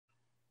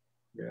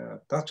Yeah,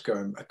 that's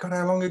going. God,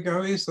 how long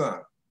ago is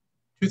that?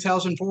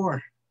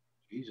 2004.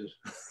 Jesus.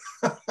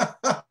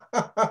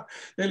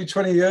 Nearly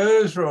 20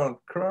 years, Ron.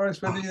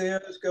 Christ, where did the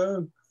years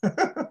go?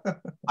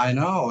 I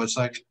know. It's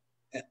like,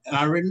 and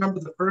I remember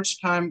the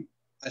first time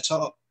I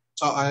saw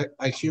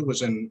IQ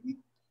was in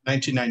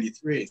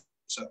 1993.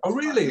 So, Oh,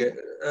 really?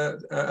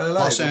 LA?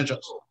 Los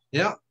Angeles.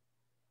 Yeah.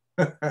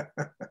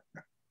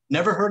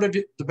 Never heard of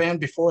the band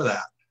before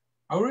that.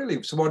 Oh,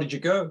 really? So why did you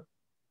go?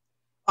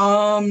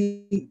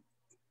 Um,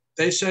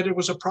 they said it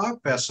was a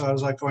prog fest, so I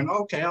was like going,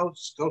 okay, I'll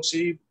just go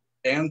see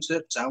bands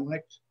that sound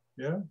like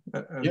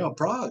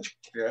prog,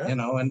 yeah,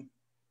 and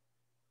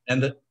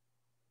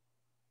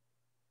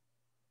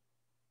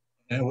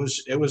it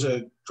was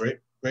a great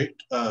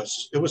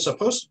it was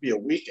supposed to be a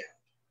weekend.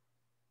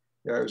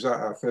 Yeah, it was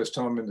our first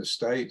time in the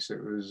States.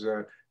 It was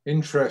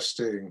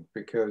interesting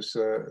because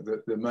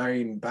the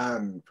main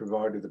band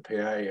provided the PA,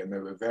 and they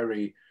were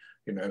very,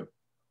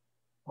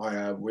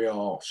 we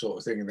are sort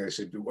of thing. And they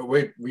said, well,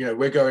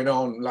 we're going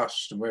on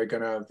last, and we're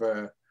going to have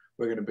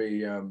we're going to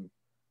be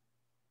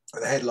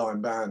the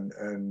headline band,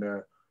 and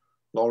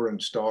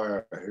Lawrence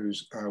Dyer,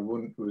 who's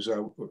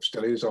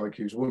still is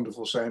IQ's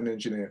wonderful sound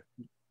engineer.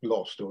 A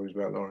lot of stories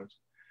about Lawrence.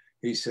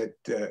 He said,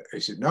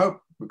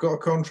 no, we've got a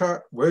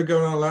contract. We're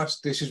going on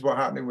last. This is what's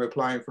happening. We're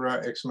playing for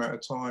X amount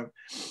of time.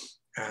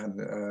 And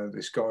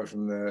this guy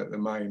from the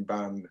main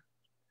band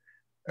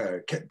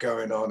kept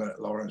going on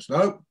at Lawrence.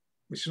 No,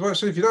 this is what I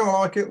said. If you don't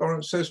like it,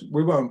 Lawrence says,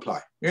 we won't play.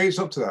 Yeah, it's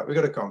up to that. We've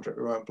got a contract.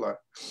 We won't play.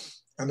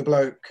 And the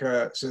bloke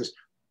says,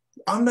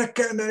 I'm not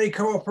getting any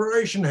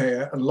cooperation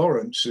here. And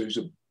Lawrence, who's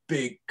a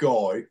big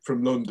guy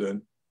from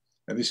London,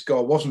 and this guy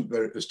wasn't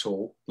very as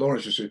tall,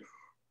 Lawrence just said,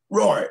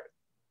 right,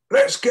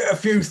 let's get a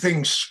few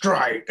things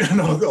straight.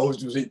 And I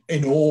was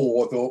in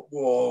awe. I thought,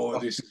 whoa,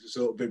 this is the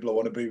sort of people I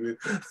want to be with.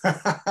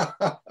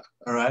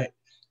 All right.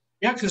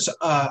 Yeah, because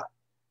I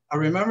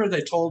remember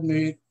they told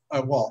me,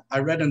 I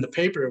read in the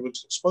paper it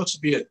was supposed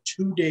to be a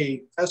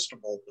 2-day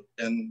festival, but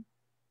then,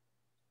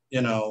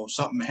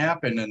 something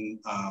happened and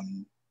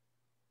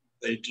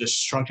they just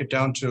shrunk it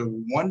down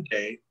to 1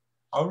 day.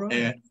 All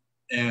right.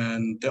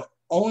 And the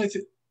only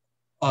thing,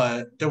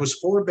 there was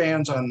 4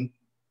 bands on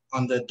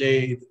the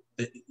day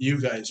that you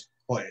guys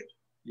played.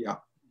 Yeah.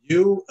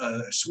 You,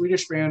 a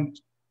Swedish band,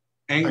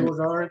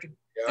 Anglergard,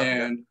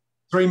 and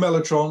 3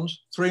 Mellotrons.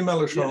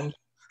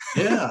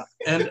 Yeah.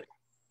 and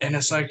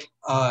it's like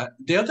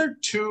the other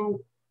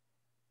 2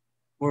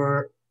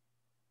 weren't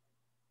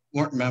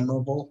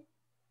memorable.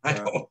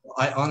 Yeah.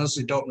 I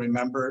honestly don't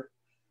remember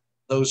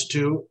those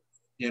 2.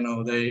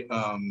 They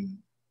I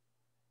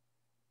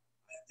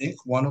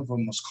think one of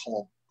them was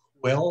called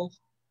Quill.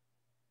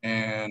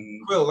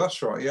 And Quill,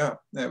 that's right, yeah.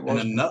 It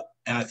was.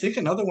 And I think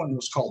another one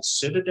was called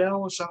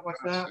Citadel or something like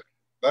that.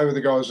 They were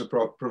the guys that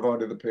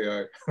provided the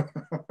PA.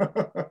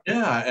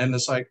 Yeah, and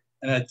it's like,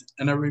 and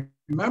I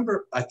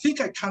remember, I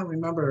think I kind of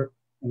remember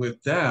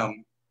with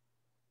them,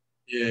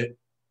 they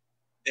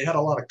had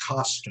a lot of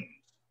costumes.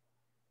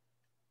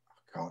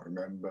 I can't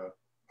remember.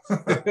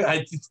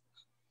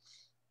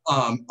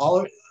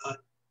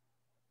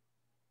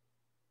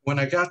 When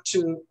I got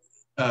to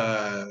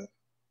the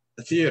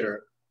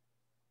theater,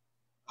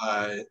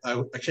 I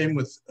came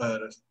with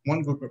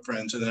one group of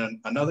friends, and then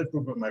another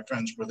group of my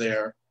friends were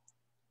there,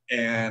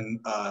 and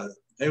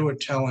they were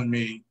telling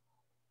me,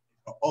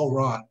 "Oh,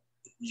 Ron,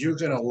 you're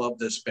gonna love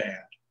this band."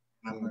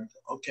 And I'm like,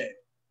 "Okay."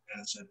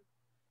 And I said,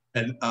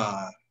 and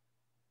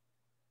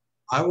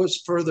I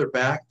was further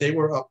back. They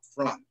were up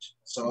front,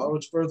 so I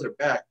was further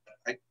back.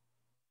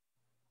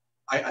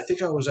 I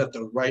think I was at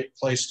the right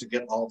place to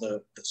get all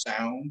the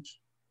sound,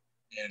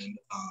 and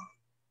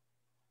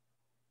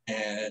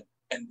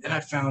then I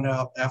found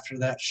out after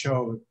that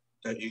show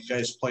that you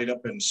guys played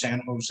up in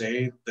San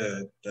Jose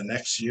the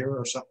next year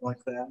or something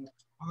like that.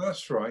 Oh,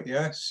 that's right.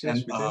 Yes, we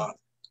did.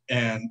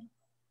 And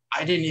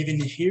I didn't even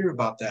hear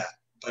about that.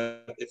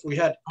 But if we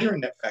had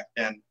internet back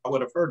then, I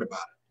would have heard about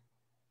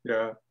it.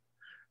 Yeah.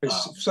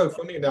 It's so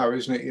funny now,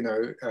 isn't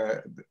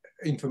it?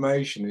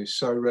 Information is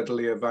so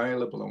readily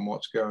available on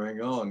what's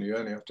going on. You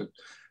only have to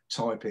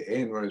type it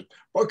in. Whereas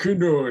back in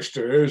those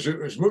days, it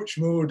was much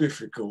more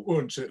difficult,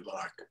 wasn't it?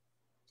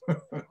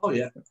 Oh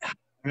yeah,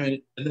 I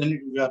mean, and then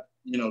you got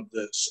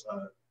this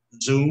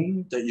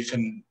Zoom that you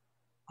can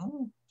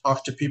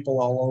talk to people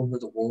all over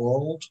the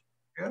world.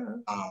 Yeah.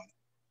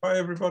 Hi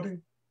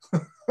everybody.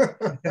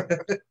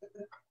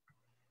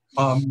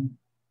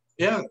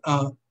 Yeah.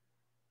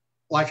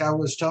 Like I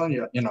was telling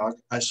you,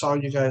 I saw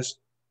you guys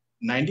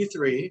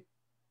 93,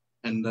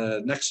 and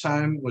the next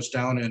time was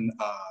down in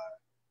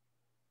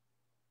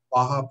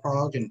Baja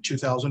Prague in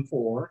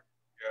 2004.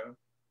 Yeah.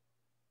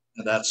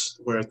 And that's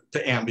where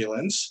the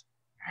ambulance.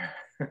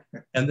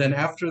 And then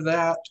after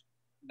that,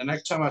 the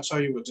next time I saw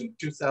you was in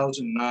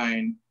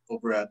 2009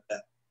 over at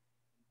that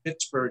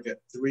Pittsburgh at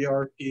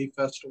 3RP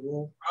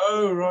Festival.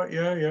 Oh, right.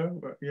 Yeah.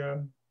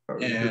 That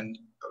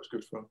was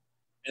good fun.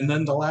 And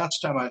then the last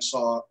time I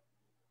saw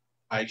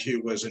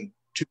IQ was in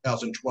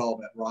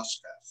 2012 at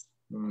Rossfest.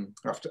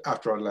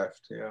 After I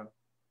left, yeah.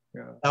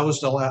 That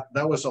was the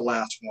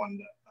last one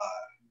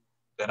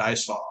that I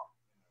saw.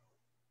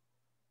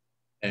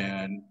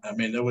 And I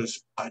mean, there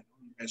was, I know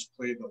you guys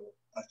played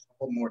a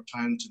couple more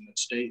times in the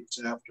States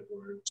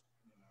afterwards,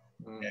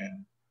 you know,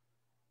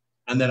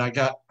 and then I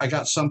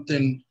got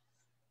something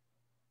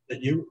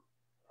that you,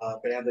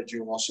 band that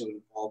you're also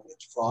involved with,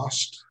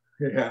 Frost.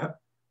 Yeah.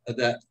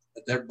 That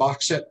their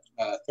box set,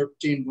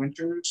 13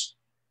 Winters.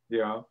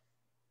 Yeah.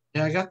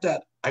 Yeah, I got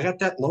that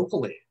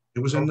locally. It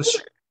was in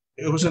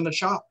the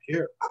shop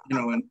here, you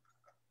know, and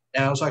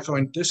I was like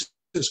going, this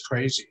is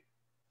crazy.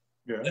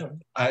 Yeah.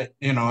 I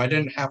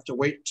didn't have to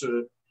wait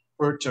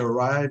for it to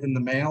arrive in the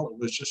mail. It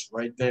was just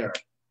right there.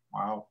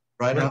 Wow.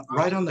 Right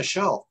on the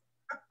shelf.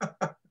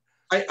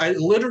 I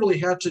literally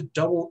had to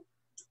do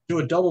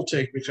a double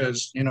take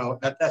because, you know,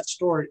 at that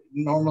store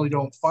you normally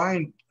don't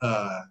find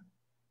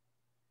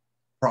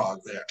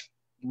prog there.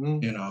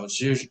 Mm. You know, it's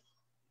usually,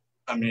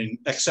 I mean,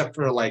 except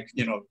for like,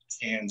 you know,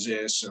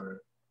 Kansas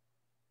or,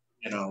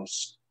 you know,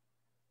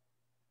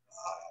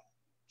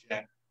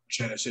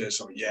 Genesis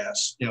or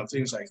Yes, you know,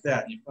 things like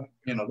that. You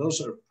know,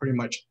 those are pretty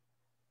much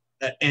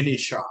at any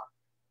shop.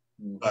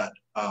 But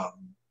the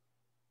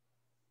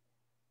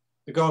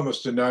guy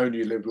must have known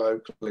you live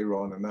locally,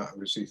 Ron, and that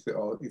was he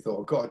thought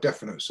I've got a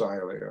definite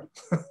sale here.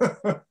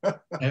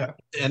 Yeah,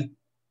 and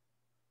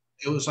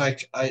it was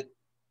like I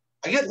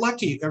get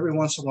lucky every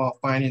once in a while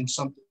finding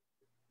something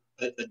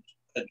a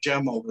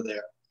gem over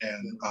there,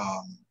 and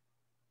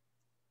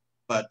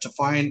but to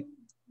find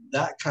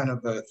that kind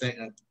of a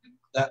thing,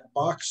 that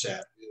box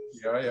set,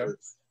 that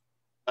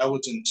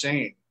was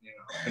insane, you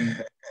know.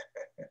 And,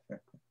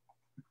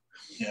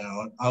 you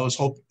know, I was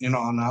hoping, you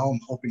know, now I'm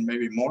hoping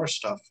maybe more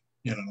stuff,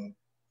 you know.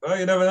 Well,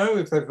 you never know.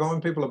 If they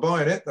find people are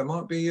buying it, they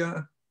might be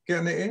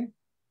getting it in.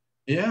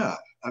 Yeah,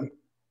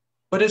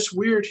 but it's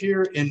weird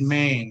here in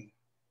Maine.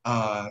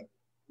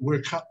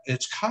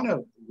 It's kind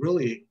of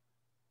really,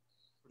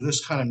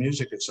 this kind of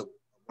music, it's a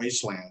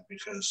wasteland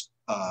because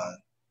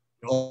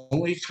the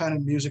only kind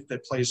of music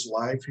that plays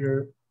live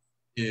here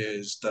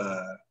is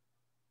the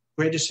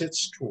greatest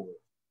hits tour.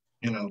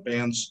 You know,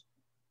 bands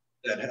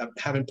that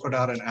haven't put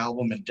out an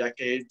album in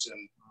decades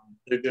and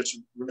they're just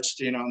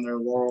resting on their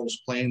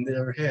laurels playing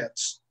their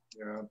hits.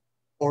 Yeah.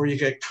 Or you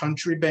get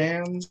country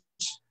bands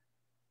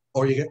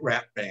or you get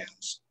rap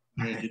bands.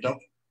 I mean, you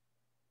don't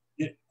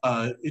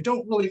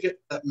really get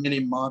that many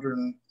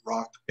modern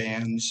rock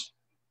bands,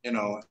 you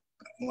know,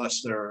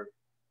 unless they're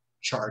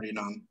charting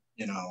on,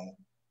 you know,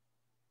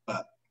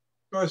 but.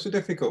 Well, it's a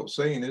difficult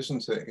scene,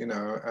 isn't it? You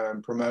know,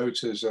 and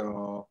promoters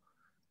are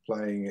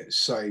playing it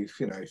safe.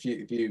 You know, if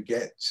you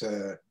get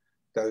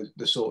the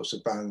sorts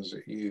of bands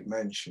that you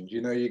mentioned,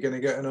 you know, you're going to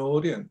get an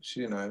audience.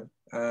 You know,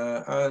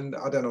 and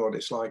I don't know what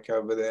it's like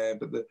over there,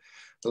 but the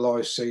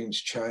live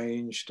scene's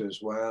changed as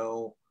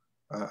well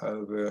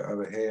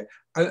over here,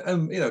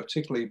 and you know,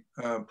 particularly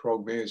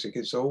prog music.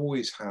 It's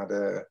always had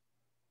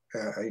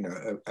you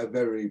know, a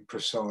very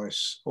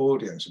precise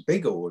audience, a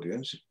big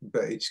audience,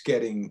 but it's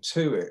getting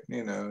to it,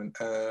 you know,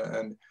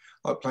 and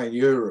I play in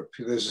Europe,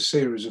 there's a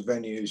series of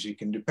venues you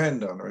can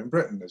depend on, or in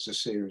Britain, there's a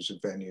series of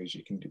venues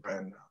you can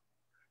depend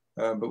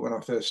on. But when I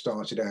first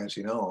started out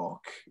in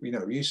ARC, you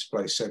know, we used to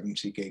play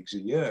 70 gigs a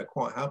year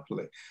quite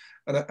happily.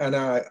 And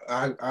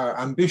our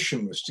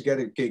ambition was to get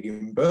a gig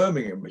in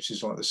Birmingham, which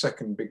is like the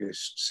second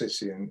biggest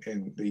city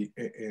in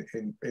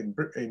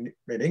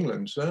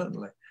England,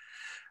 certainly.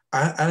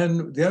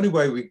 And the only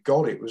way we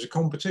got it was a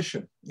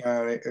competition.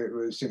 It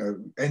was, you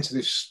know, enter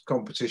this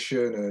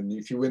competition, and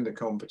if you win the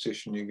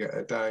competition, you get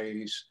a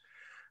day's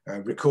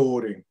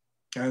recording.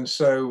 And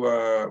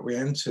so we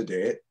entered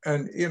it,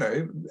 and you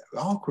know,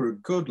 ARC were a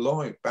good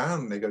live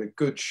band. They got a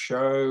good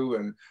show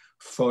and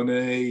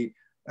funny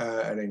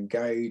and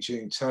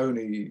engaging.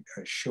 Tony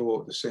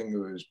Short, the singer,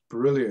 was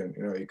brilliant.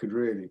 You know, he could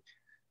really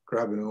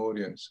grab an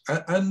audience,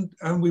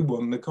 and we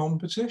won the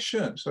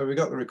competition. So we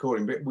got the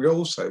recording, but we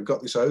also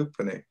got this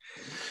opening,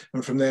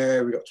 and from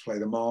there we got to play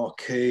the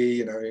marquee.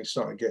 You know, it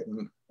started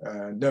getting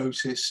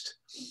noticed,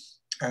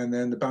 and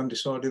then the band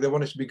decided they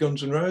wanted to be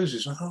Guns N'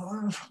 Roses. You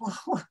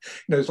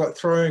know, it's like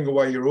throwing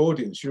away your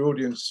audience. Your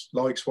audience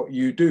likes what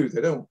you do;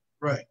 they don't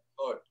like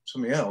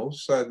something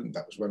else. So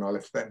that was when I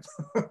left them.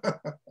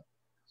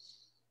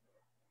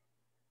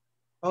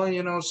 Well,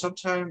 you know,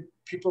 sometimes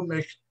people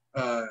make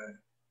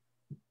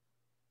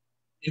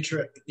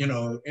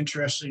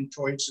interesting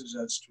choices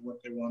as to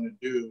what they want to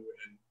do.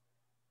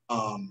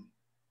 And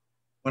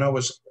when I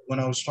was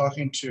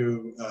talking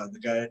to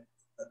the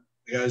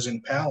guys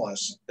in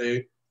Palace,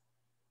 they,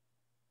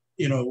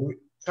 you know, we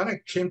kind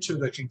of came to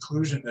the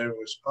conclusion that it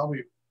was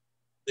probably,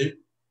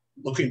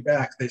 looking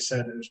back, they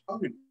said it was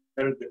probably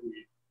better that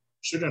we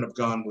shouldn't have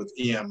gone with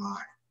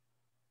EMI.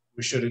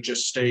 We should have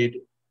just stayed,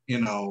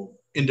 you know,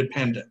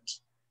 independent.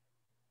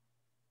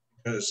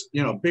 Because,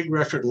 you know, big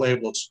record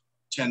labels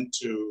tend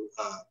to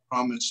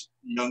promise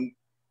young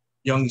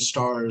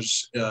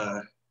stars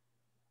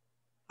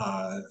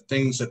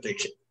things that they,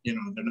 you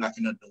know, they're not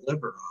going to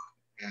deliver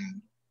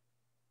on.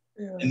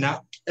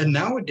 And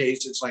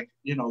nowadays it's like,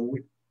 you know,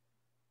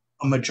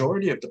 a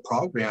majority of the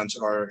prog bands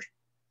are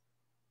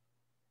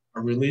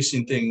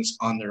releasing things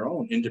on their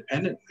own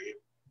independently.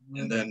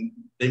 And then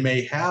they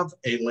may have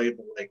a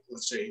label like,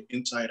 let's say,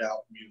 Inside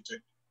Out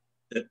Music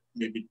that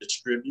maybe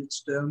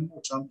distributes them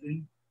or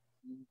something,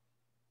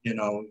 you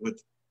know,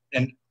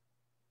 and,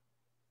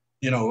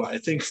 you know, I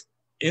think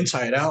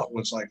Inside Out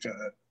was like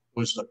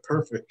was the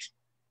perfect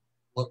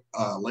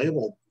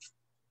label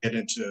to get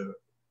into,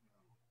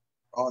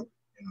 you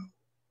know.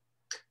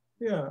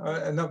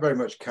 Yeah, and that very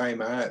much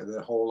came out of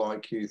the whole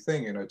IQ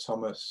thing. You know,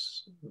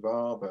 Thomas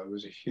Varber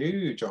was a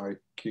huge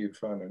IQ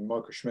fan, and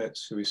Michael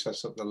Schmitz, who he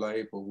set up the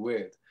label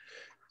with.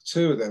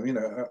 Two of them, you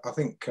know, I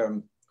think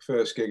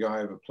first gig I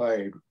ever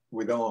played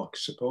with ARC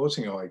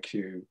supporting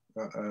IQ,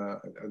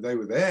 they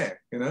were there,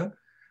 you know,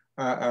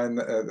 and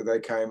they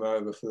came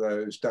over for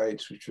those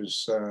dates, which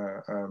was,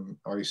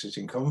 I was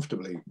sitting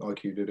comfortably.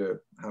 IQ did a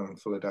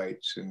handful of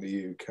dates in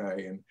the UK,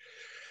 and,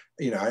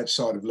 you know,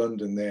 outside of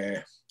London,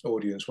 their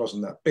audience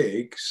wasn't that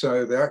big.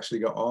 So they actually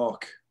got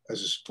ARC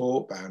as a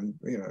support band,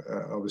 you know,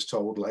 I was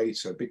told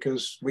later,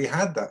 because we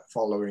had that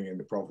following in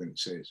the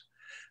provinces.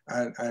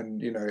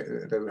 And you know,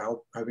 they would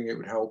help, having it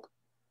would help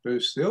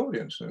boost the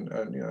audience. And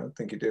you know, I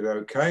think it did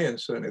okay. And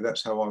certainly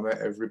that's how I met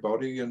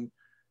everybody and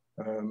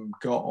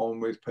got on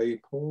with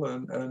people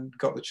and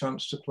got the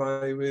chance to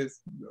play with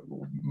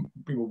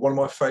one of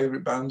my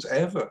favorite bands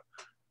ever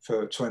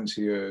for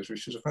 20 years,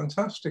 which was a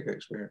fantastic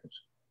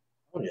experience.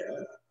 Oh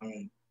yeah,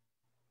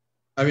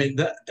 I mean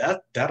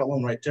that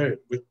alone right there,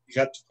 you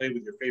got to play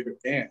with your favorite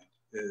band.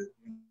 You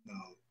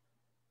know,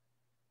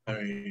 I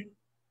mean,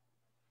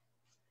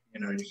 you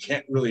know, you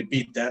can't really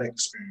beat that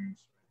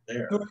experience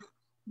right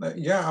there.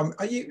 Yeah,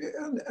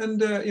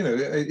 you know,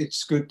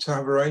 it's good to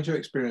have a range of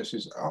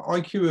experiences.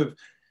 IQ have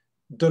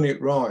done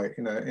it right,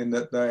 you know, in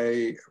that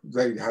they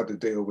had to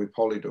deal with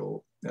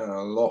Polydor,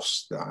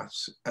 lost that,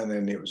 and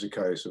then it was a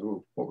case of,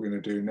 oh, what we're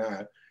going to do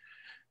now.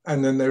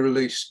 And then they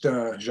released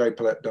J'ai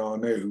Palette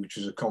d'Arnoux, which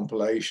was a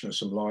compilation of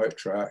some live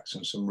tracks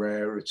and some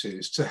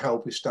rarities to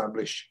help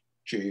establish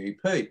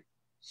GEP.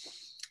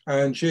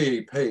 And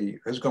GEP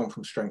has gone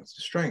from strength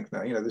to strength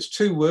now. You know, there's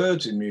two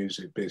words in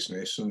music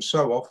business, and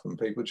so often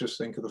people just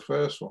think of the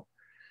first one.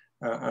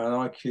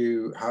 And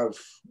IQ have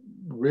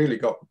really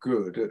got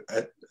good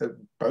at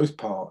both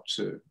parts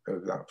of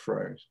that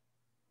phrase.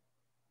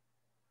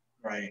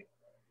 Right.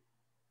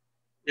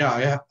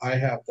 Yeah, I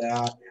have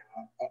that.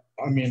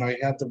 I mean, I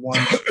had the one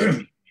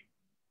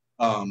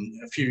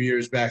a few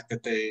years back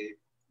that they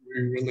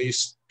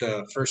released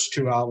the first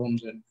two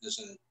albums as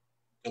a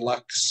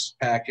deluxe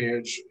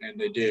package, and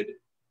they did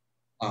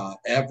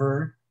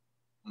Ever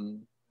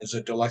as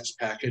a deluxe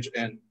package,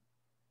 and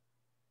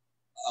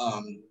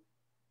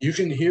you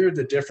can hear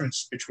the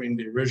difference between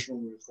the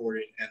original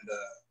recording and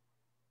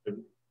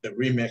the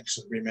remix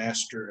and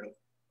remaster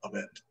of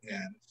it.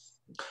 And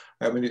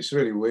I mean, it's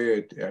really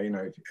weird, you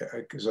know,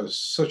 because I was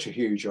such a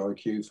huge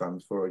IQ fan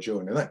before I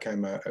joined, and that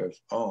came out of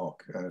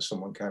ARC.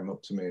 Someone came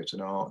up to me at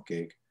an ARC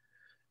gig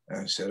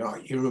and said, "Oh,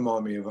 you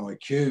remind me of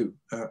IQ."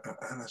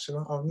 And I said,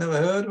 "Oh, I've never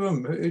heard of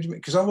them."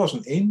 Because I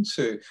wasn't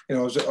into, you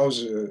know, I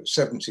was a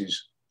 70s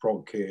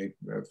prog kid.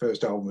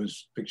 First album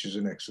was Pictures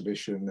and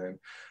Exhibition, and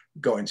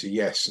got into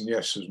Yes, and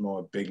Yes was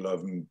my big love,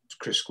 and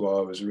Chris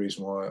Squire was the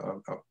reason why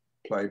I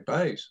played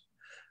bass.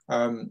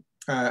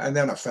 And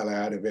then I fell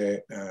out of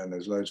it, and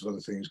there's loads of other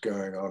things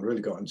going on.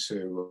 Really got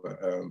into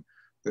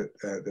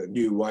the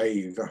new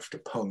wave after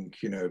punk,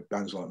 you know,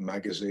 bands like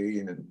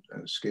Magazine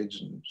and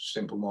Skids and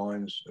Simple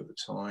Minds at the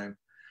time.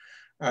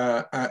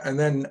 And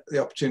then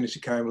the opportunity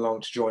came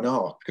along to join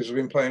ARC, because I've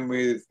been playing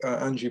with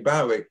Angie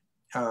Bowie,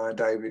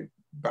 David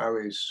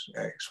Bowie's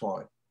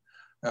ex-wife.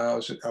 I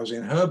was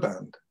in her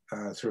band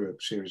through a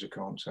series of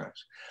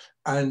contacts.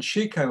 And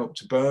she came up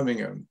to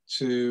Birmingham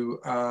to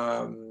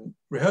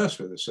rehearse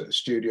with us at a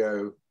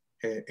studio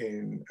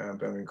in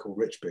Birmingham called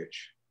Rich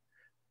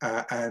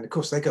Bitch. And of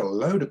course, they got a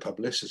load of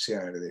publicity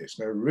out of this.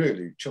 They're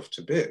really chuffed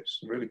to bits,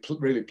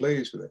 really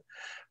pleased with it.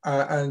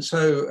 And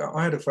so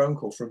I had a phone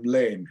call from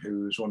Lynn,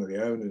 who was one of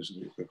the owners of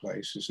the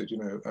place, who said, you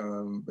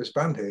know, this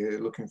band here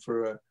looking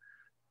for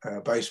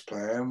a bass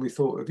player, and we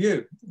thought of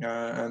you.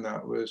 And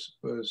that was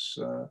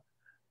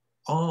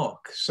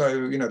ARC. So,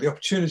 you know, the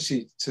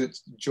opportunity to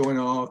join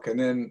ARC and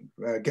then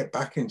get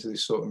back into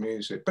this sort of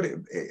music. But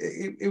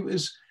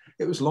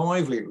it was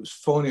lively, it was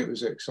fun, it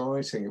was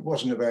exciting. It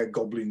wasn't about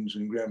goblins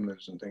and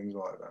gremlins and things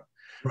like that.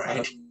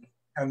 right.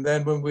 And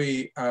then when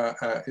we,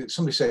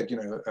 somebody said, you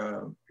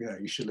know,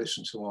 you should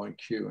listen to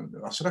IQ. And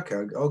I said,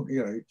 okay,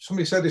 you know,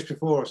 somebody said this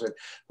before. I said,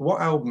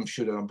 what album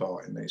should I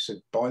buy? And they said,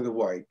 By the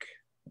Wake.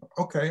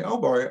 Okay, I'll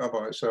buy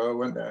it. So I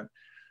went down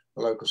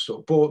the local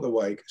store, bought The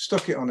Wake,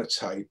 stuck it on a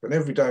tape. And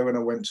every day when I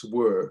went to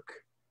work,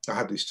 I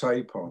had this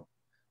tape on.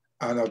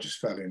 And I just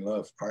fell in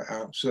love. I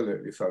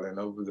absolutely fell in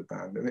love with the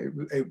band.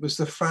 And it was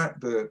the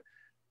fact that,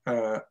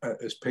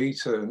 as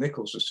Peter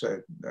Nichols has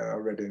said, I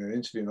read in an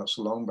interview not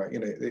so long back, you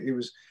know,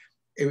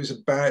 it was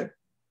about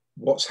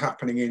what's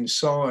happening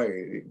inside.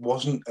 It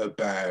wasn't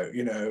about,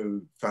 you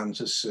know,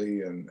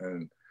 fantasy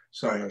and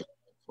so on and so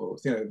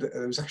forth. You know,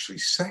 there was actually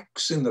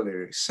sex in the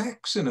lyrics,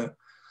 sex in a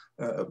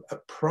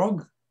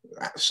prog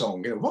that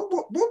song, you know,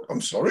 what?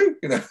 I'm sorry,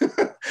 you know,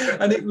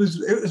 and it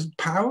was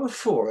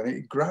powerful and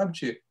it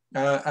grabbed you.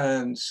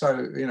 And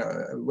so, you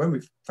know, when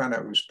we found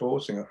out we were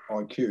sporting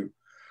IQ,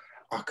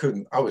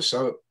 I was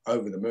so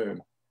over the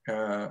moon.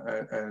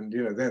 And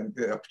you know, then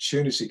the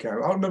opportunity came.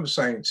 I remember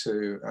saying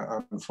to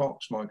Anne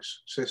Fox,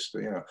 Mike's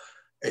sister, you know,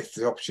 if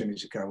the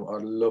opportunity came,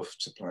 I'd love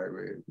to play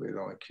with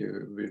IQ.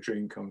 It would be a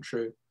dream come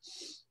true.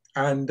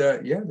 And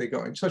yeah, they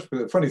got in touch. But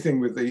the funny thing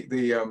with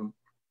the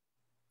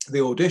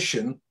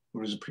audition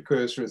was a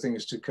precursor of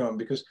things to come,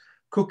 because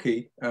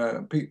Cookie,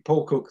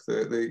 Paul Cook,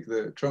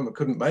 the drummer,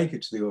 couldn't make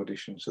it to the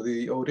audition. So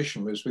the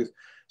audition was with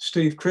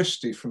Steve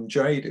Christie from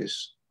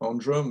Jadis on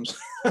drums.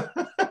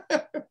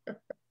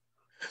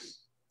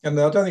 And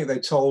I don't think they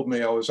told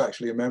me I was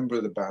actually a member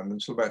of the band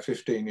until about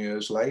 15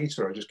 years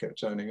later. I just kept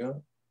turning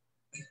up.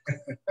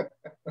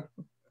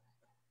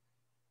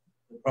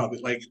 Probably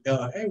like,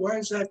 hey, why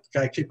is that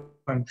guy keep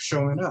on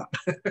showing up?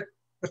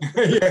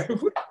 Yeah.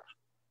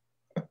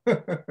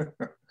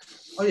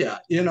 Oh yeah,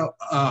 you know,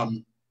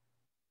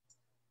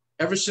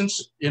 ever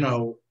since, you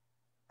know,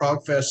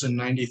 ProgFest in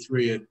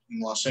 '93 in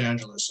Los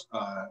Angeles,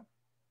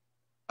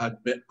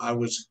 I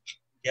was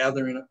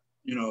gathering,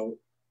 you know,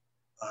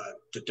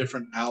 the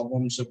different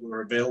albums that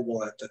were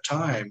available at the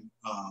time.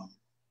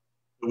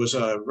 There was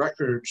a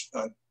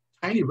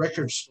tiny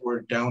record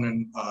store down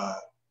in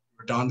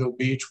Redondo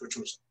Beach, which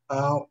was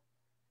about,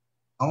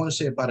 I want to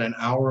say about an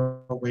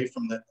hour away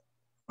from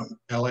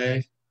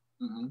LA.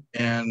 Mm-hmm.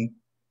 And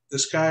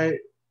this guy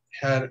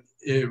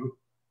it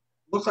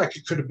looked like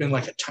it could have been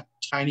like a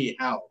tiny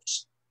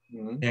house.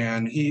 Mm-hmm.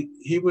 And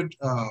he would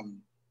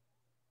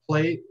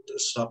play the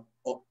stuff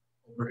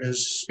over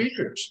his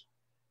speakers.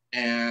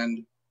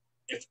 And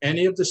if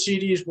any of the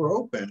CDs were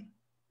open,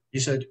 he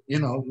said, you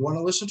know, you want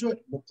to listen to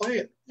it? We'll play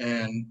it.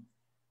 And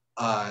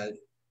I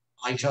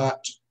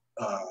got,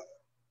 I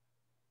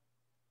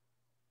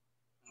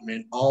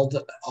mean, all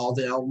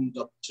the albums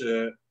up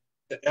to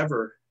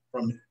Ever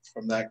from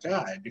that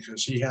guy,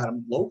 because he had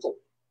them local.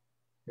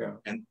 Yeah.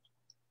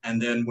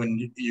 And then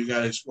when you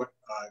guys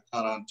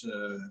got onto,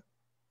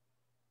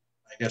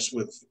 I guess,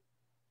 with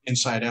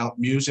Inside Out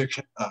Music,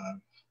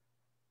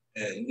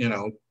 and, you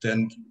know,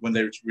 then when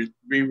they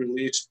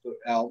re-released the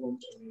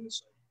albums, I mean,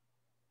 it's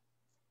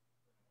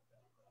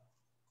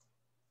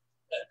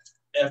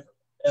like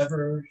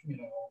ever, you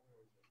know,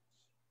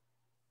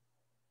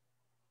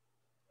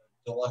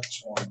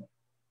 deluxe one.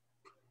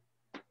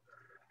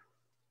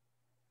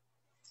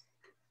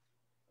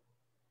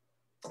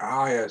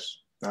 Ah, yes.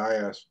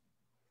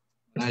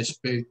 Nice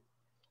big,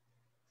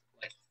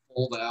 like,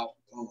 fold out.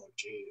 Oh,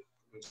 gee.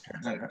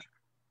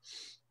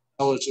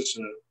 Oh, it's just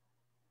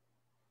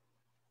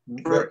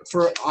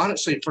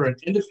honestly, for an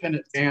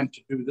independent band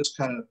to do this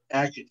kind of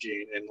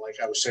packaging, and like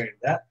I was saying,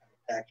 that kind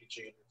of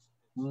packaging,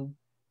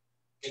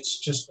 it's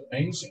just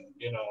amazing,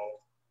 you know.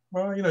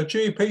 Well, you know,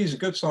 GEP is a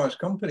good sized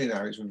company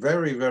now. It's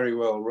very, very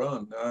well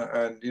run.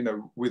 And, you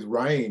know, with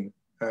Rain,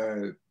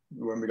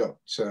 when we got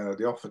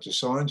the offer to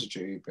sign to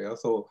GEP, I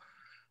thought,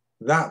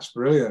 that's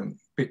brilliant,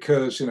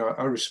 because, you know,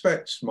 I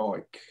respect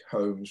Mike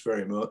Holmes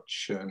very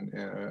much,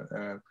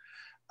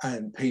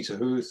 and Peter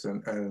Huth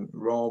and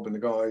Rob and the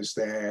guys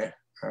there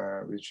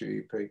with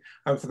GEP.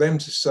 And for them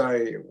to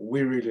say,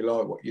 we really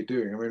like what you're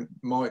doing. I mean,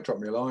 Mike dropped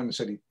me a line and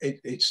said,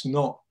 it's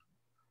not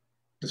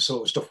the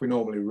sort of stuff we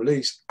normally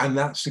release. And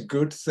that's a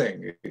good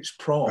thing. It's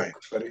prog, right,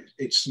 but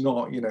it's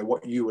not, you know,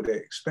 what you would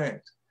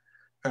expect.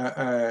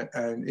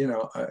 And you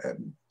know,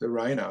 the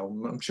Rain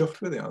album, I'm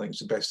chuffed with it. I think it's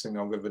the best thing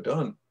I've ever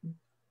done.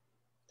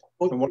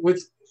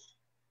 With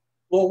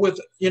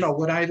you know,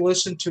 when I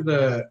listened to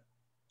the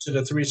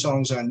 3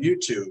 songs on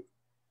YouTube,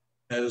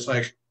 it was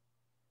like,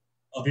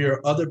 of your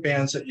other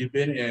bands that you've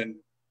been in,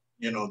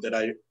 you know, that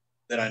I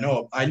know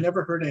of, I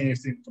never heard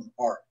anything from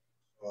Art,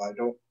 so I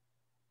don't.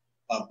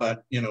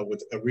 But you know,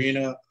 with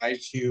Arena,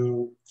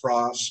 IQ,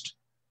 Frost,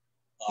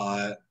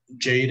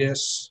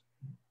 Jadis,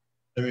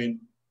 I mean,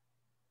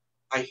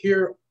 I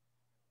hear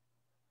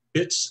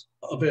bits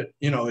of it.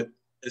 You know,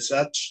 it's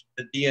that's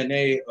the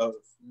DNA of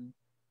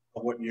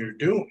what you're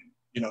doing,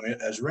 you know,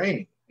 as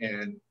Rain,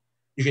 and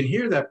you can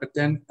hear that. But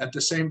then at the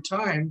same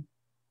time,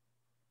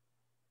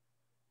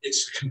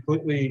 it's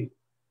completely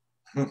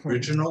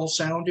original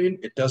sounding.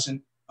 It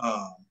doesn't.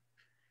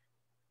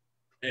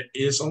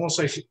 It's almost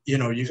like, you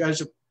know, you guys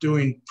are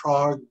doing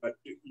prog, but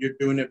you're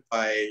doing it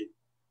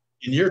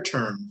in your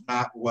terms,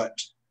 not what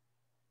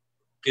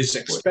is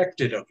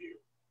expected of you.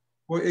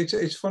 Well,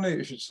 it's funny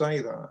you should say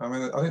that. I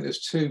mean, I think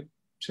there's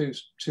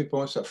two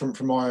points that from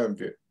my own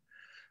view.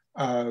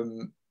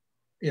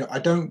 You know, I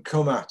don't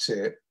come at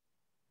it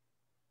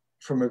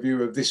from a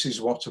view of this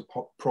is what a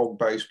prog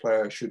bass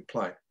player should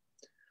play.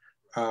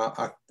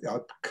 I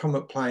come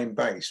at playing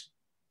bass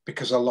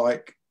because I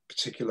like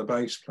particular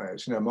bass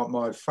players. You know,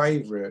 my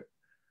favourite,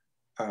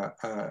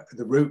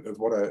 the root of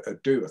what I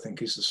do, I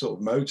think, is the sort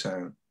of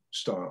Motown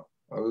style.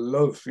 I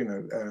love, you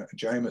know,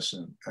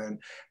 Jameson. And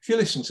if you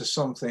listen to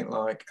something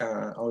like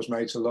I Was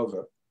Made to Love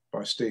Her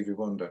by Stevie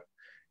Wonder,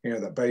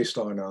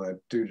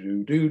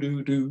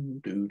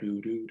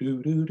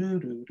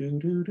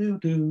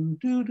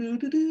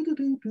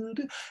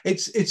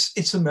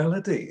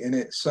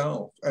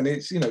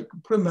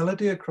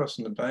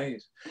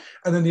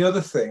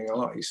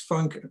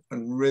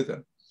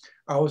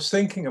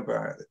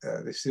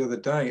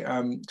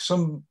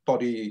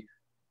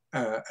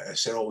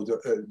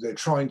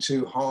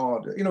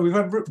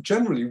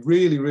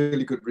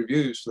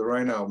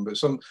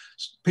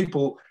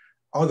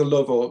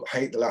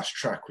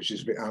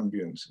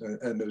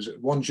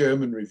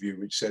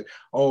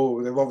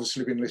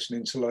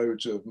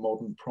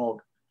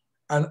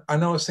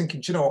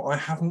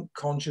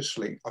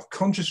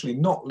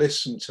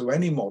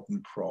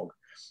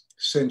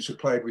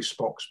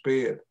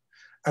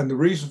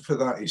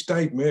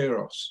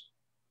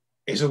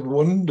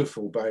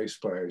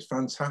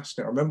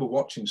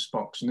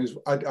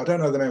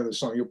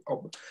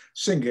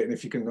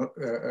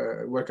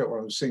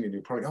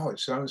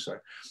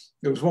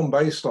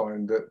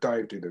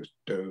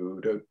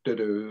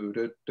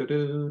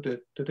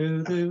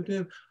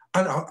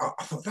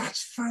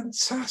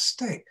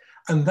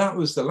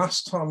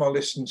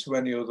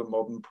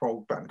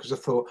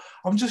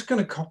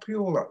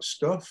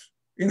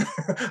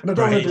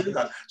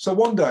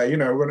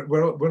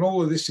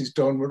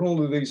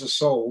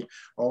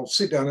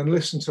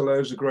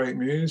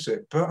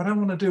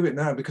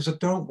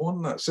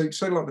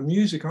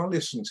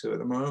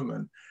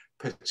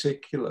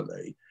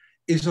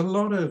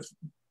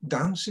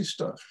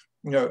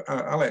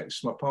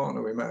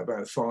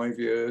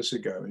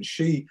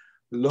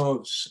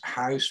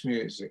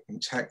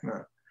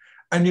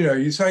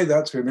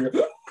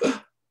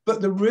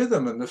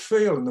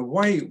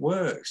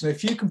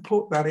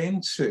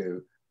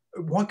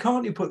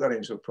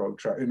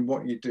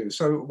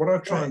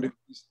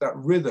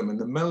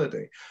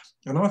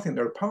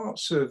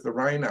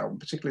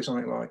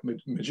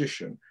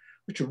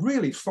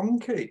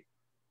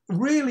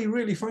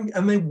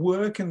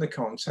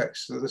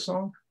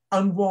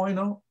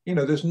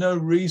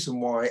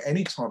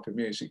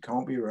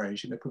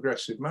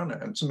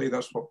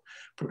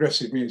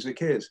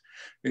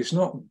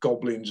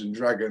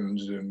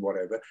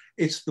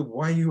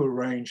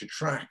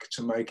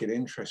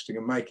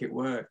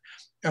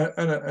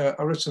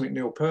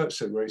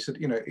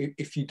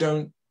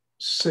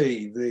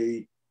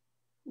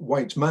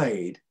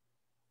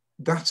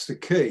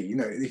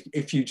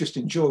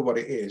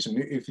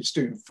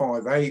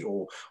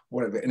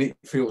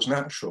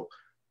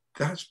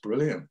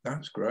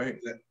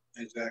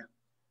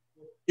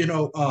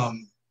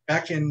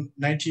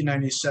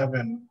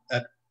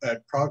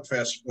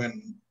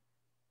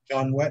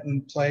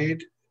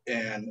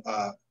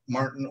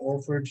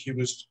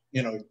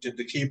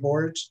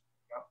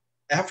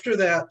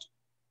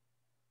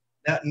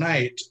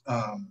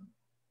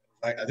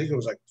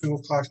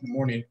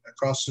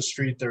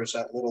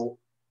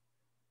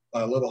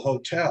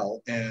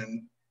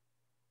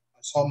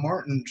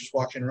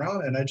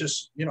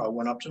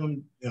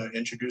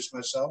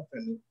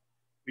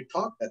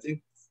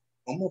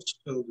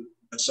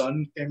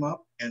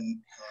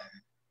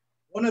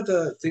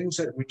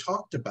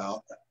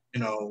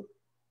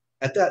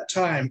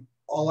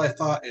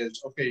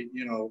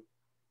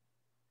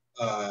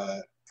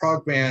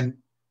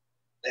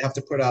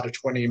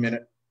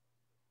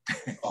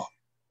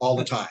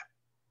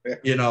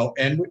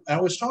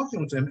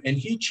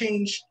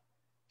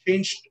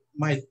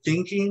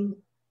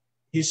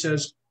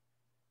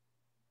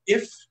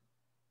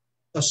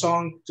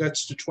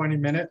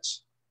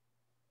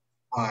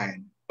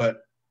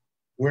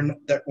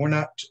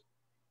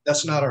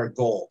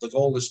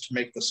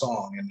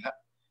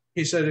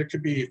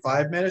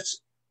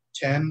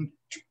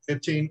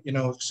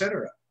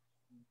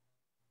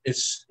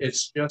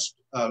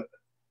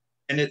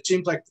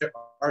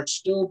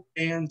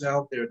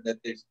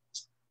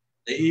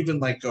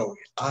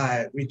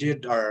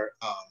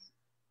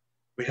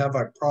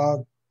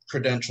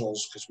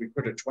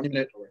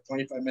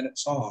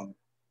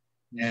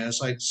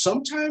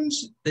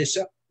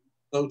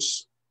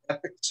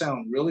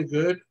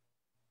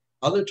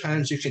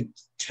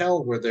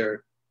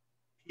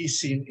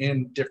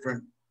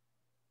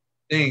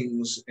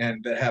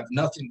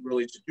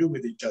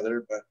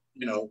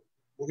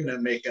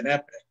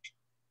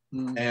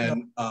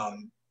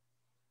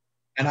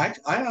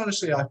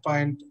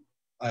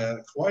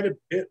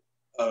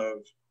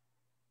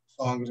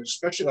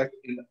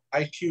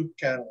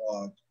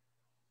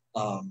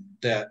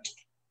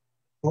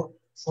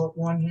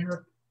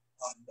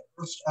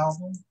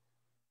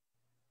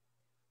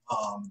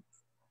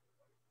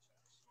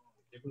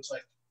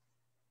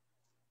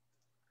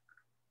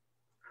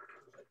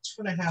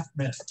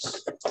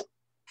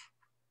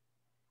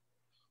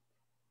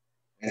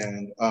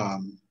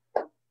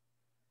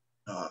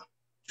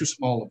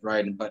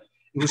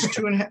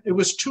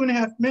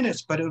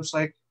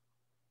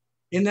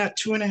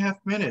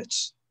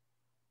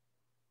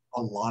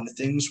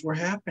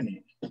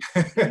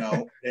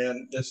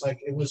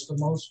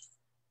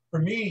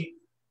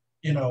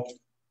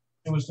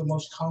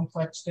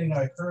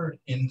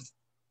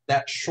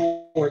 that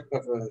short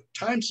of a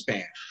time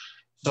span.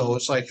 So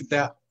it's like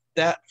that,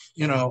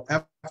 you know,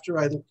 after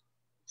I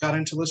got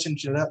into listening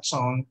to that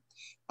song,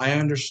 I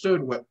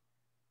understood what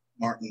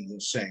Martin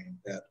was saying,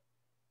 that,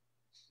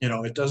 you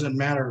know, it doesn't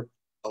matter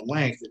the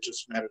length, it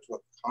just matters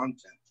what the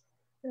content.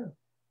 Yeah,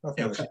 I think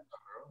You know, that's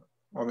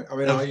right. I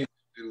mean, I used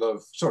to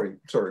love. Sorry.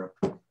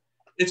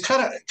 it's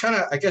kind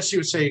of, I guess you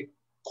would say,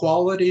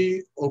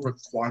 quality over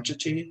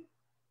quantity.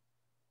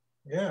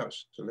 Yeah,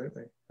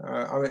 absolutely.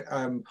 I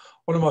mean,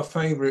 one of my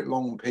favourite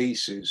long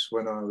pieces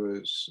when I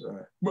was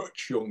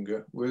much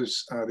younger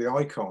was The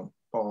Icon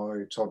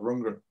by Todd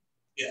Rundgren.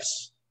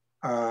 Yes.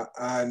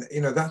 And,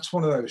 you know, that's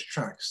one of those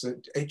tracks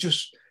that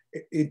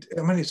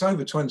I mean, it's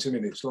over 20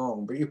 minutes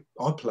long, but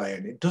I play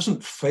and it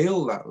doesn't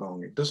feel that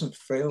long. It doesn't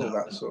feel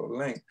that sort of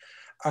length.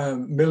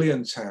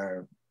 Million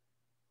Town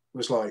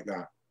was like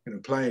that, you know,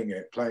 playing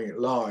it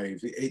live.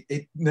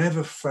 It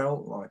never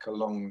felt like a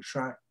long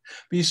track.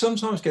 But you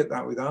sometimes get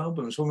that with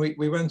albums. When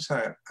we went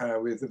out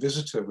with The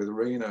Visitor, with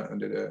Arena,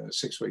 and did a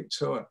 6-week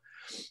tour,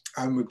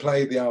 and we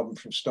played the album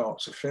from start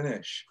to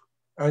finish.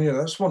 And, you know,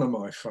 that's one of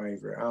my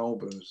favourite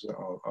albums that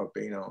I've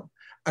been on.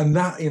 And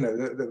that, you know,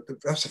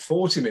 that's a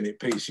 40-minute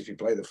piece if you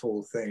play the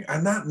full thing.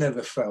 And that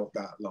never felt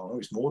that long. It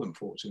was more than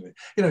 40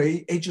 minutes. You know,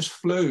 it just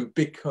flew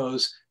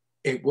because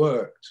it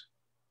worked.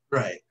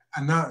 Right.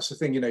 And that's the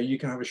thing, you know, you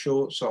can have a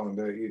short song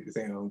that you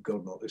think, oh,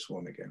 God, not this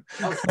one again.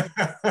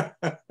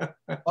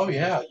 Oh,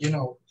 yeah. You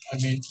know, I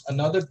mean,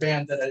 another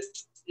band that I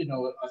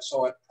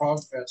saw at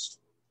Progfest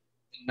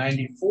in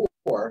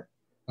 '94,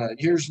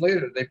 years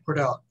later, they put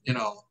out, you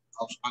know,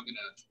 I'm going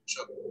to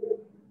show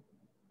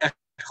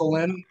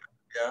Echelon.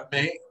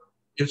 Yeah.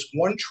 It's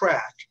one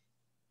track,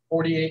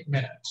 48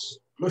 minutes.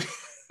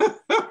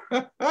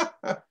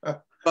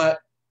 But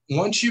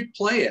once you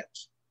play it,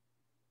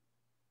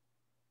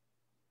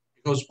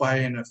 it goes by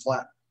in a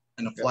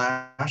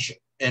flash,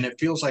 and it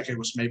feels like it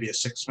was maybe a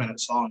 6-minute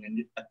song.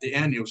 And at the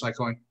end, it was like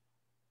going,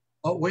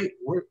 "Oh wait,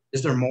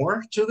 is there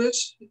more to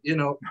this?" You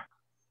know,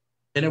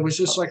 and it was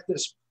just like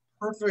this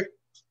perfect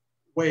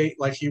way,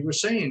 like you were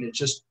saying, it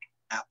just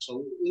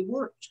absolutely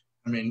worked.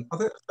 I mean, I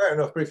think that's fair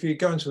enough. But if you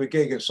go into a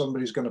gig and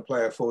somebody's going to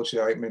play a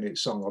 48-minute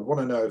song, I'd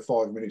want to know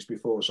 5 minutes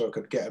before so I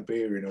could get a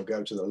beer in or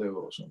go to the loo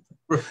or something.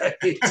 Right.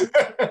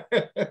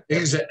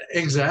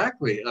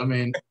 Exactly. I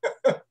mean,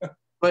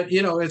 but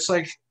you know, it's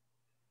like,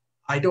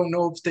 I don't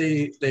know if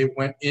they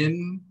went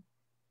in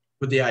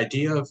with the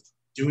idea of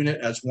doing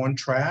it as one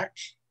track,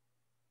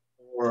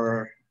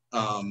 or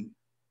I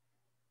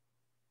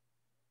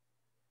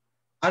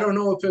don't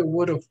know if it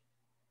would have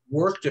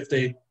worked if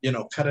they, you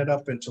know, cut it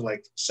up into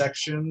like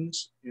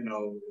sections, you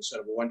know, instead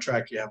of one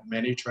track, you have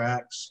many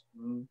tracks.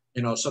 You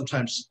know,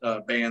 sometimes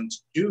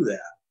bands do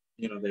that,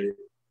 you know, they,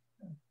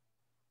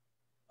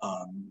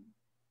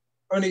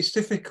 and it's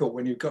difficult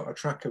when you've got a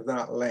track of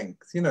that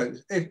length. You know,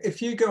 if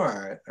you go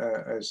out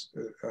as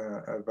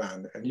a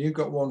band and you've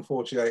got one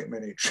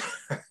 48-minute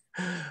track,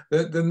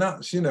 then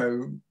that's, you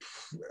know,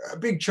 a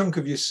big chunk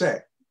of your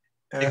set.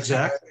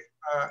 Exactly.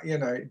 You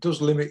know, it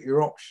does limit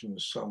your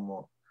options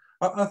somewhat.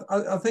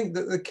 I think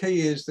that the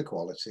key is the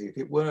quality. If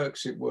it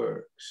works, it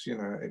works. You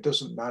know, it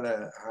doesn't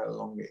matter how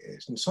long it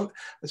is. And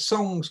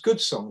some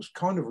good songs,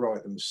 kind of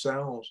write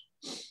themselves.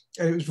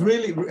 And it was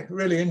really,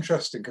 really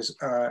interesting because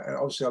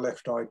obviously I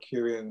left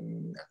IQ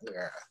in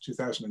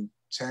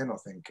 2010, I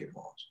think it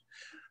was.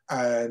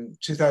 And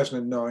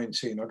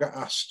 2019, I got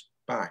asked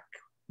back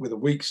with a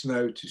week's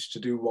notice to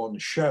do one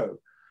show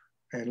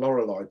in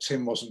Lorelei.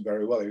 Tim wasn't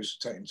very well. He was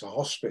taken to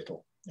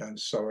hospital. And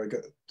so I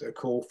got a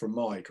call from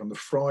Mike on the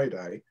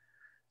Friday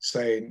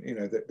saying, you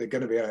know, that they're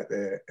going to be out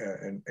there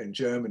in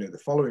Germany the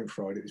following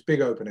Friday, this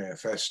big open air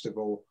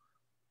festival.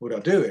 Would I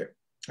do it?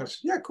 I said,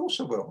 yeah, of course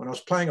I will. And I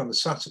was playing on the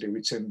Saturday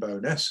with Tim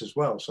Bowness as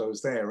well, so I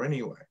was there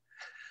anyway.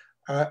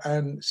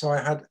 And so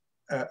I had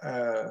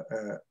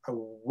a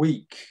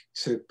week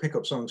to pick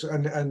up songs.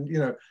 And you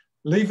know,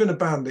 leaving a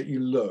band that you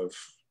love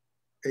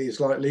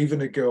is like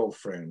leaving a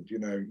girlfriend. You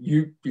know,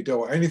 you don't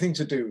want anything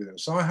to do with them.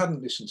 So I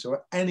hadn't listened to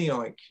any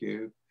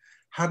IQ,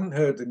 hadn't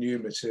heard the new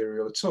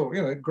material at all.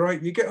 You know,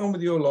 great, you get on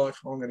with your life.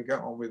 I'm going to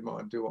get on with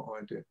mine, do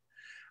what I do.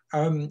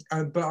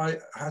 But I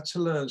had to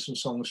learn some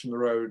songs from the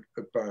Road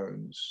of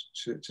Bones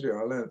to do.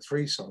 I learned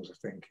 3 songs, I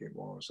think it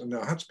was. And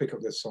I had to pick up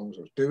the songs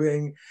I was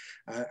doing,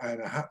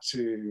 and I had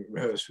to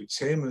rehearse with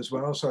Tim as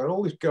well. So I had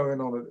all this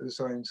going on at the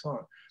same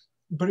time.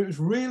 But it was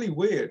really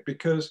weird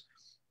because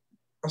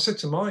I said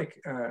to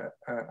Mike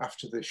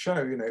after the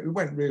show, you know, it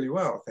went really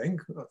well, I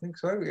think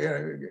so.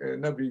 Yeah,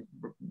 nobody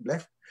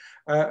left.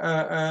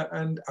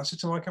 And I said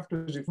to Mike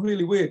afterwards, it's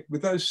really weird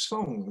with those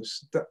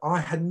songs that I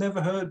had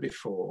never heard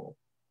before.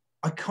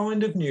 I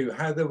kind of knew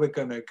how they were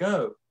going to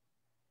go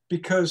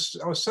because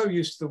I was so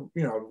used to,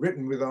 you know,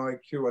 written with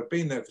IQ. I'd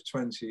been there for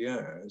 20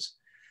 years.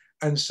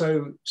 And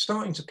so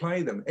starting to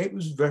play them, it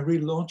was very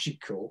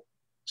logical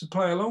to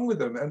play along with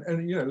them.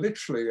 And you know,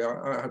 literally,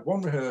 I had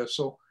one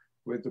rehearsal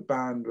with the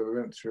band where we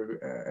went through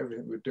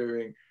everything we're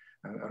doing,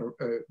 and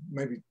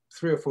maybe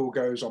 3 or 4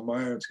 goes on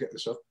my own to get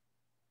this up.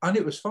 and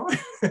it was fine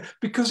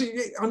because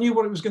I knew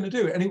what it was going to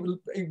do, and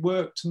it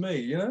worked to me,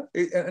 you know.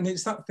 And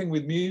it's that thing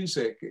with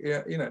music,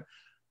 you know.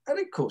 And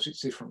of course,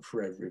 it's different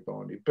for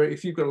everybody. But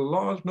if you've got a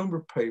large number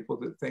of people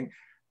that think,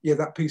 yeah,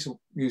 that piece of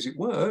music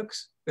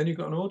works, then you've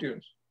got an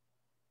audience.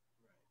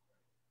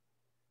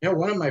 Yeah,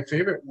 one of my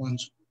favorite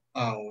ones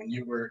when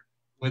you were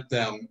with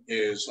them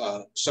is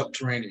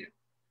Subterranean.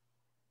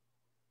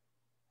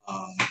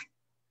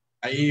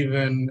 I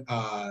even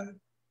I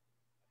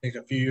think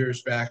a few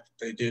years back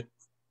they did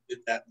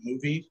that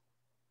movie.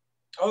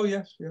 Oh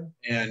yes, yeah.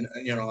 And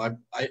you know, I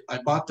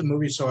bought the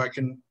movie so I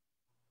can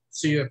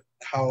see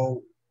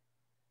how.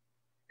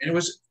 And it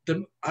was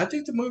I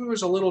think the movie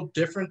was a little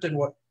different than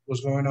what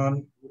was going on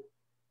in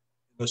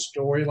the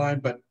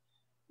storyline, but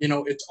you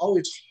know, it's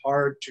always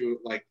hard to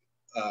like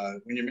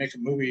when you make a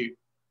movie,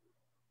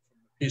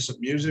 a piece of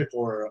music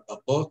or a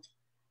book,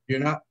 you're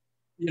not,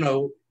 you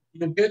know,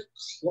 you'll get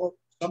close.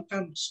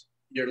 Sometimes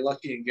you're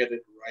lucky and get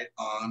it right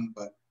on,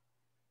 but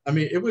I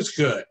mean, it was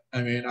good.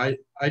 I mean, I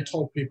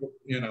told people,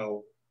 you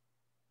know,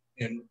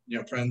 and you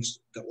know, friends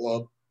that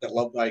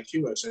loved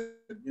IQ, I said,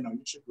 you know,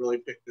 you should really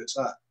pick this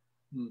up.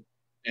 Hmm.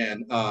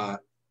 And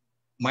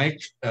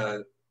Mike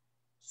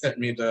sent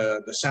me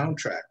the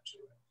soundtrack to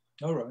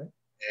it. All right.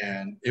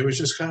 And it was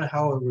just kind of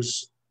how it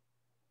was.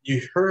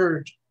 You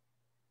heard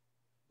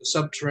the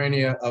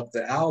Subterranea of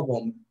the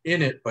album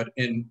in it, but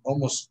in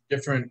almost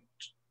different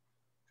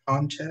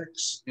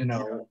contexts, you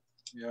know.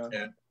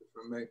 Yeah.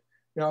 For me,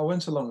 yeah, I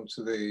went along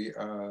to the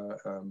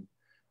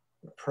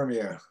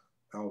premiere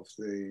of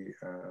the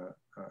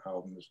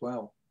album as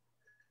well.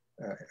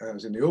 I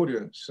was in the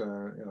audience, you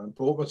know, and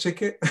bought my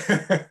ticket.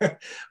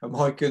 And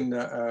Mike and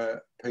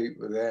Pete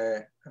were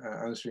there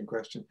answering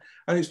questions.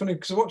 And it's funny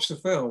because I watched the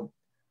film,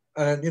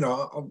 and you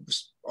know,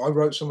 I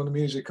wrote some of the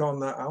music on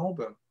that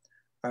album,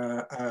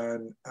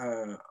 and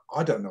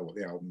I don't know what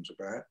the album's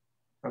about.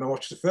 And I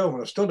watched the film,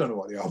 and I still don't know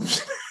what the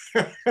album's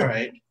about.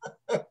 Right.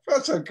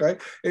 That's okay.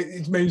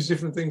 It means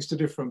different things to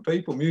different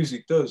people.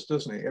 Music does,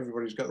 doesn't it?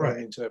 Everybody's got their own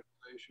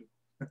interpretation.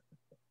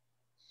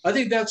 I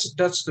think that's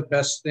the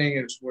best thing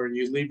is where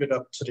you leave it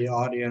up to the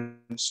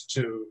audience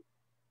to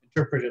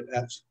interpret it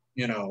as,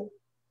 you know,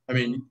 I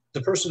mean, the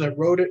person that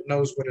wrote it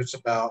knows what it's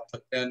about,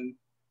 but then,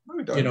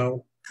 no,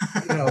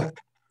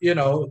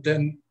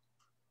 then,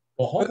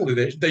 well,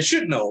 hopefully they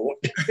should know.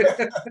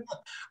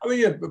 I mean,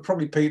 yeah, but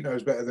probably Pete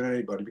knows better than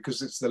anybody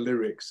because it's the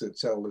lyrics that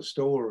tell the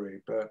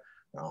story, but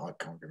no, I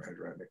can't get my head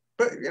around it.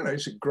 But, you know,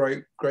 it's a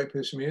great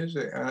piece of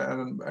music.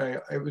 And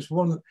it was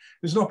an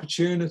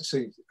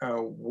opportunity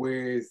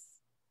with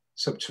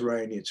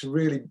Subterranean to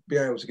really be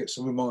able to get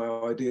some of my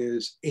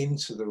ideas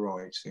into the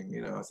writing.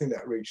 You know, I think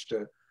that reached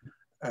a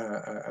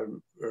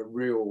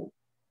real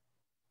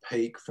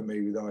peak for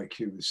me with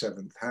IQ, the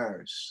Seventh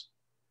House.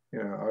 You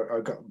know,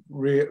 I got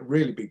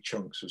really big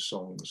chunks of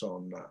songs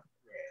on that,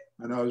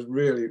 and I was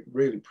really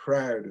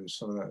proud of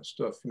some of that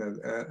stuff. You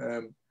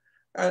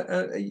know,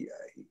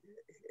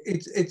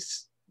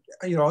 it's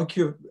you know,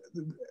 IQ,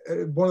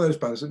 one of those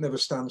bands that never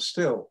stands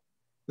still.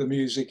 The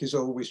music is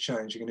always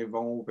changing and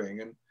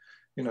evolving, and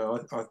you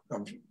know,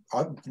 I'm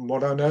from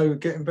what I know,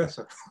 getting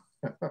better.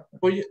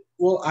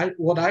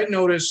 What I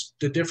noticed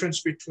the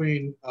difference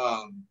between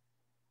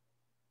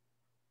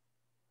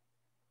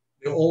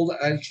the old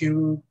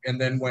IQ and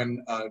then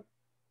when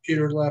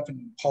Peter left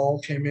and Paul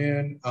came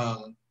in,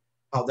 how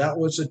that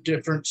was a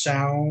different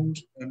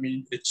sound. I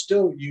mean, it's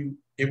still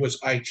it was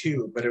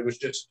IQ, but it was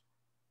just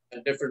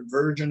a different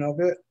version of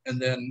it. And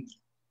then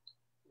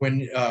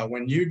when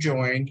you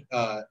joined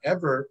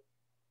Ever,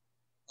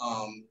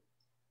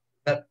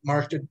 that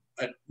marked a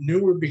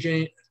newer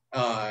beginning.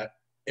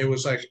 It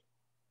was like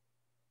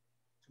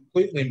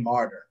completely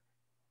modern,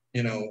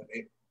 you know,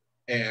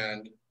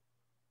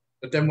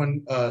 but then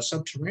when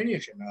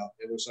Subterranean came out,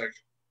 it was like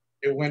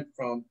it went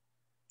from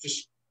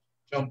just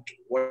jumped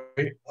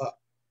way up,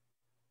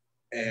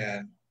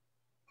 and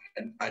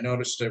I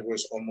noticed there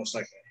was almost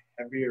like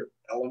heavier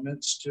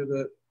elements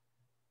to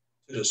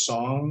the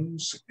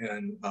songs,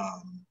 and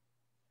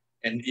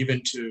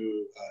even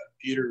to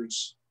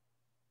Peter's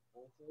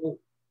vocal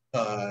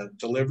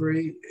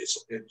delivery. It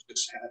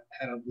just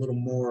had a little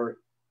more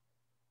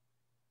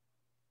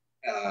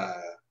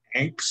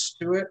angst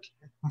to it,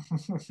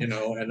 you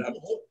know, and I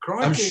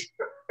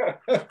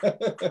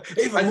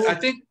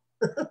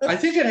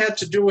think it had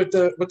to do with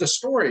what the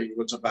story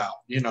was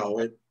about, you know.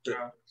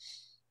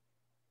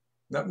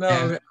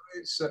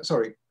 It's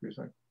sorry, you're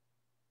saying.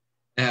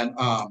 And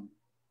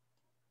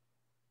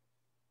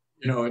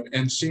you know,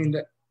 and seeing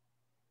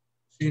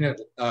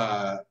it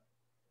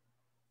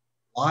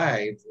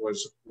live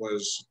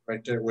was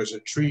right there was a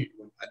treat.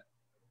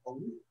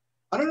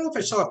 I don't know if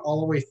I saw it all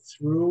the way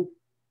through.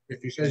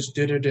 If you guys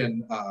did it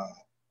in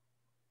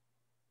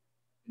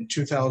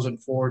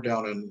 2004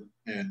 down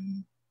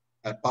in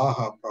at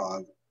Baja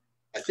Prague,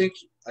 I think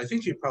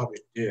you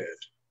probably did.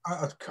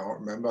 I can't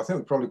remember. I think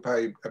we probably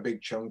paid a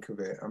big chunk of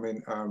it. I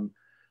mean,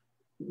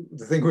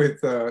 the thing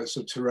with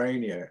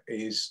Subterranea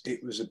is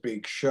it was a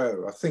big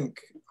show. I think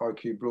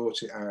IQ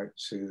brought it out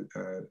to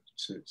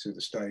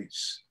the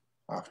States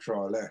after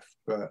I left.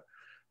 But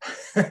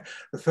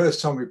the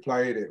first time we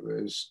played it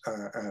was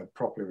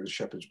properly with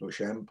Shepherd's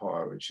Bush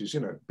Empire, which is, you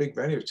know, big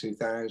venue of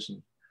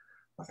 2,000,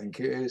 I think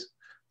it is.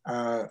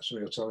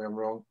 Somebody will tell me I'm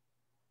wrong.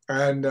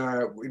 And,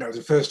 you know,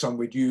 the first time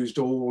we'd used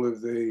all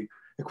of the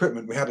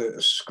equipment. We had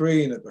a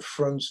screen at the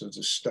front of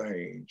the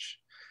stage,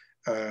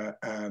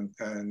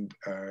 and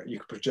you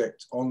could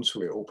project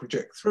onto it or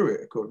project through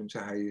it according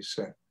to how you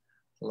set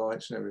the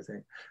lights and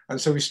everything. And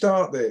so we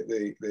start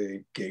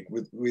the gig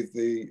with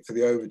for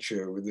the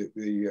overture with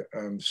the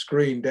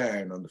screen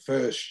down on the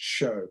first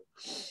show,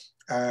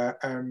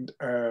 and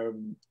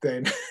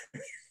then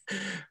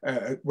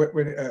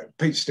when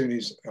Pete's doing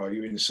his "Are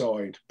You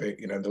Inside?" bit,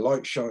 you know, the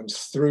light shines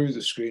through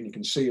the screen. You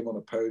can see him on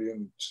a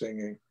podium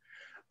singing.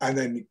 And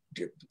then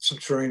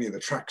Subterranean, the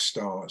track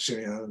starts,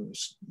 you know,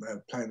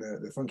 playing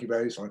the funky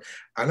bass line.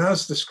 And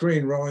as the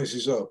screen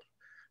rises up,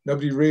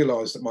 nobody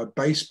realized that my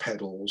bass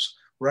pedals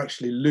were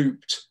actually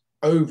looped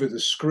over the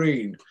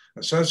screen.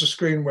 And so as the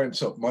screen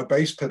went up, my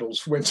bass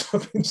pedals went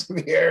up into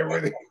the air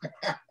with it.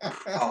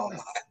 Oh.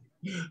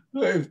 It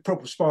was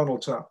proper Spinal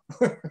Tap.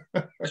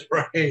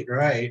 Right,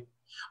 right.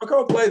 I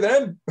can't play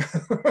them.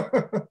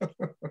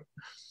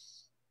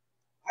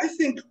 I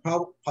think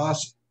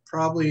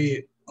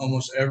probably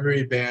almost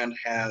every band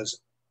has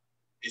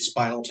a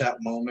Spinal Tap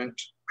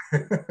moment.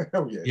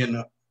 Oh, yeah. You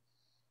know,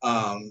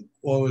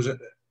 what was it?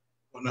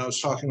 When I was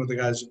talking with the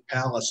guys at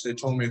Palace, they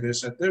told me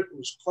this, that there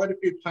was quite a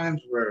few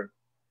times where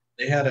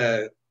they had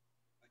a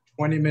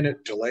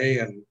 20-minute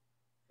delay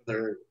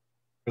for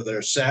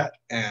their set,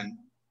 and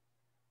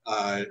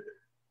I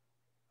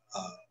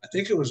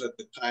think it was at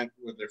the time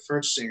with their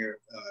first singer,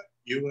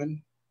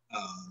 Ewan.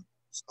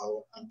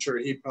 So I'm sure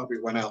he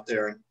probably went out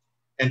there and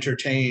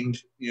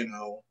entertained, you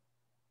know.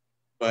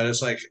 But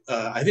it's like,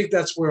 I think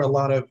that's where a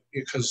lot of,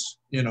 because,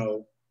 you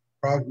know,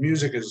 prog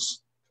music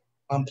is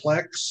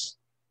complex.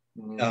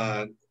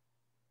 Some,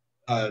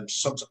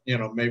 you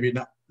know, maybe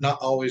not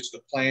always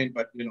the playing,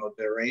 but, you know,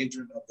 the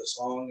arrangement of the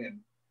song, and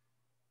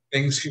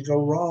things could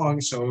go wrong.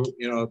 So,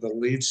 you know, the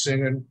lead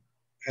singer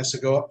has to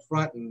go up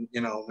front and,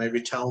 you know,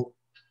 maybe tell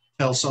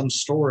some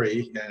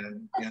story,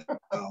 and, you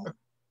know.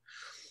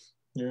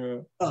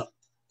 Yeah.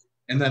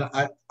 And then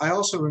I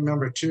also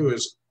remember too,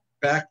 is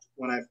back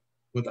when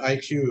with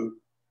IQ,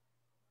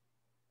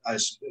 I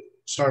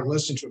started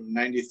listening to him in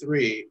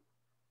 '93,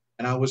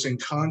 and I was in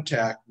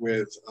contact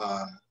with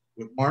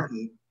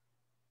Martin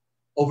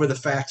over the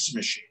fax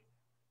machine.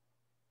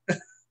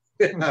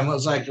 I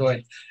was like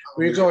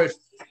we were going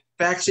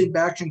faxing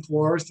back and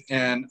forth,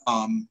 and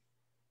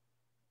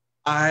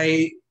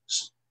I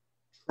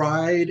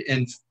tried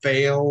and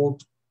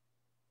failed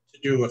to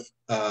do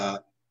a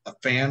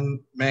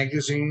fan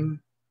magazine.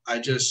 I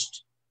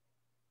just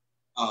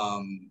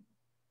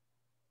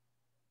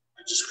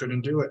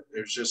couldn't do it. It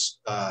was just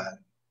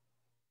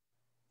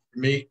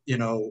me, you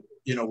know,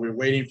 we're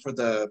waiting for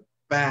the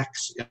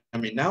fax. I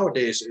mean,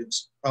 nowadays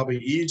it's probably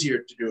easier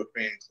to do a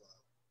fan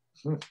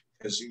club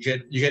because you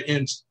get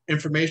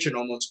information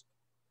almost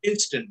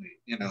instantly.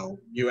 You know,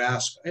 you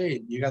ask,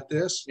 hey, you got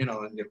this, you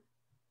know, and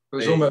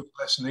there's almost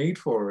less need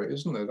for it,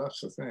 isn't there? That's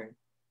the thing.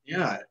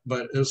 Yeah,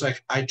 but it was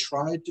like I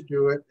tried to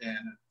do it and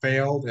it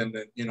failed, and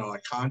then, you know, I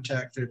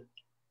contacted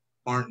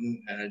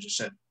Martin and I just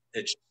said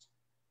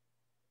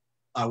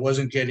I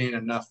wasn't getting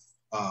enough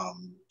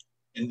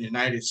in the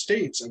United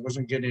States. I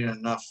wasn't getting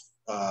enough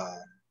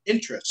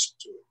interest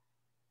to it.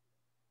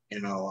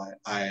 You know,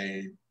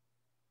 I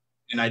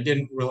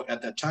didn't really,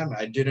 at that time,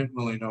 I didn't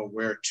really know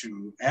where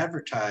to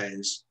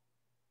advertise,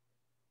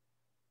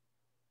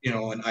 you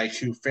know, an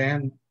IQ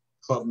fan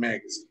club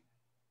magazine,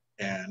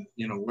 and,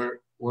 you know,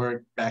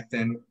 where back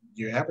then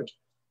you advertise.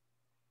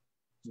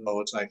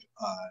 So it's like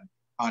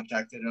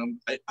contacted him.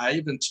 I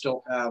even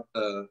still have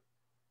the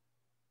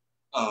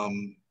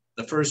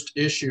first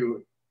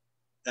issue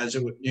as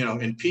it would, you know,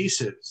 in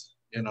pieces,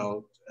 you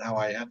know, how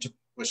I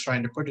was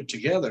trying to put it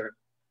together.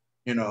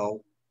 You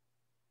know,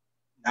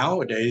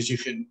 nowadays you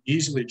can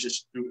easily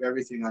just do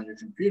everything on your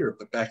computer,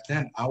 but back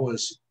then I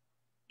was,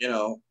 you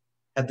know,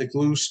 had the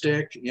glue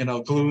stick, you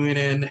know, gluing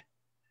in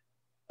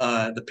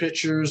the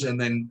pictures, and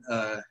then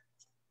the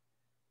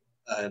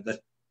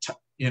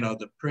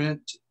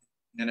print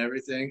and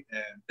everything,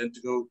 and then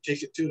to go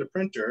take it to the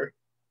printer.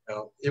 You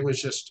know, it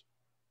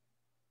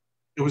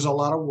was a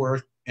lot of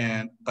work,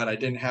 but I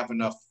didn't have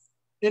enough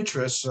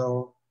interest,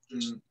 so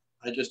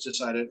I just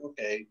decided,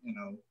 okay, you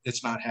know,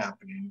 it's not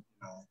happening.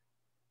 You know,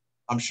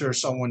 I'm sure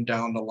someone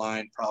down the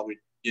line probably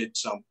did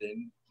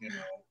something, you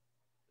know,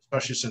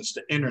 especially since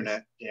the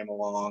internet came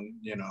along,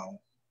 you know,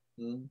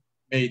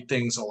 made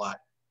things a lot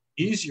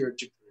easier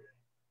to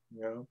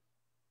create. Yeah.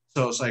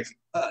 So it's like,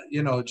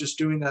 you know, just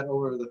doing that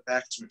over the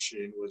fax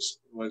machine was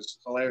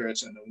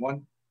hilarious. And then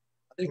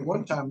I think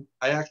one time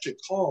I actually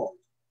called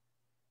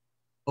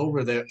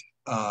over there,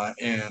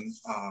 and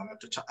at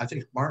the time, I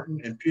think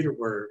Martin and Peter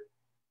were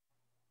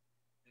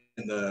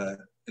in the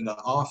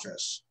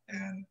office,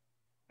 and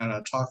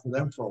I talked with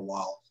them for a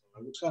while. So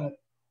it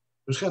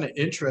was kind of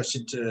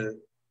interesting to,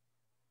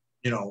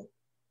 you know,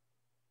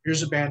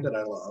 here's a band that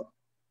I love,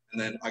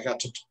 and then I got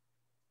to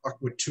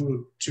talked with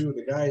two of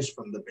the guys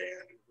from the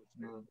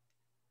band.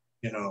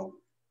 You know,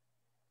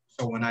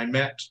 so when I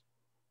met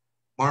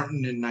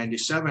Martin in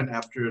 '97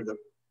 after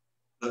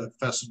the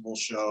festival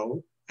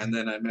show, and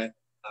then I met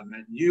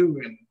you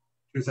in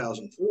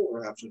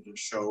 2004 after the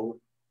show,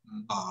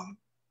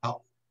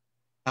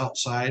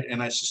 outside,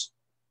 and I just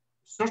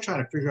still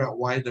trying to figure out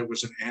why there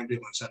was an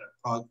ambulance at a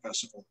prog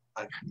festival.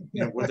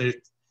 You know,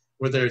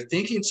 were they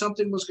thinking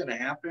something was going to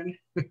happen?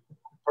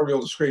 Probably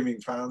all the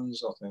screaming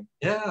fans, I think.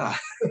 Yeah.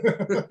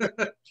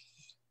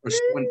 Or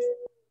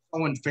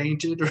someone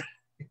fainted.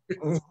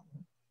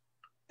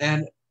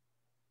 And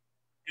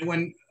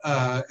when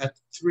at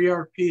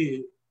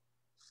 3RP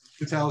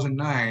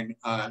 2009,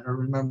 I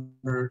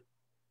remember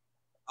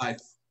I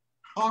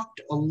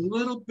talked a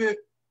little bit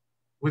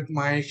with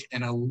Mike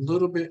and a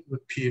little bit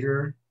with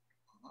Peter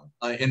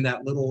in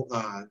that little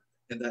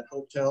in that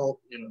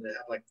hotel. You know, they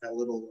had like that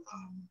little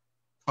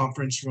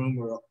conference room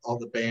where all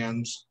the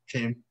bands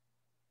came.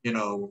 You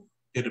know,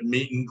 did a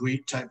meet and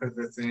greet type of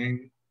a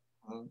thing,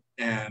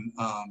 and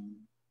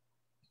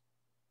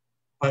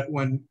but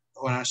when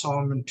I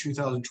saw him in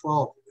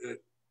 2012,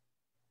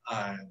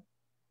 I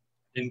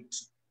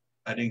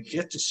didn't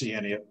get to see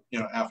any of, you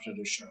know, after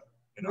the show.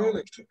 You know,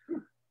 really?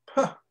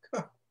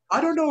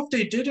 I don't know if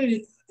they did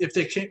any, if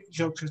they came,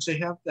 you know, because they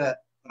have that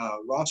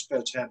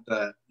Rosbeds had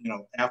that, you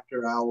know,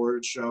 after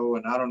hours show,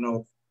 and I don't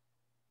know if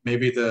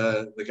maybe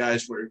the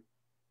guys were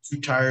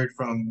too tired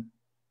from,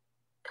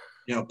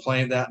 you know,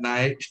 playing that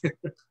night.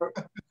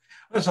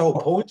 That's the whole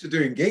point of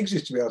doing gigs,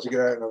 is to be able to get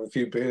out and have a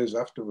few beers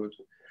afterwards.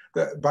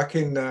 Back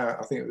in,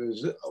 I think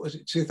it was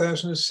it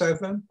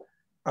 2007?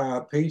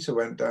 Peter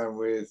went down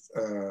with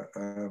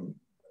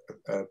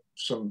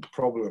some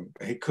problem.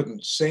 He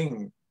couldn't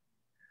sing,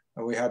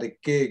 and we had a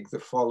gig the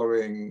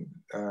following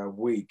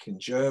week in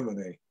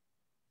Germany.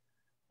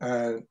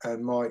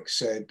 And Mike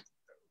said,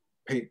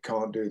 "Pete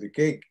can't do the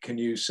gig. Can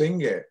you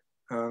sing it?"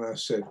 And I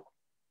said,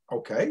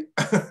 "Okay."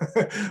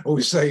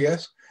 Always say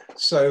yes.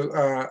 So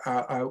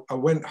I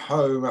went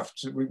home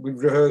after we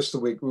rehearsed the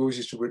week. We always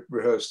used to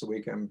rehearse the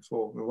weekend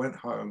before. We went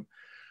home,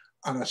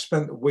 and I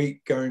spent the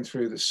week going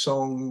through the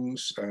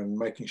songs and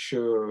making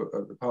sure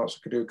of the parts I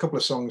could do. A couple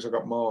of songs I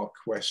got Mark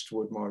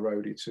Westwood, my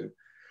roadie, to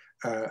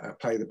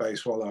play the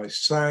bass while I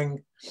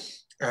sang.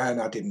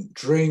 And I didn't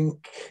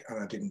drink, and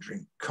I didn't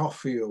drink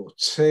coffee or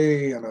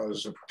tea, and I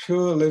was a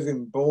pure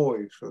living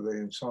boy for the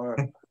entire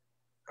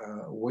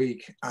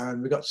week.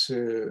 And we got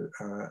to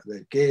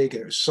the gig,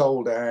 and it was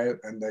sold out,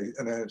 and they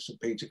announced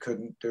that Peter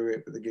couldn't do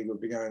it, but the gig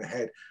would be going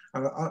ahead.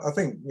 And I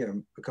think, you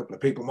know, a couple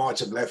of people might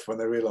have left when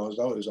they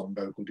realised I was on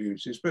vocal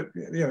duties, but,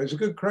 you know, it was a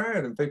good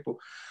crowd, and people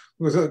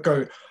were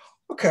going,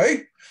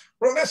 "Okay,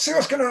 well, let's see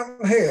what's going to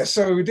happen here."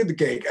 So we did the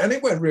gig, and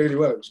it went really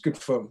well. It was good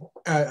fun.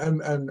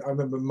 And I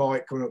remember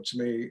Mike coming up to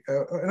me,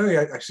 and he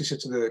actually said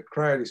to the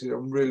crowd, he said,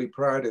 "I'm really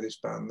proud of this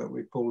band that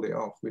we pulled it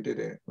off. We did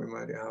it. We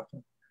made it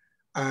happen."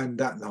 And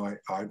that night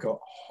I got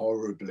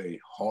horribly,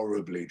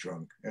 horribly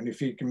drunk. And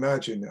if you can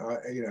imagine,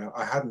 you know,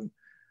 I hadn't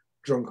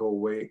drunk all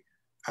week.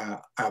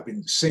 I've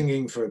been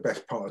singing for the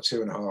best part of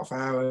 2.5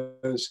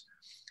 hours.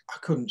 I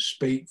couldn't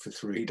speak for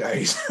 3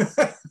 days.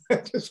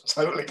 Just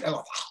totally.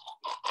 So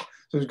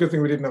it's a good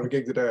thing we didn't have a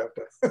gig the day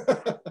after.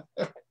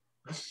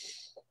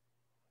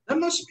 That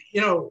must,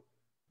 you know,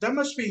 that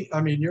must be.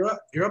 I mean, you're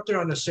up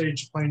there on the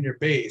stage playing your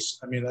bass.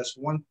 I mean, that's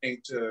one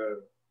thing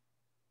to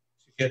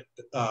get.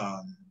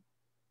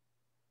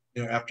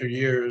 You know, after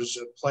years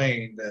of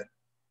playing, that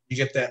you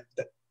get that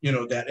you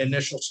know, that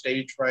initial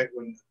stage fright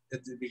when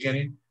at the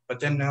beginning, but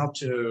then now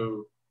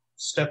to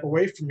step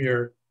away from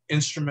your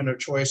instrument of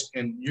choice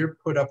and you're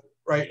put up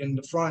right in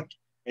the front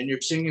and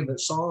you're singing the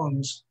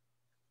songs.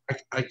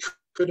 I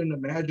couldn't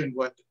imagine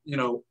what, you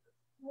know,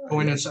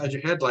 going inside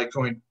your head, like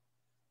going,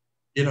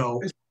 you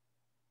know,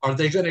 are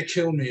they going to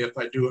kill me if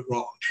I do it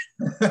wrong?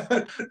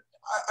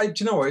 Do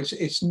you know what?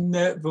 It's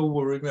never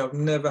worried me. I've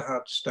never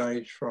had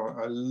stage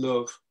fright. I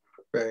love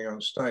being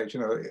on stage, you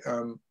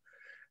know,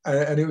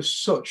 and it was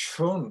such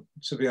fun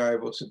to be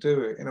able to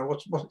do it. You know,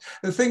 what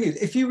the thing is,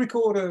 if you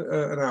record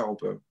an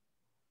album,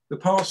 the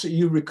parts that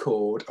you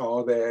record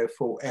are there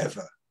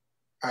forever,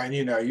 and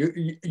you know,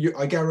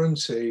 I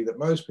guarantee that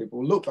most people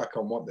will look back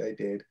on what they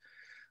did,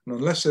 and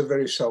unless they're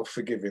very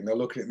self-forgiving, they'll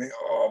look at it and think,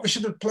 "Oh, we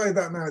should have played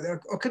that now.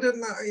 I could have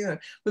done that." You know,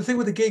 the thing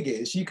with the gig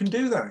is you can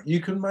do that. You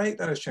can make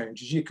those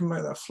changes. You can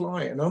make that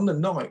fly. And on the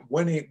night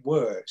when it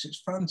works,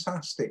 it's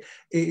fantastic.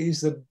 It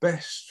is the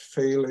best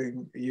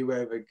feeling you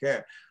ever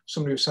get.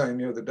 Somebody was saying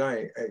the other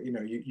day, you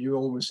know, you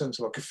almost sense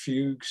like a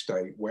fugue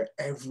state where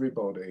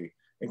everybody,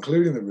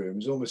 including the room,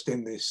 is almost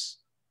in this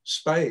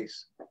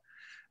space.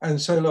 And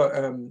so, like,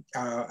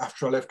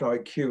 after I left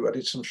IQ, I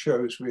did some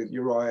shows with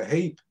Uriah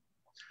Heep.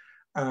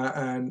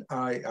 And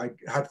I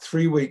had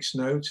 3 weeks'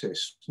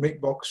 notice.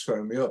 Mick Box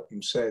phoned me up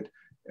and said,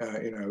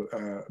 you know,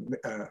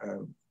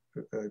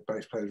 the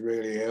bass player's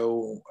really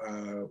ill.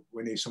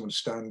 We need someone to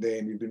stand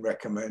in. You've been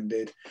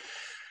recommended.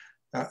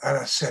 And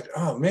I said,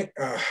 "Oh, Mick,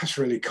 that's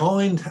really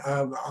kind.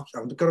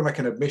 I've got to make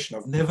an admission.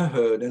 I've never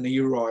heard any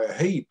Uriah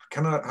Heep.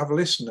 Can I have a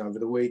listen over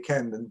the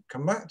weekend and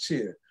come back to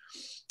you?"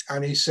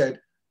 and he said,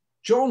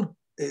 John,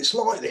 it's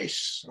like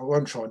this. I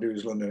won't try and do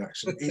his London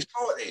accent. It's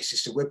like this. He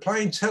said, we're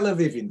playing Tel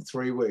Aviv in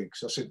 3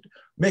 weeks. I said,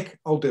 Mick,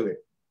 I'll do it.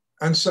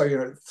 And so, you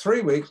know,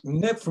 3 weeks,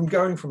 from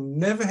going from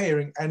never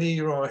hearing any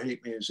Uriah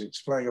Heep music to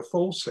playing a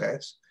full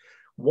set,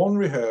 one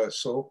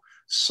rehearsal,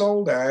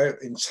 sold out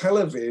in Tel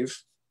Aviv.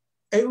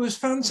 It was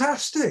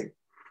fantastic.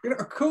 You know,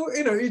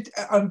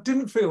 I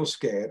didn't feel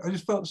scared. I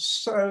just felt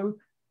so,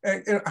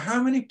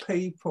 how many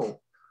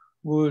people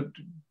would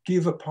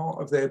give a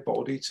part of their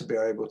body to be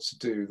able to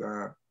do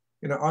that?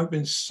 You know, I've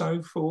been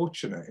so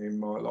fortunate in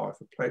my life.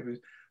 I've played with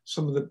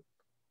some of the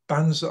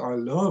bands that I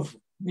love,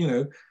 you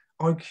know,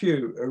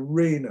 IQ,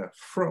 Arena,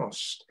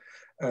 Frost,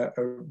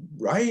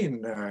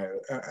 Rain now,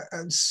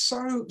 and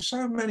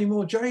so many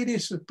more.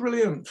 Jadis was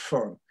brilliant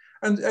fun.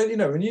 And you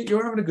know, when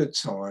you're having a good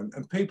time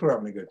and people are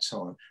having a good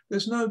time,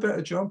 there's no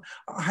better job.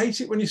 I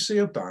hate it when you see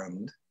a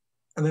band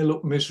and they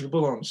look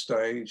miserable on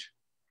stage.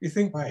 You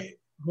think, right,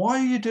 why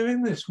are you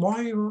doing this? Why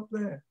are you up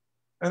there?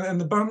 And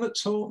the band that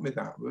taught me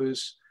that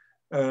was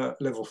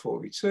Level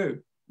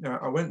 42. Now,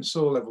 I went and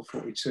saw Level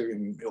 42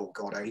 in,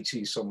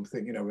 80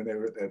 something, you know, when they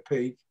were at their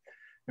peak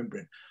in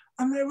Britain.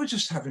 And they were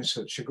just having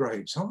such a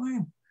great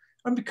time.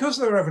 And because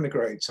they were having a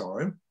great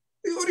time,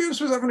 the audience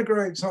was having a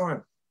great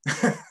time.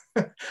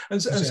 and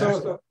so I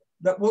thought,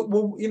 that,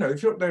 well, you know,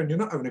 if you're up there and you're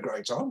not having a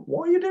great time,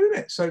 why are you doing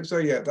it? So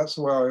yeah, that's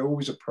the way I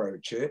always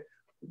approach it.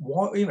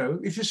 Why, you know,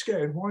 if you're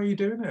scared, why are you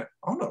doing it?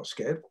 I'm not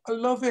scared. I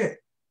love it.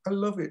 I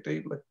love it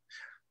deeply.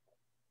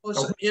 Well,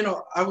 so, you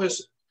know, I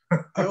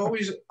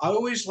always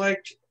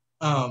liked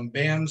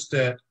bands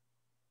that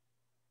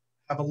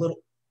have a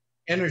little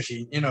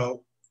energy. You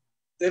know,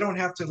 they don't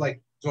have to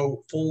like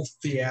go full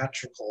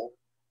theatrical,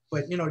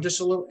 but you know, just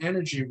a little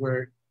energy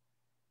where,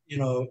 you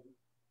know,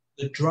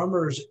 the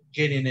drummer's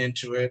getting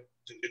into it,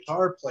 the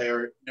guitar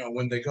player, you know,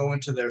 when they go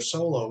into their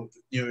solo,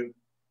 you know,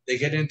 they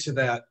get into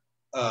that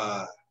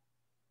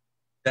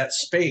that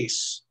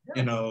space,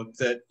 you know,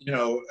 that, you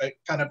know, a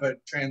kind of a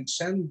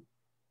transcend,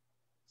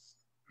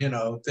 you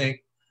know, thing.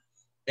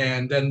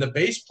 And then the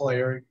bass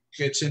player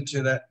gets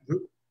into that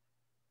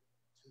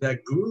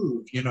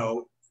groove, you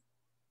know.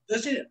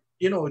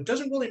 You know, it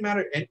doesn't really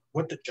matter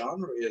what the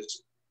genre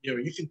is. You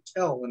know, you can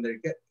tell when they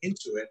get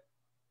into it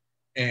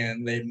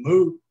and they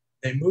move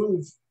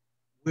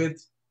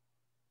with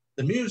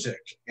the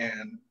music.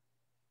 And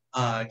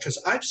because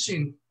I've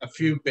seen a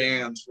few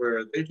bands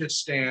where they just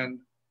stand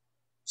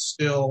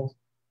still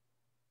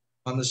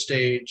on the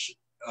stage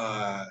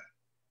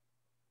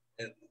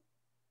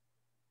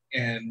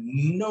and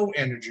no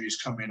energy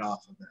is coming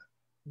off of them,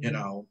 you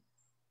know.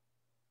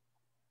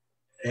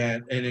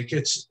 And it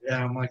gets, and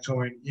I'm like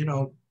going, you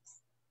know,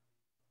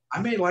 I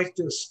may like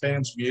this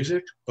band's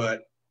music,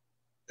 but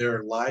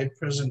their live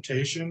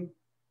presentation,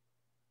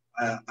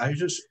 I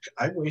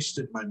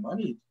wasted my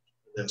money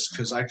for this,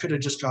 because I could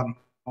have just gone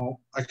home.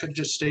 I could have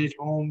just stayed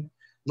home,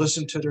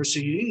 listened to their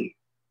CD.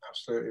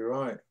 Absolutely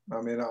right.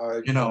 I mean,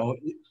 you know,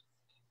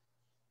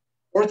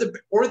 or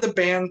the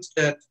bands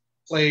that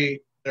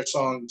play their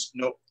songs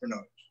note for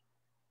note.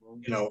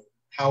 You know,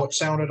 how it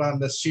sounded on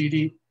the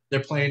CD,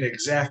 they're playing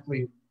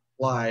exactly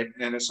live,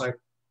 and it's like,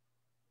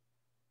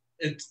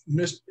 to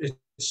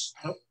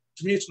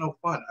me, it's no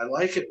fun. I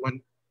like it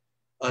when,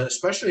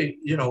 especially,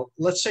 you know,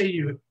 let's say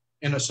you,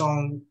 in a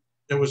song,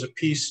 there was a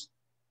piece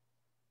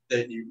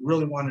that you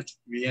really wanted to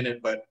be in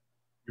it, but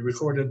you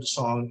recorded the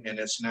song and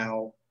it's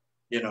now,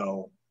 you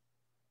know,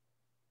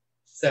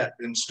 set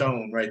in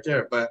stone right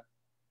there. But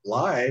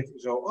live,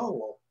 you go, oh,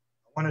 well,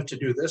 I wanted to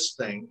do this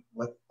thing.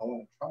 I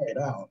want to try it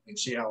out and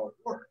see how it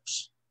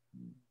works.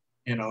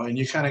 You know, and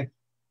you kind of,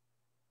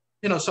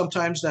 you know,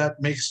 sometimes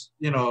that makes,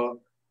 you know,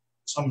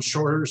 some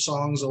shorter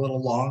songs a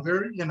little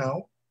longer, you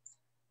know,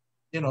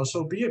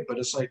 so be it. But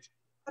it's like,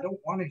 I don't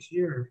want to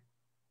hear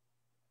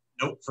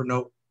note for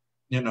note,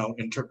 you know,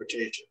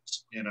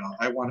 interpretations. You know,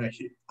 I want to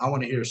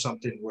hear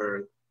something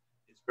where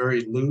it's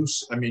very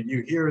loose. I mean,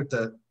 you hear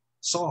the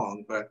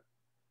song, but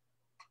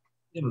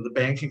you know, the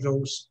band can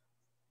go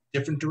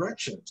different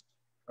directions.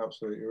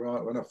 Absolutely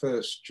right. When I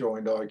first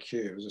joined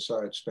IQ, as I say,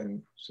 I'd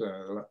spent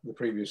the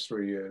previous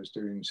 3 years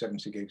doing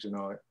 70 gigs a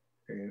night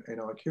in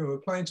IQ. We were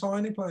playing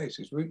tiny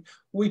places. We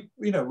would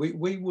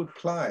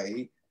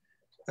play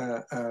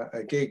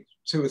a gig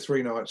 2 or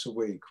 3 nights a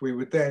week. We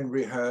would then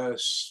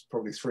rehearse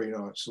probably 3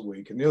 nights a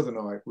week, and the other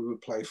night we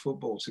would play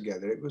football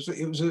together. It was a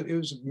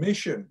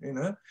mission, you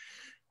know.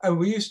 And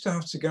we used to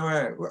have to go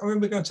out. I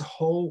remember going to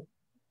Hull,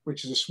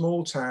 which is a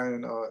small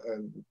town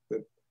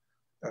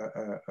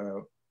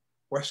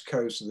west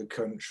coast of the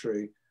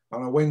country,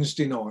 on a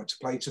Wednesday night to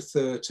play to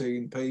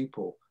 13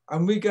 people.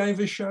 And we gave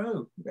a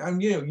show.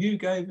 And you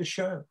gave a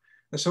show.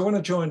 And so when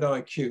I joined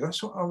IQ,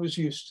 that's what I was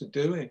used to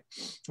doing.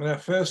 And our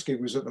first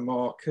gig was at the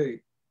Marquee.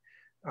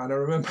 And I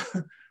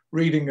remember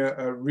reading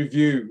a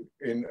review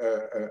in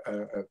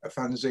a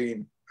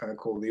fanzine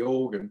called The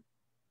Organ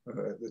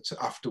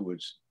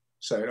afterwards,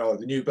 saying, oh,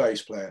 the new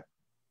bass player,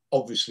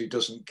 obviously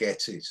doesn't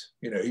get it.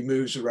 You know, he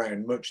moves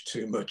around much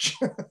too much.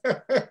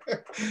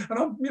 And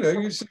I'm, you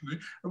know,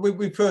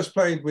 we first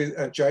played with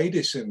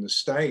Jadis in the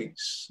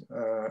States.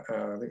 I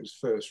think it was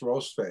first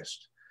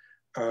Rosfest.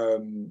 I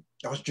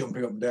was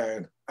jumping up and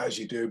down, as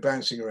you do,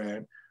 bouncing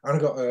around. And I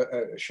got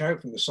a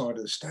shout from the side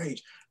of the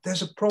stage.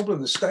 There's a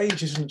problem. The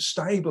stage isn't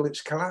stable.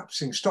 It's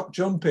collapsing. Stop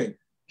jumping.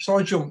 So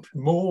I jumped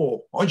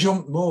more.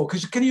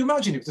 Because can you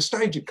imagine if the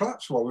stage had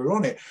collapsed while we were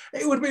on it?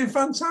 It would have been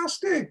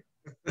fantastic.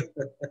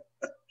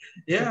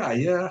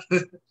 Yeah.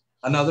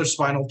 Another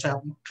Spinal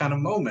Tap kind of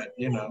moment,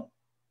 you know.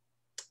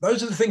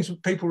 Those are the things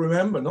that people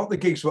remember, not the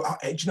gigs where,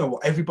 do you know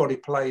what, everybody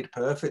played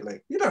perfectly.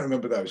 You don't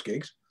remember those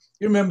gigs.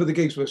 You remember the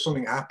gigs where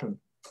something happened.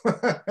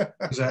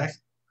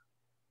 Exactly.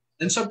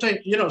 And sometimes,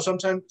 you know,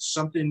 sometimes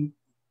something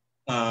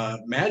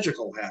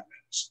magical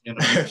happens, you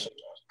know.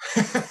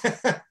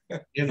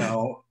 You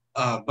know,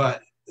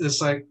 but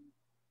it's like,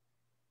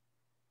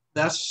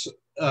 that's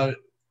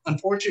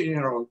unfortunately,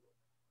 you know,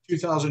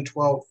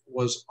 2012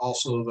 was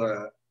also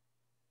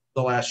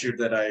the last year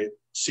that I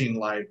seen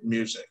live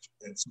music.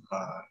 It's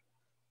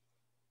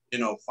you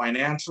know,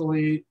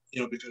 financially,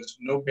 you know, because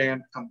no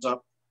band comes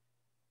up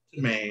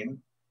to Maine.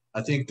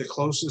 I think the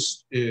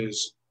closest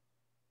is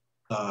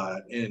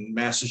in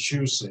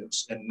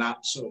Massachusetts, and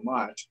not so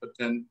much. But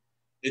then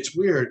it's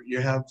weird.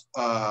 You have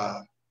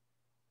to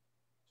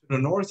the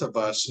north of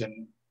us,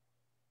 and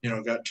you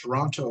know, got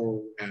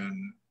Toronto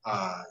and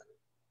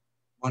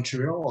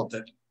Montreal,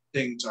 that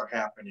things are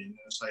happening. And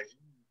it's like,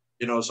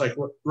 you know, it's like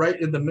we're right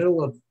in the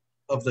middle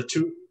of the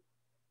two,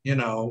 you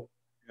know,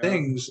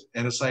 things,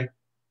 and it's like,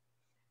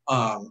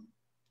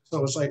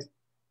 so it's like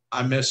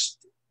I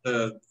missed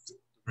the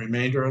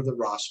remainder of the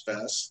Ross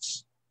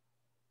Fests,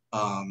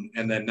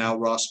 and then now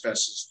Ross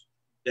Fest is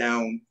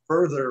down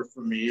further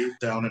for me,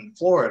 down in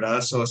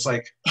Florida. So it's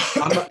like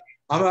I'm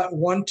at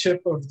one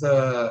tip of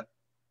the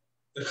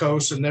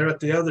coast, and they're at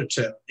the other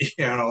tip. You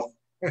know,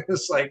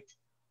 it's like,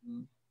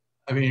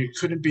 I mean, it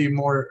couldn't be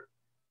more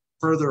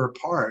further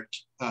apart.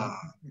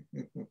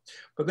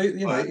 But they,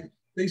 you know,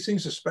 these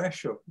things are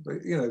special.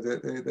 You know,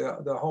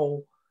 the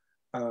whole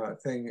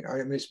thing. I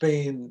mean, it's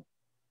been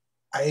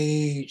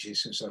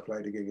ages since I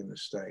played a gig in the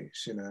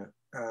States, you know,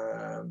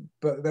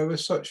 but they were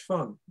such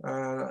fun.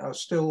 I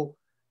still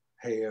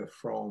hear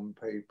from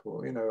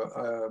people, you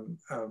know,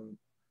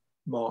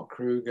 Mark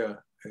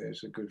Kruger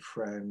is a good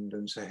friend,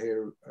 and to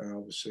hear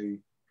obviously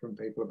from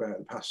people about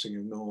the passing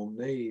of Norm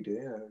Need.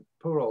 Yeah,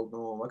 poor old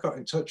Norm. I got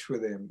in touch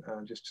with him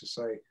just to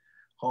say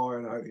hi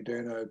and I hope you're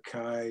doing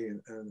okay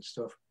and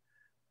stuff.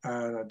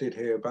 And I did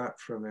hear back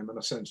from him, and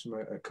I sent him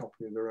a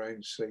copy of the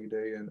Rain CD,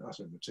 and I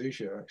sent him a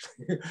T-shirt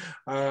actually.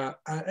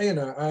 You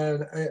know,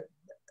 and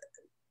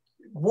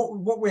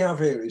what we have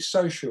here is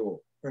so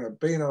short. You know,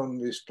 being on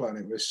this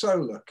planet, we're so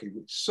lucky.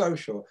 It's so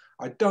short.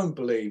 I don't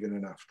believe in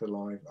an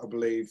afterlife. I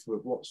believe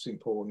that what's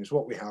important is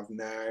what we have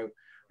now,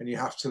 and you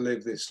have to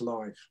live this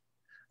life.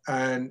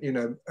 And you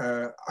know,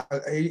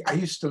 I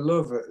used to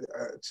love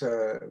at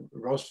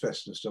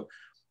Rosfest and stuff,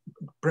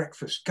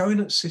 breakfast,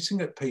 sitting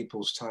at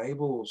people's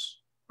tables.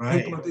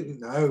 Right. People I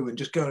didn't know, and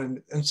just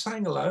going and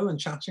saying hello and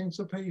chatting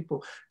to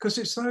people, because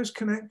it's those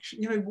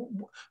connections. You know,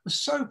 we're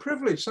so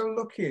privileged, so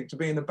lucky to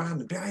be in a band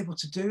and be able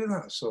to do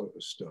that sort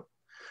of stuff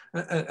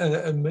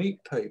and meet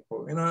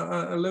people. You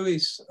know,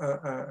 Louis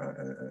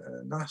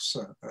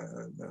Nasser,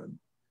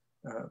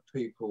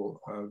 people,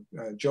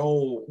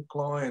 Joel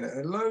Klein,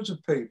 loads of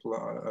people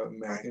I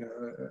met, you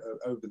know,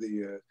 over the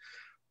years.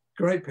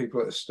 Great people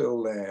that are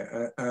still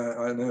there.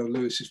 I know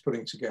Louis is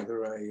putting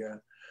together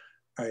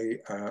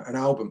an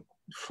album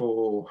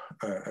for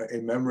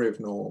in memory of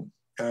Norm,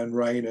 and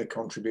Rainer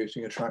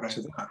contributing a track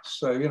to that.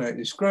 So, you know,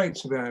 it's great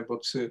to be able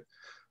to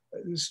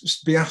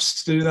be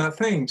asked to do that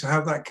thing, to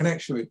have that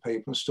connection with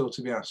people and still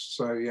to be asked.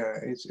 So yeah,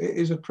 it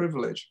is a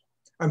privilege.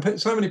 And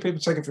so many people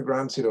take it for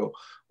granted or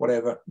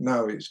whatever.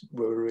 No,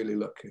 we're really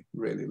lucky,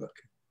 really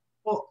lucky.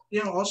 Well,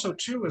 you know, also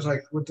too is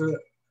like with the,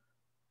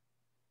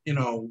 you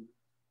know,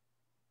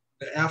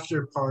 the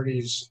after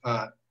parties,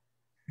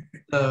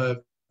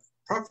 the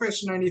Prog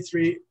Fest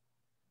 '93,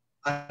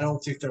 I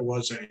don't think there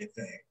was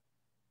anything.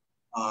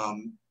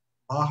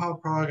 Baja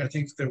Prog, I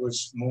think there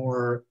was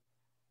more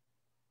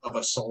of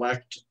a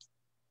select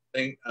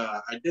thing.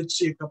 I did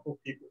see a couple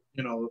of people,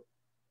 you know,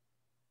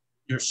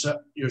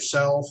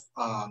 yourself.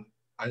 I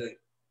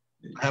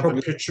have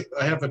a picture.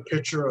 I have a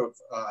picture of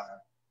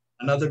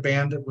another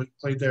band that would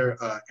play there,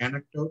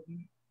 Anecdote.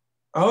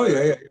 Oh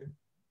yeah.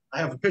 I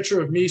have a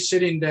picture of me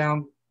sitting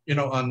down, you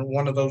know, on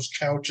one of those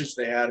couches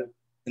they had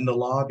in the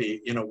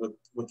lobby, you know,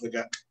 with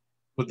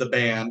the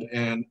band,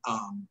 and I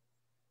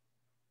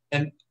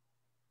don't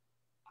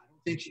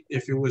think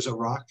if it was a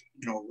rock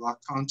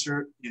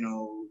concert, you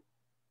know,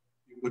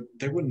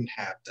 they wouldn't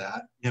have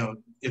that. You know,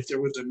 if there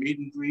was a meet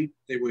and greet,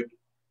 they would,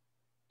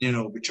 you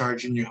know, be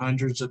charging you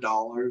hundreds of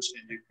dollars,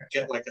 and you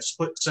get like a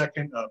split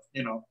second of,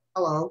 you know,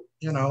 hello,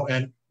 you know,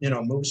 and, you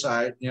know, move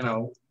aside, you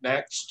know,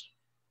 next.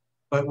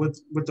 But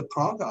with the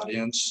prog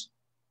audience,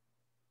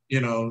 you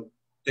know,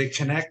 they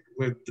connect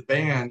with the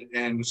band,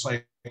 and it's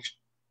like,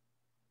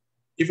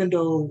 even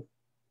though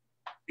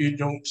you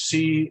don't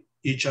see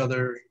each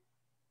other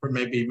for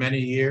maybe many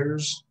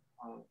years,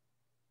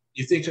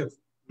 we think of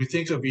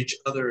each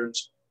other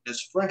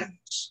as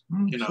friends,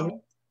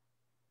 Sure.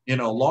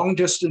 Long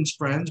distance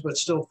friends, but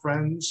still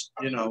friends,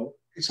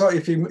 It's like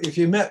if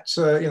you met,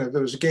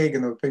 there was a gig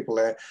and there were people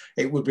there,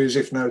 it would be as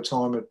if no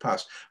time had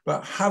passed.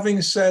 But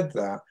having said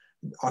that,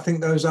 I think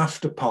those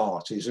after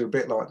parties are a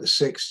bit like the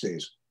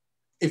 60s.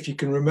 If you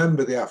can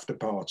remember the after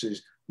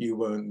parties, you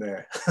weren't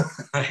there.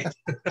 Right.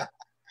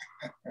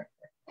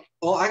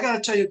 Well, I got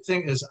to tell you, the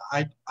thing is,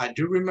 I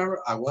do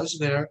remember I was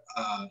there.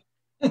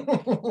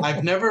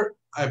 I've never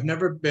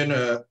been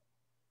a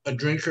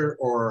drinker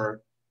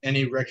or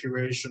any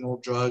recreational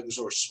drugs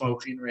or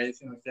smoking or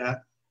anything like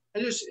that.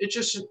 It's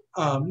just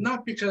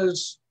not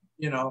because,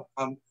 how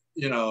do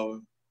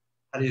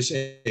you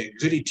say,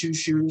 goody two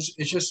shoes.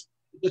 It just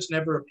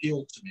never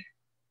appealed to me,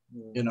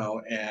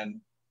 and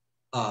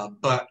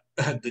but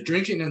the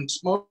drinking and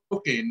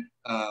smoking,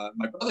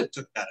 my brother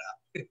took that out.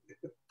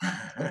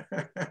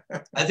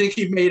 I think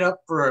he made up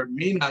for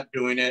me not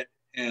doing it.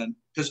 And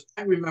because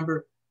I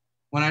remember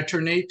when I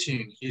turned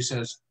 18, he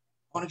says,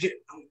 you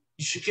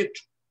should get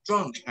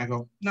drunk. I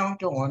go, no,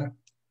 don't want to.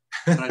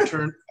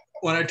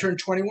 When I turned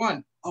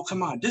 21, oh,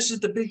 come on, this is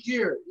the big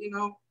year,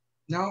 no,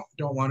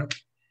 don't want it.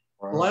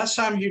 Wow. The last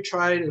time he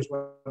tried is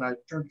when I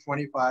turned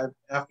 25.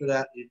 After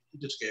that, he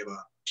just gave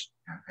up.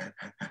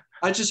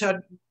 I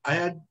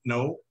had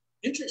no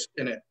interest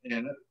in it.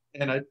 And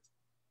I,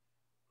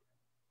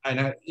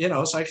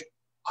 it's like,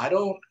 I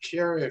don't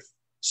care if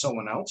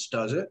someone else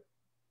does it,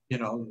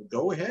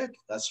 go ahead.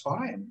 That's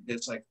fine.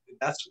 It's like,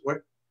 that's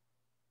what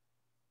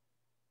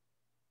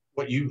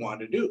you want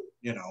to do,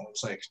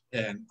 it's like,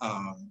 and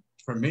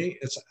for me,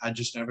 I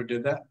just never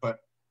did that. But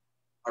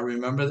I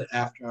remember the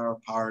after hour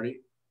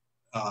party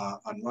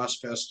on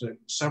Rustfest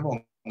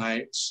several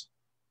nights,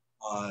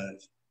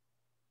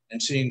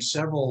 and seeing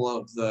several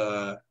of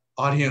the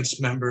audience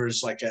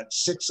members like at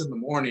 6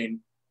 a.m.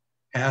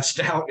 passed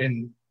out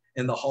in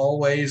the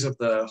hallways of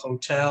the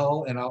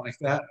hotel and all like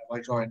that.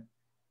 Like going,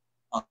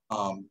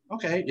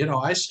 okay,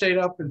 I stayed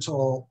up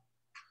until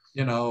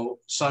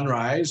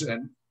sunrise,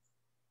 and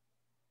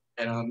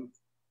I'm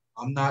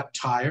not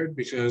tired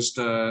because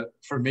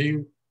for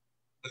me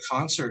the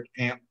concert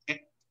amped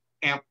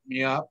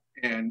me up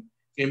and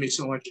gave me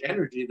so much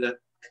energy that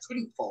I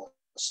couldn't fall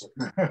asleep.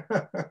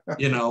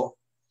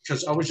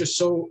 Because I was just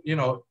so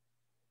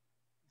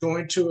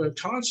going to a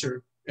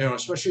concert,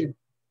 especially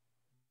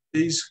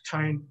these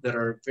kind that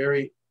are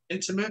very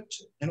intimate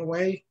in a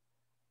way,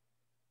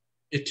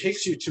 it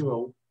takes you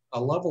to a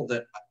level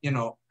that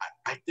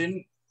I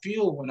didn't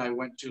feel when I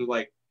went to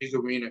like big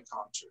arena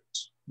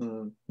concerts.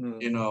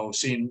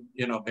 Seeing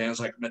bands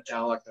like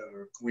Metallica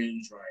or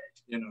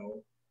Queensryche,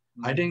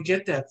 I didn't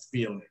get that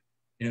feeling,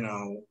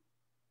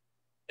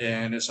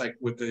 and it's like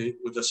with the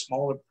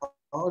smaller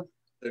prog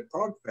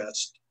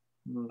fest,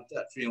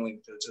 that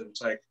feeling.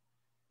 It's like,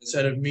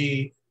 instead of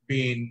me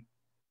being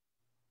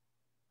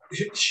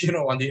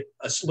on a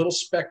little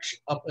speck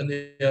up in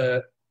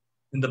the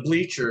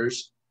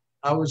bleachers,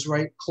 I was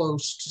right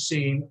close to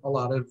seeing a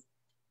lot of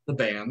the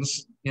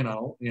bands,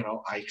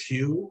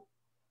 IQ,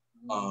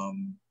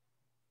 and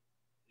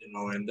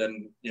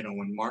then,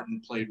 when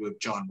Martin played with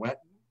John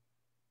Wetton,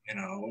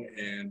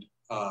 and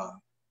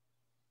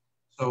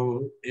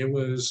so it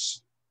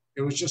was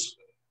just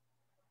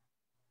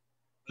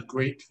a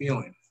great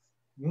feeling.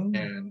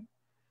 And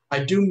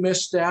I do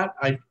miss that.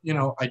 I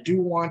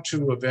do want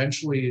to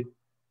eventually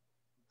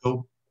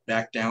go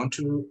back down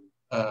to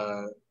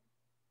the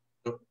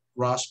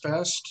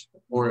Rostfest,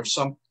 or if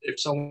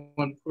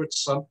someone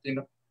puts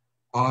something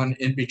on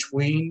in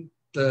between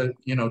the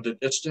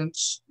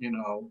distance,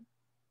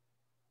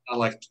 I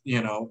like,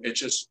 it's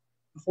just,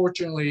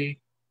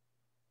 unfortunately,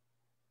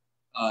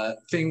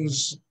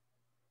 things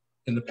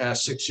in the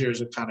past 6 years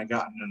have kind of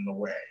gotten in the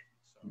way,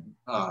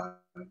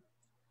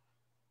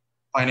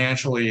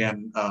 financially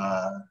and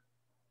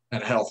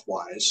health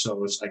wise.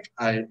 So it's like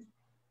I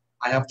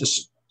have to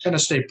kind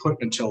of stay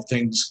put until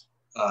things,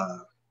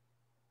 I'm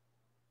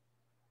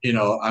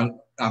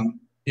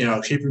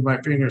keeping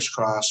my fingers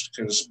crossed,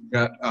 because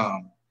I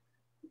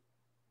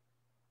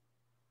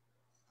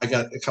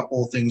got a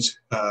couple of things,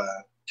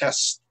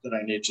 tests that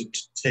I need to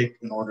take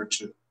in order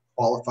to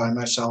qualify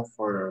myself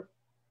for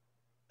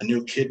a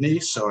new kidney.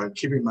 So I'm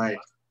keeping my...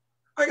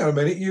 Hang on a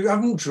minute, you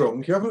haven't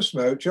drunk, you haven't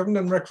smoked, you haven't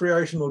done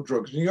recreational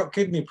drugs, and you got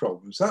kidney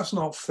problems. That's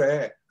not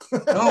fair.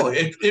 No,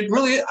 it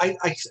really, I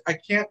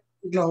can't,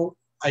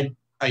 I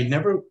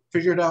never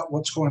figured out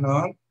what's going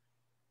on.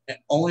 The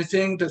only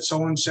thing that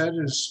someone said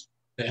is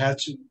it had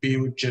to be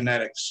with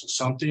genetics,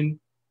 something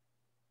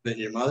that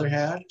your mother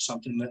had,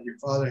 something that your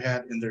father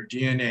had in their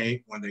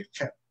DNA when they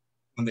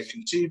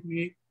conceived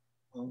me.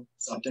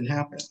 Something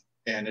happened,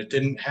 and it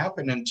didn't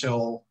happen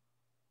until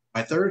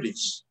my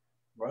 30s.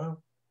 Wow.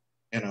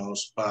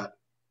 But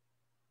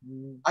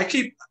I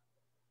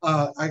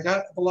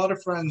got a lot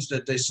of friends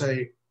that they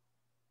say,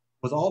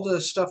 with all the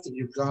stuff that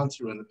you've gone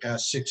through in the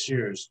past 6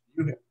 years,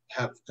 you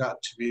have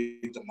got to be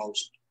the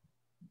most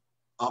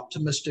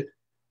optimistic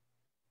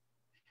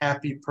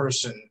happy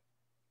person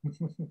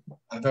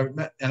I've ever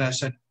met. And I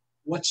said,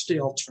 what's the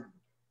alternative?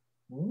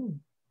 Mm.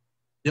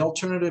 The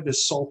alternative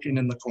is sulking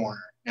in the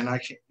corner. And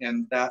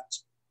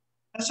that's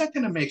not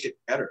going to make it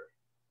better.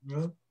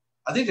 Yeah.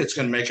 I think it's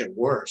going to make it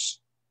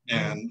worse.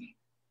 Mm.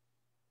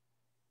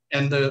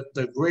 And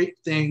the great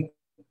thing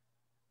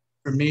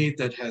for me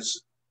that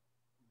has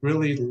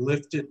really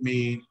lifted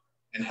me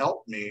and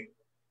helped me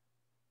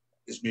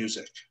is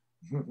music.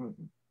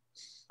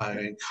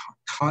 I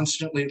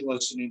constantly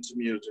listening to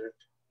music,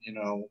 you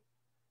know,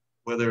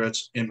 whether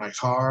it's in my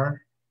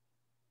car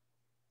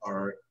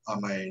or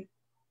on my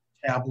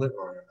tablet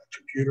or a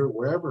computer,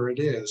 wherever it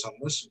is, I'm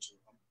listening to it.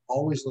 I'm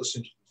always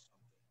listening to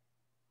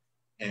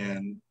something.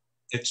 And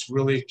it's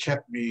really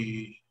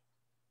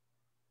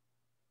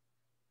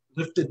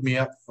lifted me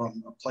up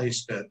from a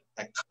place that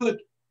I could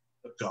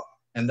have gone.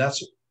 And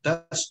that's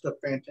the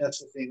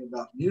fantastic thing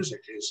about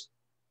music is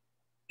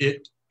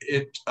it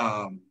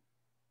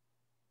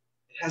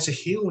has a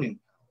healing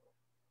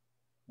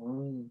power.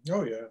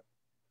 Oh yeah.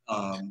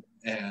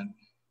 And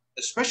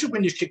especially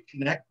when you can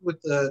connect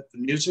with the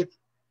music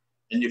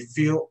and you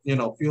feel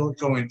it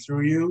going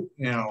through you,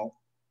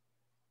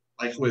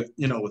 like with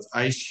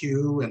Ice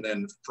Cube and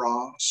then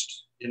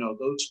Frost,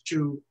 those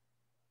two.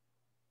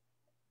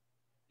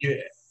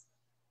 Yeah,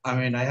 I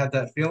mean, I had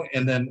that feeling,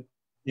 and then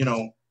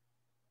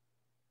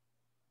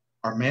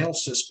our mail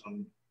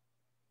system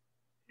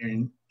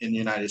in the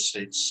United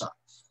States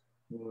sucks.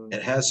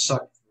 It has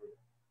sucked for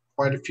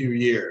quite a few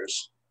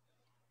years.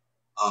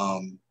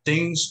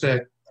 Things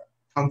that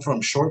come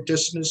from short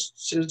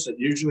distances that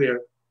usually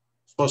are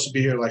supposed to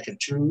be here like in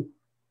two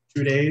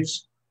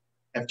days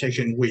have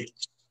taken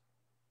weeks.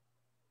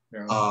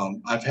 Yeah.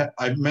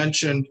 I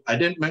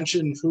didn't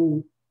mention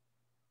who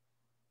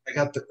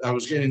I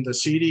was getting the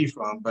CD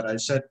from, but I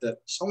said that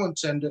someone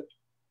sent it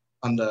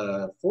on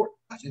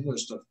I think it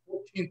was the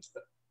 14th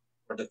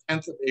or the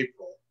 10th of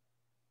April,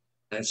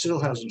 and it still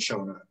hasn't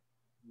shown up.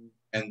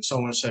 And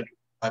someone said,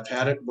 I've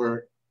had it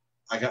where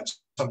I got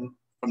some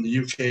from the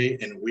UK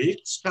in a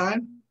week's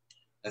time,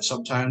 and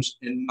sometimes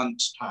in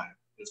months' time.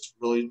 It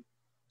really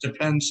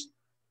depends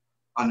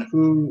on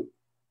who,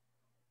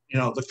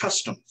 the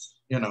customs,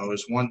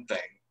 is one thing,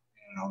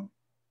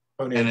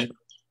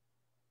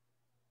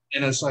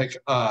 and it's like,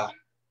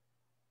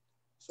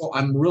 so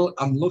I'm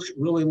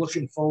really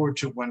looking forward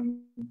to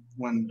when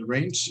the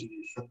rain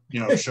season,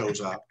 shows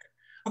up,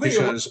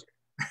 because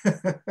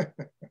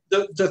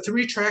the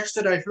 3 tracks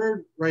that I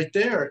heard right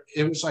there,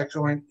 it was like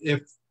going,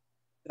 if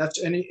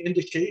that's any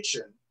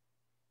indication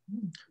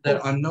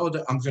that I know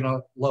that I'm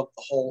gonna love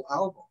the whole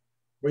album.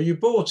 Well, you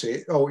bought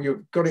it, or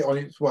you've got it on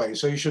its way,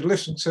 so you should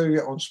listen to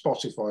it on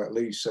Spotify at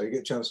least, so you get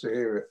a chance to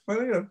hear it.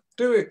 Well,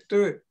 do it.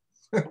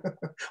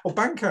 Or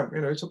Bandcamp,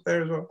 it's up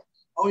there as well.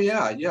 Oh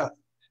yeah.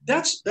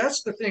 That's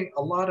the thing.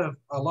 A lot of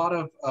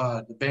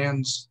the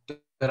bands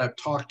that I've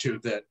talked to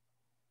that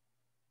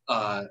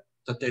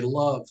they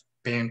love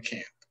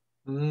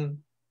Bandcamp,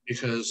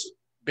 because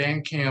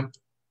Bandcamp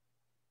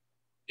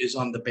is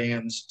on the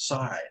band's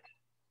side.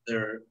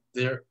 They're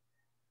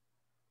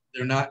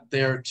not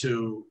there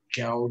to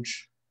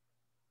gouge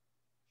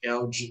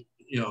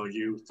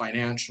you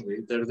financially.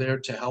 They're there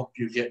to help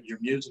you get your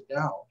music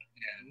out.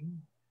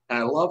 And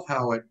I love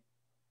how it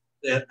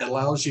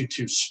allows you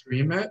to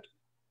stream it,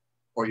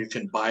 or you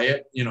can buy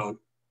it,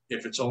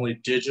 if it's only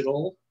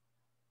digital.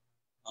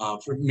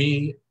 For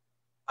me,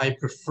 I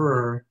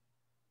prefer,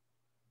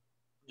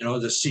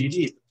 the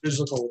CD, the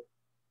physical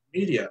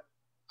media.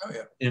 Oh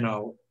yeah.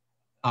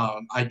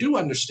 I do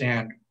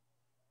understand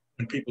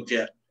when people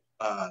get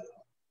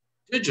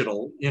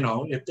digital,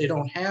 if they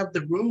don't have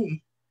the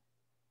room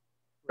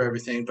for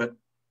everything, but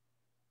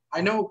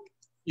I know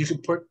you can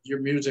put your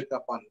music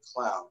up on the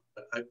cloud,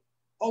 but I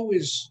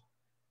always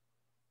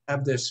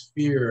have this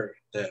fear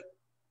that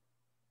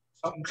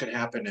something could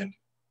happen and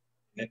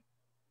it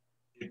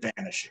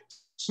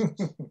vanishes.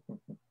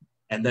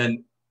 And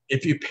then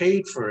if you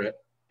paid for it,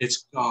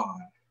 it's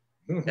gone.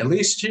 At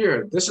least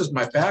here, this is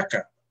my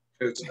backup,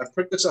 because I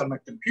put this on my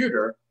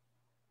computer,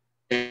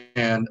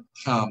 and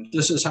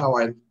this is how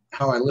I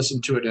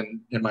listen to it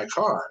in my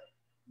car.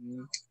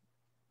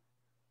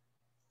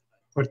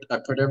 I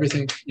put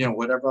everything,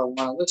 whatever I want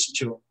to listen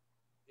to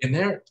in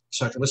there,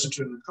 so I can listen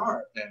to it in the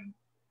car.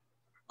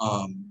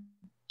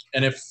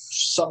 And if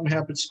something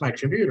happens to my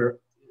computer,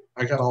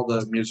 I got all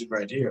the music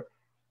right here.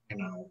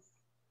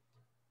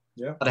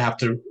 Yeah. But I have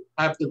to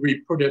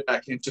re-put it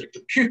back into the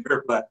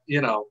computer. But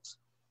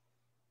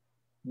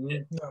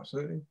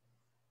absolutely.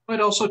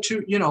 But also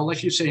too,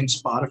 like you say in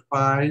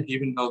Spotify,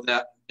 even though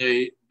that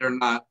they're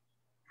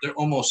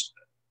almost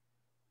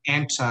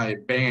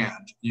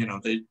anti-band.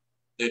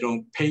 They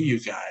don't pay you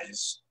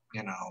guys.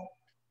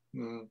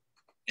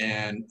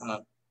 And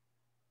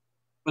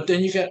but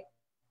then you get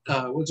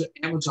what's it,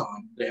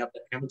 Amazon? They have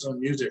the Amazon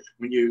Music.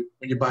 When you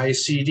buy a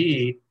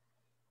CD,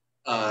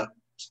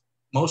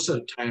 most of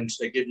the times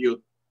they give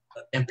you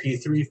an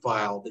MP3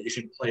 file that you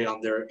can play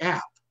on their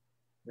app.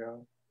 Yeah.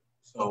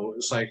 So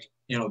it's like,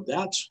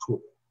 that's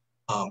cool.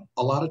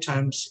 A lot of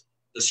times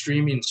the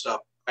streaming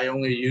stuff, I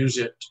only use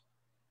it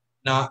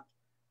not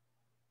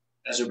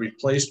as a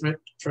replacement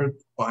for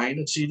buying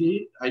a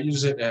CD. I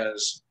use it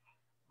as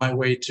my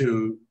way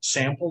to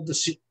sample the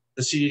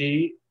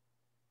CD,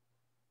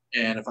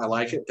 and if I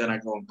like it, then I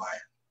go and buy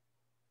it.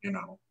 You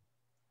know,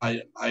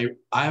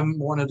 I'm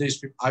one of these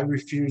people. I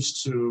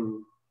refuse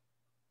to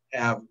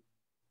have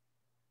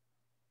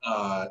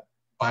uh,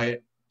 buy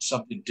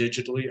something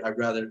digitally. I'd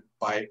rather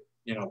buy,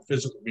 you know,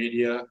 physical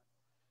media.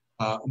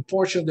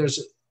 Unfortunately, there's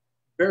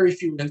very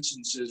few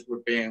instances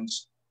where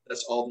bands,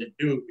 that's all they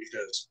do,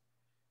 because,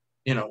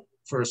 you know,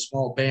 for a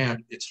small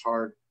band, it's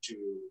hard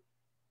to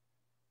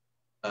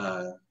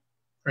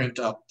print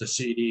up the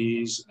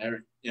CDs and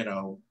everything, you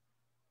know.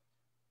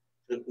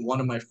 One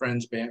of my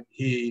friends' band,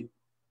 he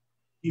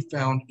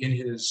found in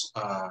his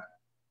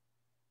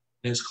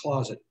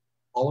closet,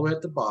 all the way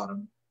at the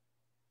bottom,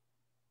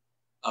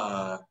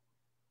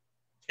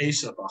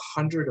 case of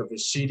 100 of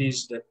his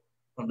CDs that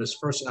from his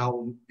first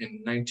album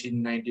in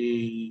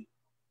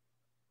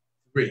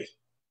 1993,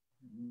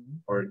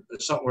 or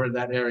somewhere in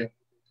that area.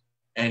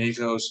 And he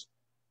goes,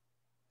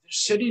 they're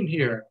sitting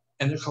here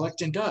and they're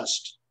collecting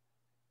dust.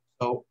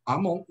 So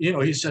you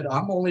know, he said,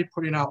 I'm only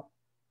putting out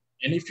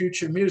any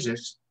future music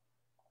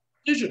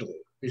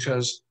digitally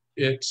because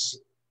it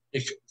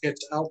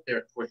gets out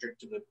there quicker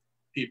to the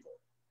people.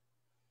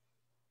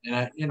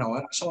 And you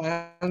know, so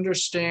I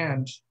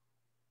understand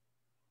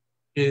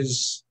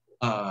his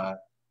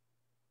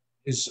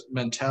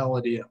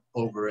mentality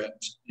over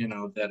it, you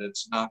know, that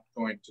it's not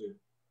going to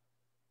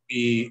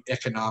be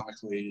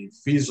economically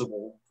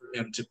feasible for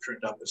him to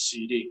print up a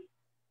CD.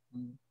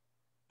 Mm.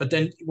 But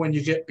then when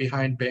you get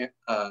behind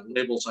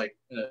labels like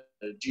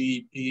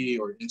GEP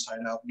or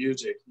Inside Out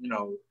Music, you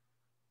know,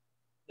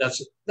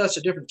 that's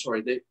a different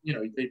story. They, you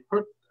know, they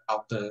put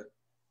out the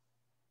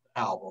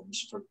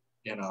albums for,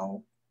 you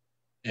know,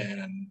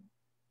 and,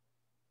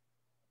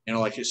 you know,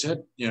 like you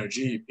said, you know,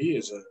 GEP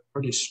is a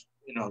pretty,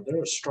 you know,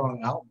 they're a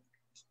strong album,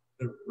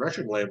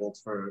 record label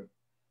for,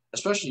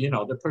 especially, you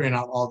know, they're putting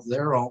out all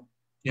their own,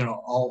 you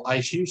know, all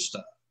IQ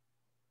stuff.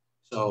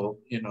 So,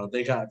 you know,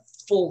 they got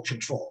full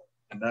control.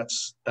 And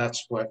that's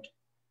what,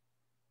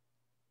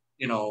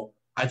 you know,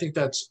 I think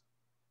that's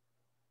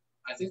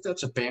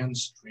a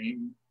band's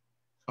dream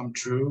come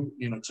true,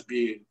 you know, to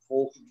be in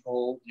full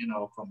control, you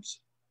know, from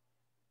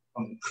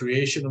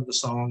creation of the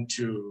song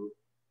to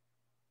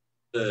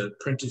the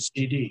printed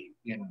CD,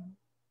 you know.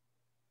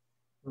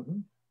 Mm-hmm.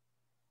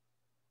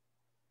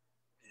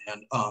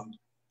 And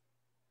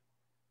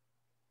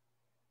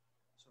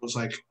so it's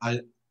like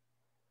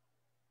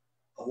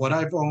what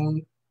I've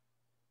owned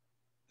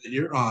that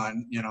you're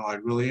on, you know, I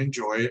really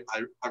enjoy it.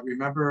 I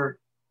remember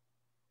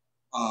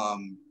I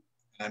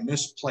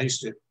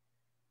misplaced it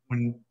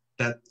when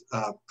that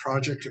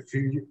project a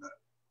few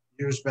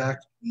years back,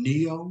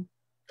 Neo.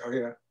 Oh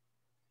yeah.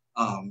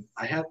 I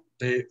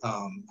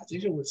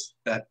think it was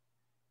that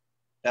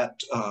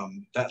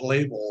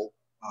label,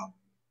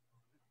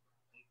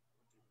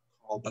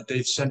 but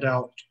they sent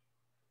out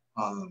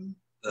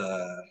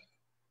the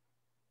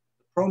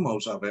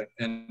promos of it,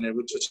 and it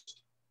was just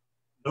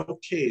no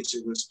case.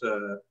 It was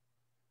the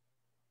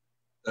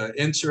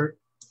insert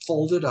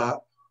folded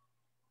up,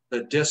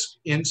 the disc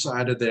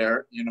inside of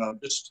there, you know,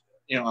 just,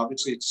 you know,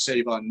 obviously to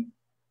save on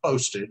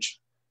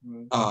postage.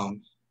 Mm-hmm.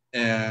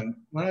 And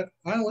when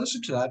I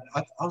listened to that,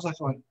 I was like,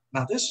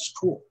 now this is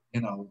cool.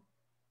 You know,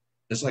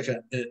 it's like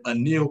a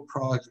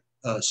neo-prog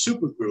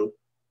super group,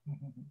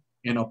 mm-hmm.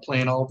 you know,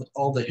 playing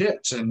all the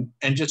hits, and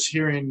just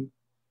hearing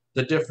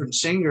the different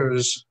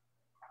singers'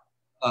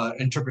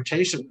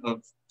 interpretation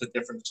of the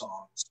different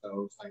songs.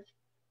 So it's like,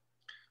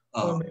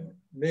 I mean,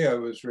 Neo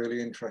was really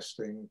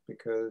interesting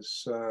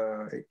because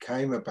it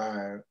came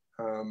about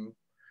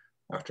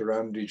after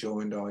Andy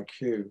joined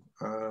IQ,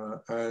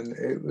 and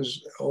it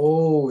was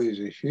always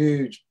a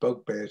huge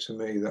bugbear to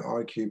me that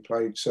IQ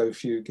played so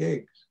few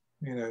gigs.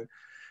 You know,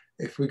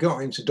 if we got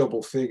into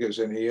double figures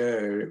in a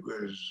year, it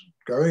was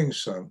going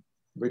some.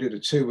 We did a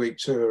 2-week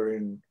tour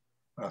in,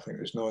 I think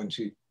it was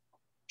 92.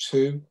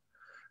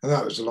 And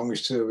that was the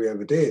longest tour we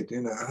ever did, you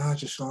know. And I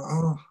just thought,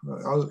 I,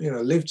 you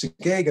know, live to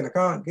gig and I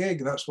can't gig.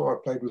 And that's why I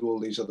played with all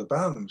these other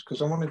bands,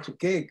 because I wanted to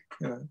gig,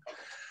 you know.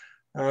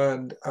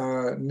 And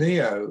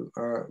Neo,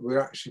 we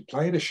actually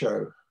played a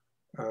show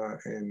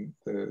in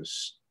the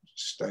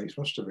States,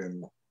 must have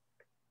been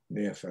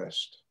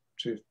Nearfest,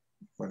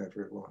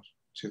 whenever it was,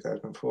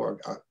 2004.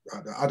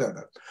 I don't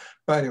know.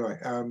 But anyway,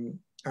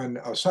 and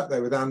I sat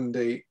there with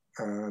Andy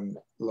and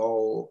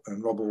Lowell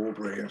and Rob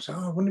Aubrey and said,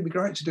 wouldn't it be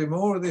great to do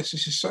more of this?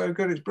 This is so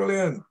good, it's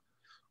brilliant.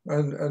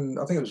 And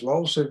I think it was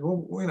Lowell said,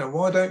 well, you know,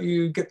 why don't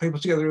you get people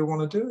together who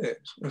want to do it?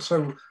 And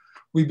so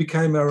we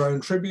became our own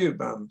tribute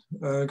band,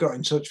 got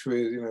in touch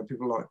with, you know,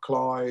 people like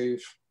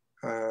Clive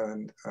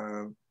and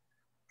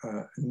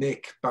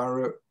Nick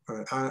Barrett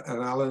and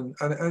Alan.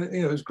 And,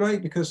 you know, it was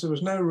great because there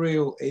was no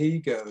real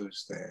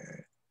egos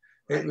there.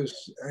 It was,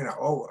 you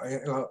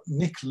know,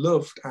 Nick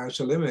loved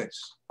Outer Limits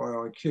by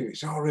IQ. He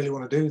said, I really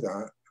want to do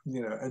that,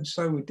 you know, and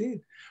so we did.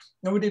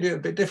 And we did it a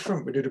bit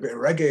different. We did a bit of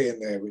reggae in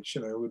there, which,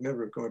 you know, we'd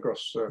never have come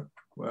across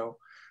well.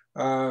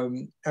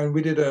 And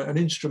we did an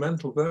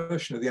instrumental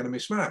version of the Enemy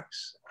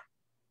Smacks,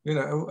 you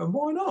know, and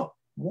why not?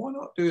 Why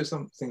not do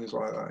some things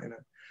like that, you know?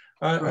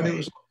 Right. And it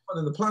was fun,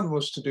 and the plan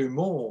was to do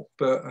more,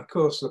 but of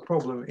course the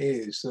problem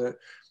is that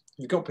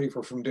you've got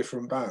people from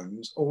different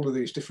bands, all of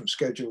these different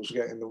schedules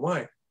get in the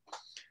way.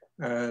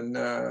 And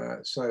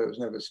so it was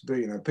never to be.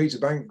 You know, Peter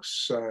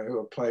Banks,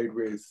 who I played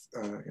with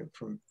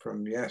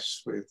from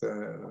Yes with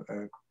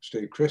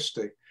Steve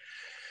Christie,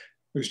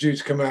 was due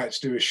to come out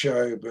to do a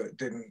show, but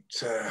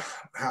didn't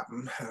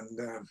happen.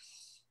 And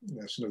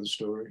that's another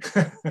story.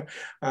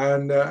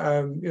 And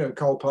you know,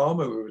 Cole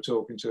Palmer we were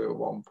talking to at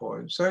one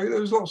point. So there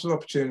was lots of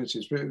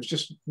opportunities, but it was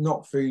just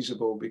not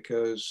feasible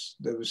because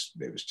it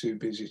was too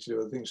busy to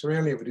do other things. So we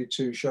only ever did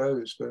 2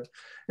 shows. But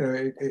you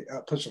know, I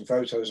put some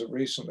photos up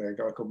recently. A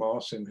guy called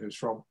Martin, who's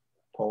from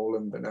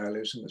Poland but now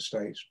lives in the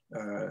States,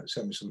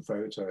 sent me some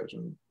photos,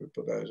 and we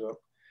put those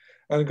up.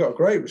 And got a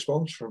great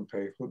response from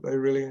people. They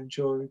really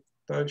enjoyed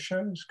those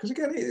shows because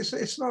again,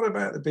 it's not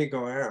about the big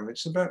I am.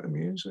 It's about the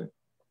music.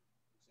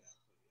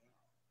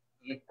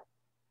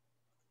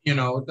 You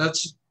know,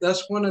 that's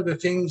one of the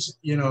things,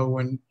 you know,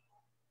 when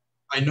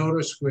I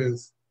notice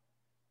with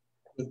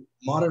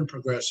modern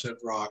progressive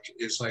rock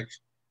is like,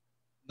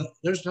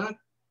 there's not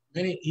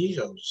many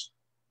egos.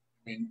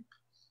 I mean,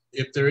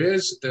 if there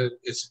is, that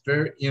it's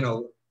very, you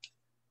know,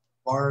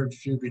 far and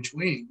few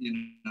between, you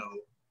know.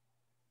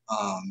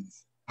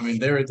 I mean,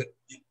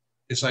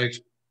 it's like,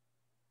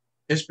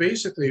 it's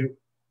basically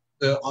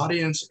the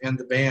audience and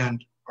the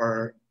band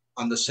are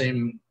on the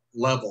same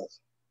level,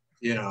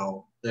 you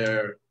know.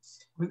 There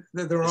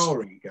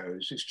are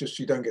egos. It's just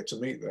you don't get to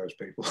meet those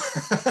people.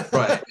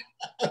 Right.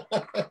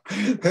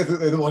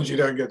 They're the ones you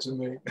don't get to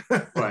meet.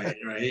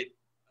 Right.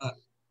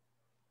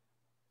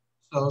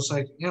 So it's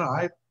like, you know,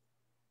 I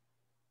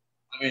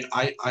mean,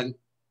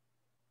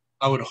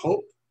 I would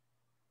hope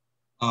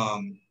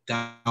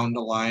down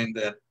the line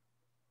that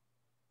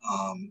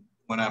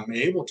when I'm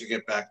able to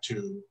get back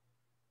to,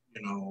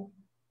 you know,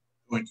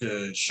 going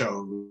to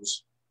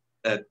shows,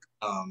 that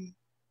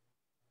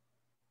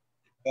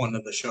one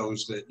of the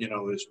shows that, you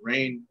know, is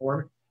Rain,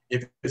 or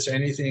if it's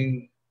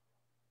anything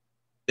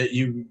that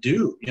you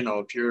do, you know,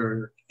 if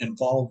you're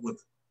involved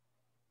with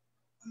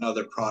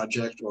another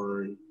project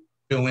or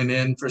filling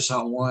in for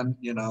someone,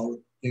 you know,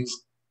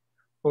 things.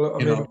 Well,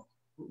 I mean,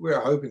 we're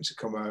hoping to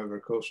come over.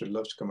 Of course, we'd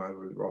love to come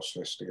over with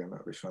Rossfest again.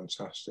 That'd be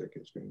fantastic.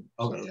 It's been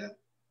yeah.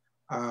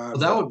 Well,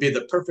 that would be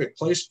the perfect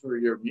place for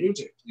your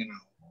music, you know.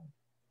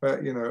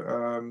 But you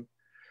know,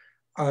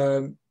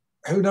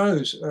 who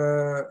knows?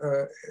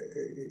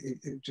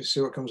 Just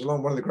see what comes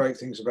along. One of the great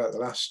things about the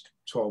last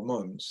 12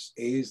 months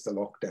is the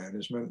lockdown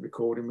has meant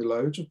recording with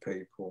loads of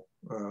people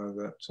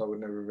that I would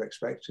never have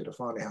expected. I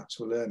finally had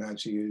to learn how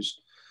to use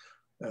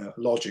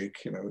Logic,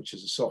 you know, which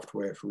is a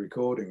software for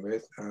recording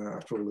with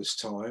after all this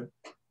time.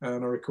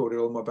 And I recorded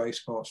all my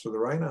bass parts for the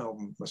Rain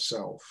album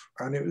myself.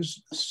 And it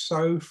was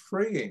so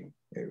freeing.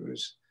 It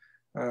was,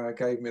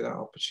 gave me that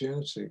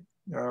opportunity.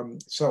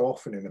 So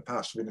often in the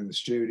past, I've been in the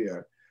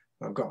studio,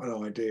 I've got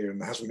an idea and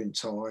there hasn't been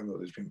time, or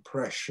there's been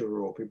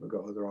pressure, or people have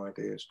got other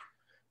ideas.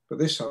 But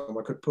this time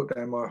I could put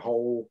down my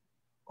whole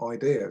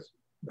idea,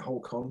 the whole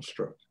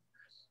construct.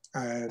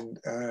 And,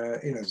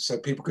 you know, so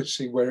people could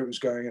see where it was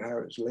going and how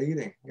it was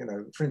leading. You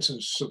know, for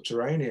instance,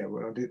 Subterranea,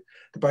 when I did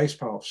the bass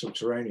part of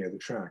Subterranea, the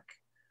track,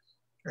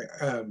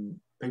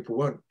 people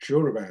weren't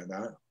sure about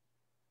that.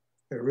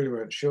 They really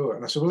weren't sure.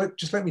 And I said, well,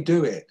 just let me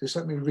do it. Just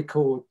let me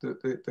record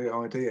the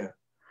idea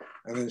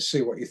and then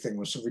see what you think.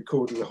 Once I've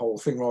recorded the whole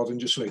thing, rather than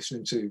just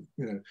listening to,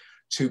 you know,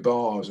 2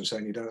 bars and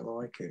saying you don't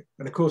like it.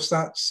 And of course,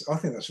 I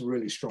think that's a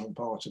really strong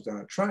part of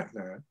that track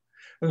now.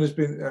 And there's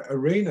been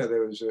Arena,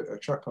 there was a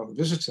track on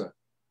Visitor,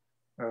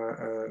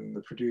 and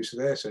the producer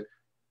there said,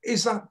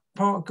 is that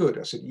part good?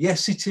 I said,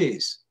 yes, it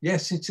is.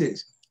 Yes, it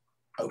is.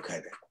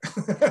 Okay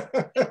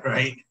then.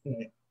 Right.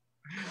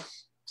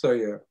 So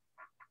yeah.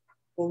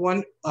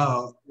 Well,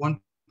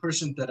 one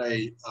person that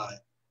I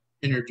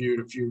interviewed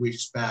a few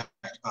weeks back,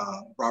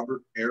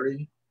 Robert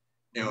Berry,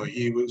 you know,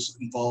 he was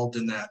involved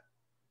in that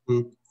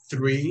group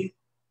 3.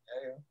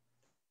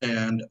 Yeah.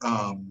 And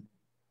I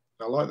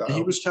like that.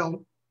 He was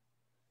telling,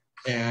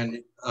 and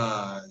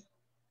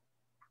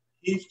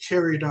he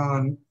carried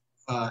on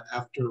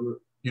after,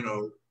 you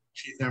know,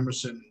 Keith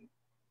Emerson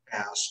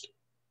passed.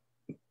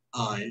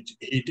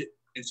 He did,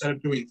 instead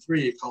of doing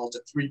 3, he called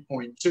it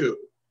 3.2.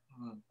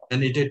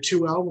 And he did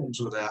 2 albums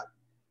with that.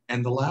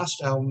 And the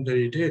last album that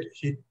he did,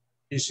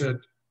 he said,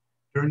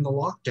 during the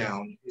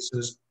lockdown, he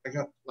says, I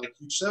got, like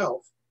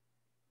yourself,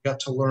 got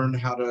to learn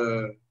how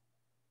to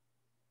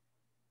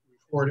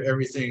record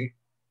everything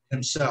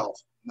himself,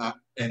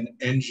 and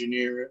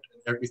engineer it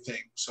and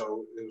everything.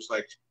 So it was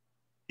like,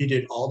 he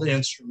did all the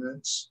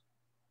instruments.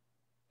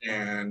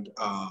 And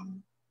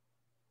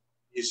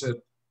he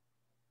said,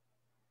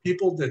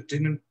 people that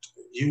didn't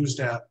use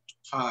that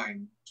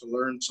time to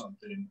learn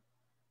something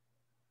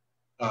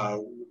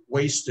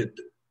wasted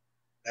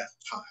that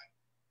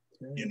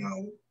time, you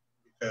know,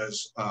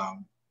 because,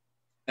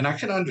 and I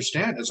can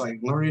understand, it's like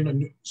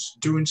learning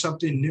doing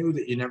something new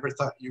that you never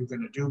thought you were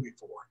going to do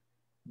before.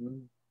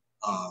 Mm.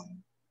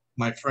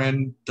 My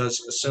friend does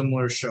a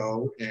similar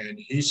show, and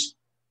he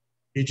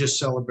just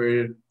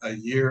celebrated a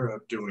year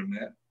of doing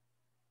it,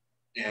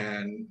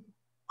 and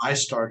I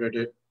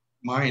started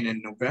mine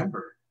in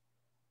November,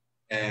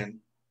 and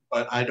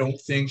but I don't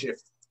think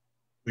if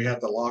we had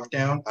the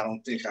lockdown, I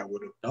don't think I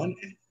would have done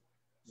it.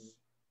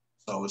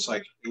 So it's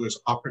like it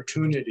was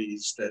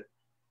opportunities that,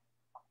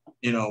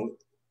 you know,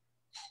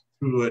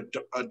 through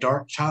a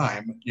dark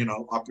time, you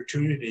know,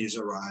 opportunities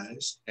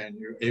arise, and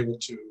you're able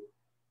to,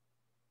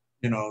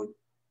 you know,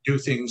 do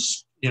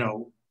things, you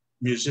know,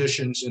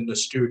 musicians in the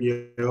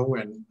studio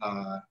and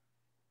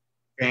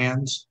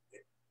fans,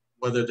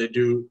 whether they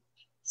do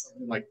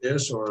something like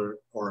this or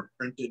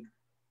printed,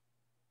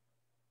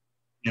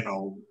 you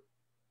know,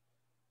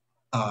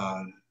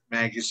 uh,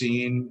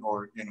 magazine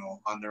or, you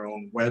know, on their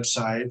own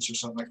websites or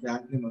something like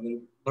that, you know, they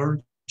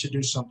learn to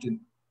do something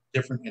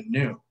different and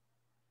new.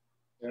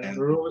 Yeah, And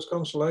there are always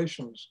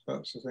consolations.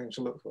 That's the thing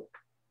to look for.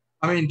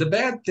 I mean, the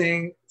bad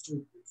thing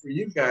for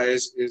you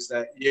guys is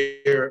that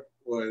year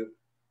was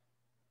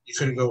you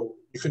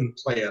couldn't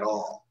play at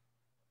all.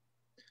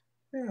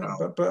 Yeah,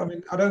 No. but I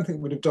mean, I don't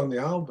think we'd have done the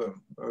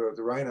album,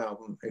 the Rain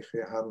album, if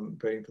it hadn't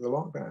been for the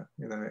lockdown.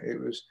 You know, it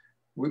was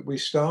we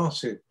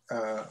started.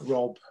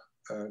 Rob,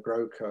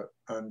 Groucutt,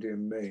 Andy,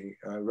 and me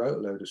wrote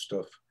a load of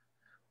stuff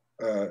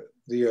the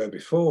year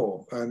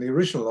before, and the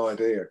original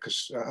idea,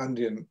 because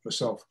Andy and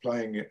myself were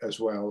playing it as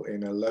well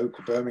in a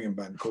local Birmingham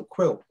band called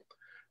Quill.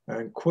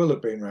 And Quill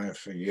had been around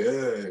for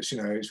years.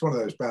 You know, it's one of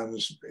those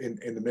bands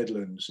in the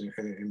Midlands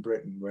in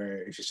Britain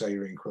where if you say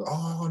you're in Quill,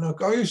 oh, no,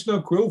 I used to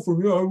know Quill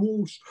from, you know,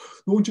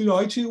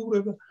 1980 or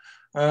whatever.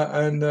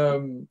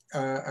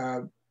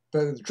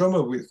 But the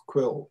drummer with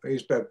Quill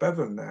is Bev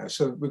Bevan now.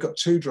 So we've got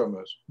two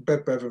drummers,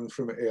 Bev Bevan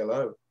from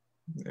ELO,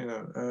 you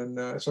know,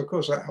 and so of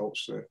course that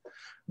helps the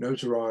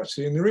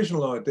notoriety. And the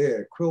original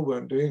idea, Quill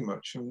weren't doing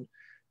much. And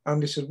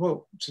Andy said,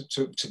 well,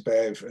 to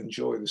Bev and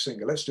Joy, the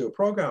singer, let's do a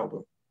prog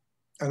album.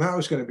 And that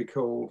was going to be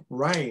called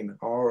Reign,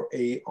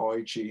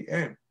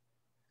 R-E-I-G-N.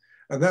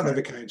 And that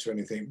never came to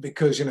anything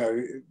because, you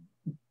know,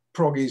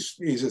 prog is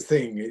a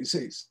thing. It's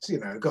you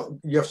know,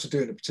 you have to do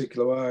it in a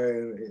particular way,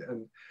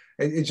 and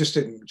it just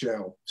didn't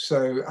gel.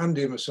 So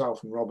Andy and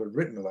myself and Rob had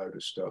written a load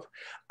of stuff,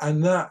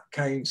 and that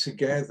came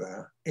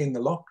together in the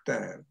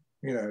lockdown.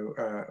 You know,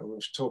 I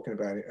was talking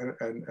about it,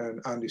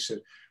 and Andy said,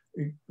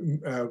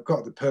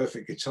 got the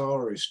perfect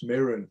guitarist,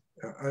 Mirron,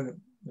 and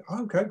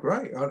okay,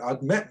 great.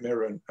 I'd met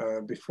Mirron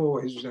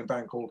before. He was in a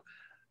band called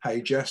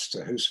Hey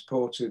Jester, who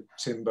supported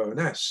Tim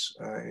Bowness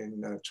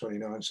in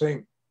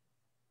 2019.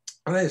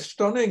 And they're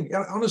stunning.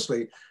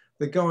 Honestly,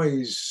 the guy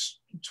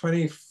is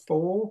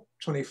 24,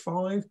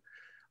 25,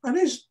 and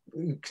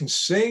he can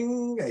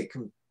sing, he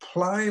can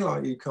play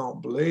like you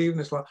can't believe. And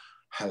it's like,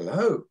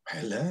 hello.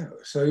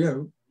 So, you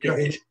know,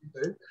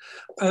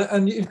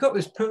 and you've got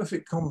this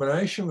perfect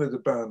combination with the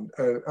band.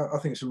 I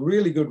think it's a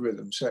really good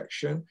rhythm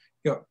section.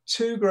 You've got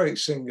two great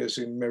singers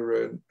in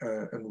Mirron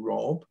and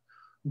Rob.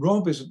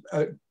 Rob is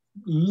a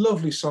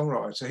lovely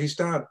songwriter. His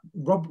dad,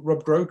 Rob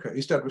Groucutt,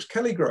 his dad was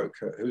Kelly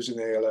Groucutt, who's in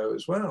ELO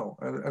as well.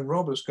 And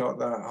Rob has got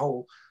that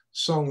whole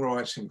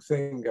songwriting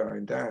thing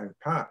going down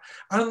pat.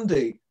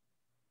 Andy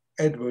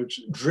Edwards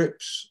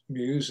drips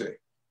music.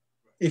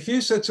 If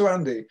you said to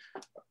Andy,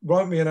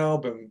 write me an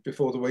album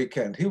before the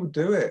weekend, he would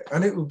do it,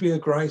 and it would be a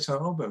great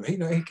album. He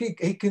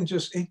can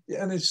just,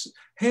 and it's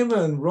him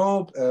and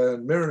Rob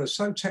and Mirron are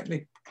so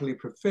technically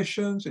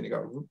proficient, and you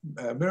got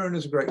Mirron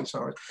is a great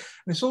guitarist,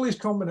 and it's all these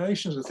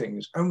combinations of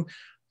things, and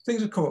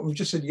things have come up. We've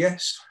just said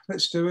yes,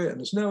 let's do it, and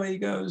there's no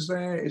egos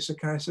there. It's a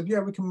case of yeah,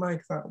 we can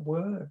make that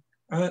work,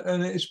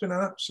 and it's been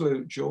an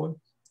absolute joy,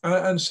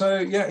 and so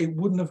yeah, it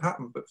wouldn't have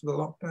happened but for the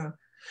lockdown.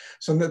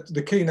 So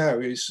the key now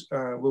is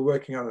we're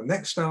working on the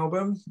next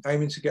album,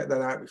 aiming to get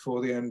that out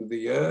before the end of the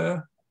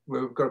year.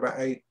 We've got about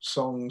 8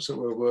 songs that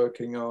we're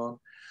working on.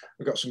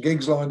 We've got some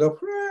gigs lined up,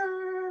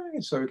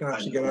 so we can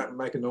actually get out and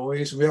make a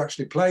noise. And we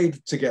actually played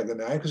together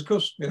now, because of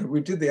course, you know, we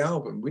did the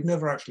album. We'd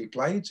never actually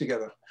played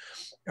together.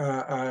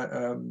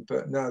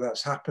 But now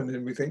that's happened,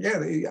 and we think,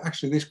 yeah,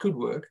 actually this could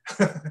work.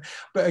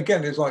 But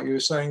again, it's like you were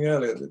saying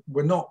earlier, that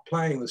we're not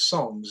playing the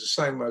songs the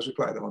same way as we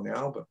play them on the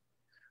album.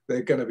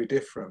 They're going to be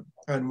different,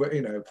 and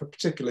you know, for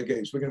particular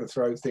gigs, we're going to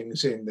throw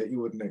things in that you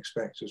wouldn't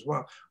expect as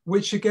well,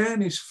 which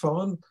again is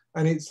fun,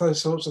 and it's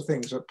those sorts of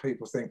things that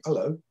people think,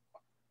 hello.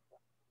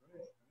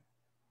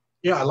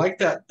 Yeah, I like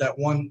that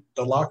one,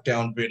 the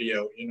lockdown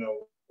video, you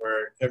know,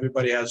 where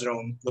everybody has their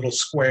own little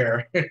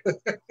square. Yeah,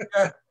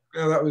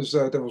 that was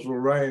Devils Will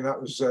Rain. That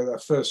was our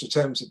first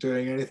attempt at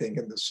doing anything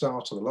at the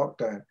start of the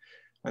lockdown,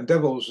 and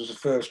Devils was the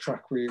first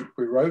track we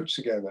wrote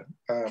together.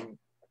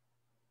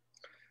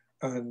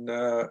 And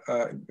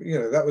you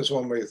know, that was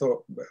one where you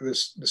thought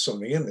there's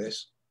something in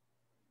this.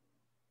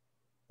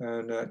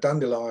 And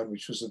Dandelion,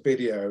 which was the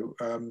video,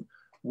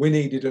 we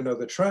needed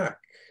another track,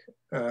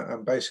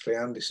 and basically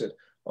Andy said,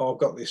 "Oh, I've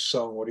got this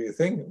song. What do you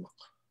think?"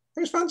 It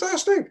was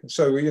fantastic.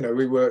 So you know,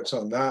 we worked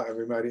on that and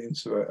we made it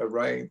into a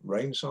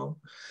rain song,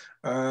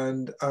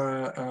 and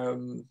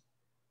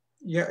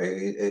yeah,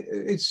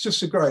 it's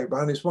just a great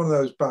band. It's one of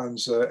those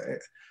bands.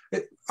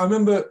 I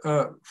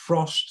remember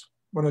Frost,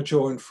 when I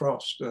joined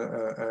Frost.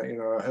 You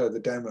know, I heard the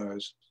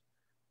demos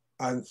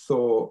and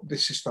thought,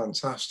 this is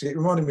fantastic. It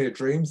reminded me of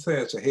Dream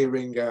Theater,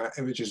 hearing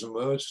Images and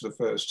Words for the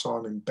first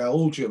time in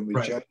Belgium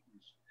with James,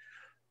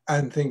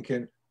 and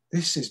thinking,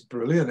 this is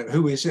brilliant.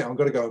 Who is it? I'm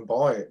going to go and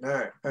buy it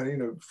now. And, you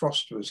know,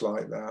 Frost was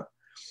like that.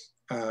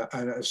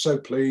 And I was so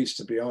pleased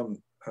to be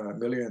on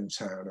Million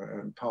Town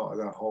and part of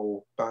that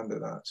whole band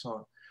at that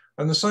time.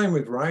 And the same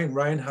with Rain.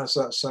 Rain has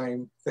that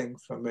same thing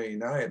for me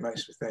now. It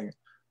makes me think,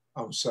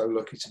 I'm so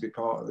lucky to be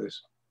part of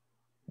this.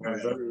 I'm a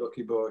very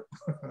lucky boy.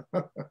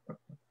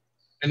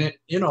 And it,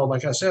 you know,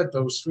 like I said,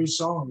 those 3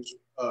 songs,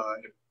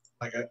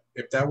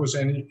 if that was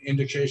any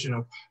indication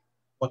of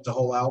what the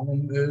whole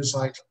album is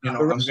like, you know,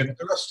 the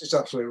rest is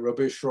absolute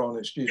rubbish, Ron.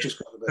 You just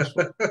got the best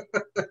one.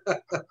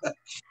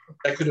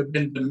 That could have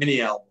been the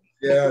mini album.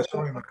 Yeah,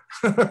 sorry, man.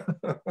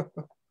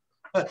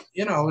 But,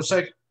 you know, it's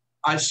like,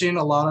 I've seen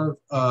a lot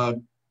of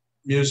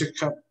music,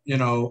 you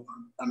know,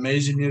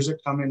 amazing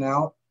music coming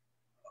out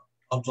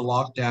of the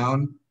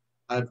lockdown.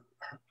 I've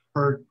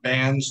heard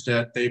bands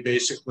that they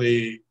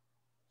basically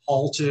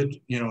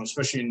halted, you know,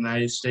 especially in the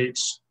United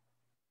States,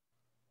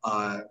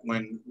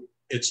 when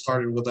it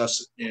started with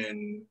us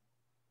in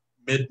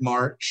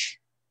mid-March,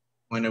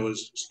 when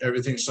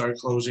everything started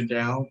closing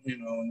down, you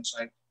know, and it's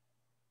like,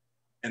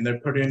 and they're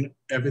putting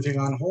everything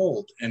on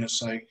hold. And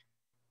it's like,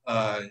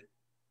 I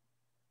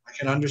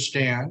can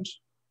understand,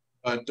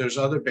 but there's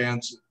other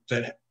bands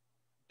that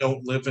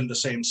don't live in the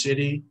same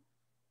city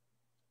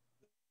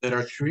that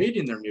are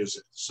creating their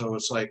music. So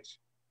it's like,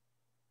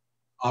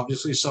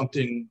 obviously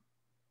something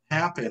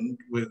happened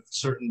with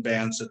certain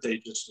bands that they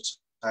just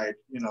decide,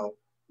 you know,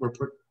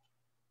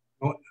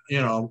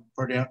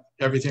 putting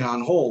everything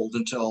on hold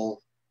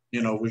until,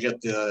 you know, we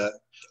get the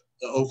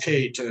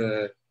okay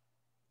to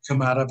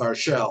come out of our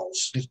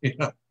shells, you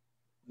know.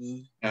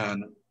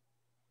 And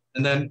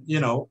then, you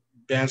know,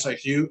 bands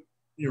like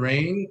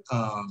Rain,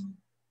 I'm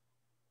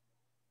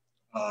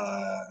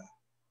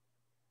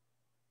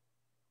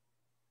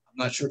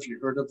not sure if you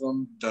heard of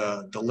them,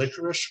 the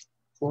Licorice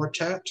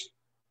Quartet,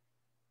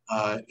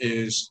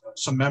 is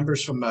some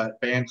members from a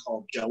band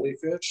called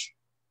Jellyfish,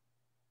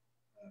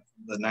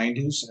 the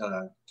 90s.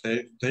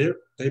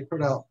 They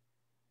put out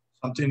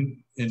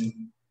something in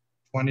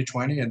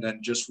 2020, and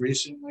then just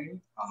recently,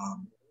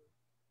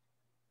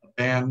 a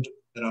band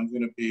that I'm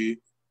going to be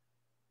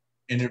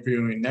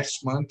interviewing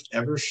next month,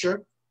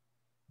 Evership,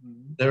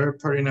 they're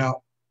putting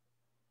out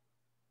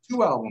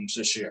 2 albums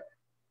this year.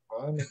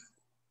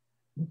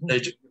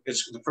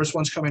 The first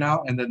one's coming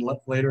out, and then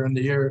later in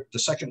the year, the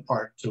second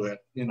part to it,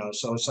 you know.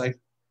 So it's like,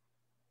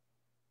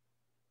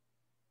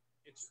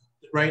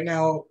 right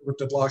now with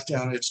the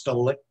lockdown, it's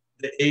the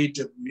age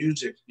of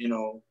music, you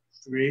know,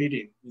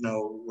 creating, you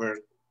know, where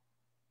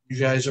you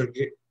guys are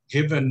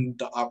given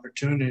the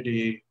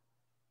opportunity,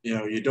 you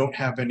know, you don't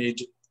have any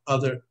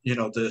other, you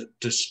know, the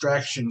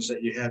distractions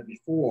that you had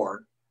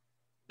before,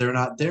 they're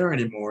not there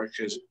anymore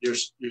because you're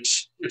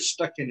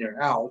stuck in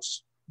your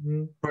house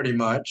pretty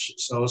much.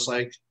 So it's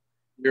like,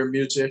 you're a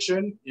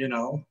musician, you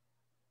know,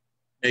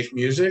 make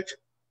music.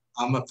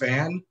 I'm a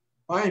fan,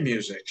 buy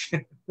music.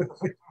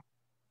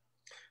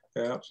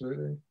 Yeah,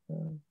 absolutely.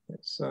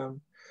 It's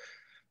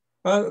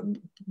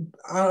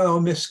I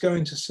miss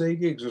going to see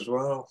gigs as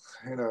well.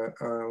 You know,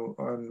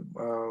 and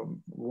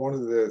one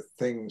of the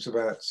things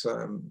about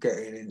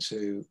getting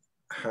into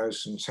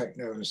house and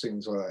techno and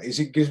things like that is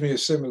it gives me a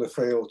similar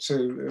feel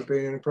to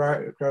being in a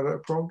crowd at a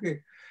prog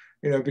gig.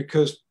 You know,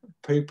 because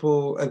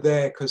people are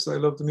there because they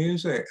love the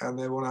music and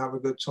they want to have a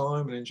good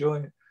time and enjoy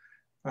it.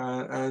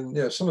 And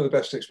yeah, some of the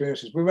best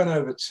experiences. We went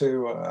over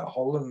to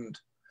Holland,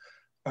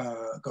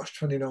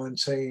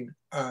 2019,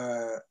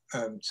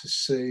 to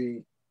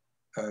see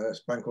a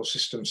band called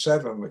System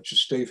 7, which is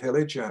Steve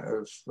Hillage out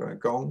of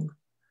Gong.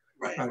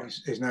 Right. And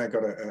he's now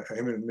got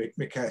him and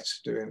Miquette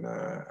doing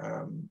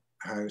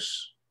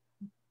house,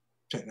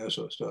 techno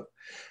sort of stuff.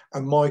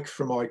 And Mike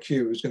from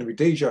IQ was going to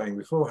be DJing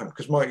beforehand,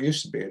 because Mike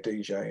used to be a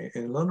DJ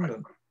in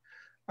London.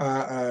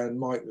 And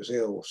Mike was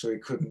ill, so he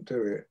couldn't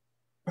do it.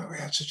 But we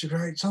had such a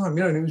great time,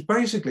 you know, and it was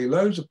basically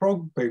loads of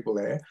prog people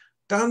there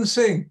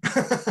dancing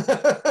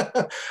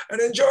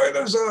and enjoying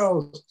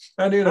themselves.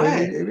 And, you know,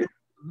 it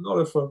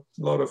was a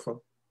lot of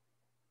fun.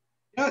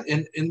 Yeah,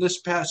 in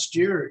this past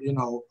year, you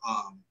know,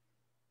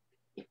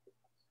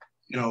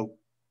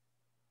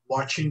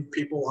 watching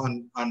people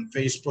on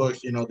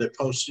Facebook, you know, they're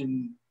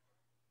posting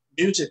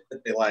music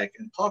that they like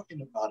and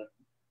talking about it.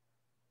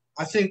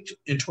 I think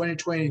in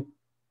 2020,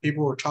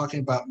 people were talking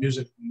about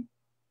music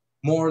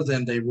more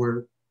than they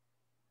were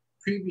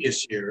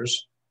previous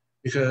years,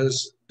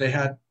 because they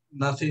had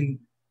nothing,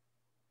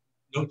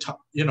 no time,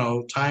 you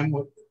know, time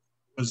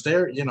was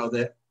there, you know,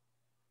 they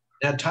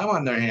had time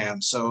on their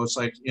hands. So it's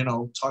like, you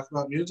know, talk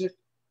about music.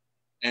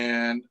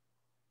 And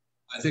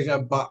I think I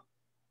bought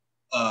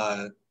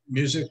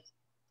music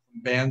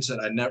from bands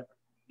that I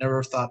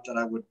never thought that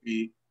I would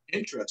be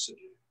interested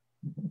in,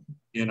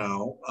 you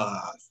know.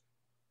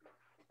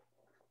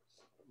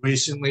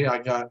 recently I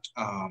got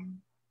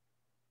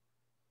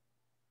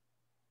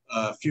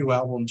a few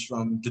albums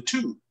from the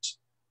Tubes,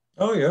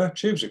 Oh yeah,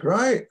 Tubes are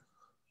great.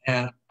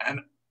 and I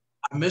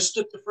missed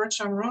it the first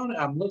time around.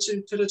 I'm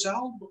listening to these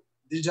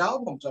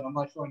albums, and I'm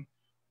like going,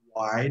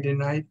 why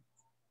didn't I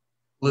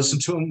listen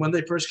to them when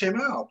they first came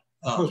out?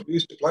 Of course, we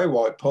used to play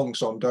White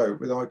Punks on Dope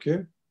with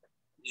IQ.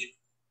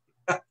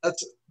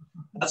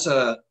 That's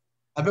a.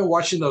 I've been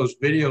watching those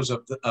videos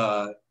of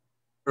the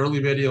early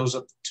videos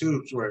of the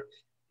Tubes where it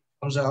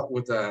comes out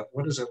with a,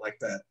 what is it, like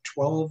that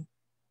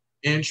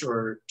 12-inch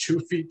or 2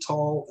 feet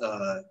tall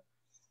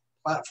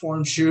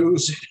platform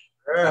shoes.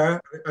 Yeah,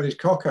 and his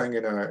cock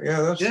hanging out.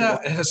 Yeah, that's yeah,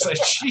 and it's like,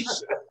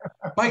 jeez.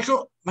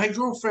 My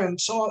girlfriend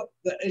saw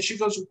that and she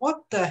goes,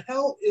 "What the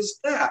hell is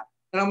that?"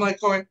 And I'm like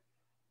going,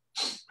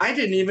 I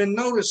didn't even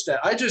notice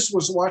that. I just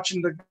was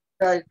watching the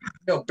guy,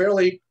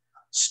 barely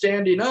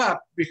standing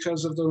up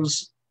because of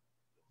those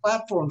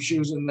platform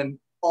shoes, and then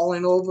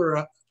falling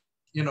over,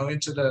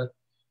 into the,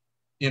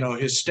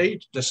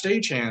 the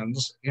stage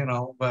hands,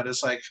 But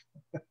it's like,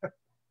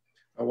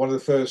 one of the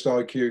first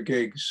IQ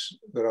gigs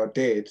that I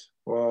did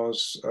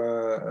was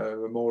a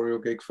memorial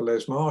gig for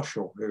Les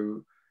Marshall,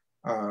 who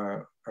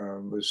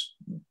was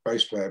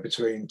bass player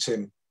between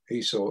Tim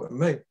Esau and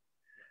me.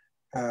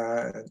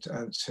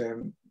 And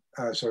Tim,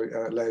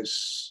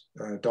 Les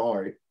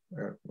died,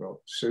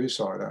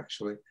 suicide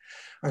actually.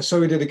 And so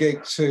we did a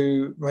gig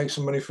to make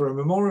some money for a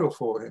memorial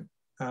for him.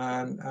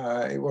 And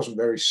it wasn't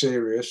very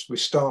serious. We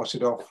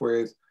started off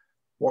with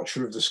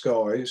Watcher of the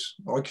Skies,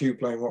 IQ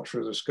playing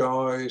Watcher of the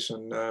Skies,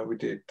 and we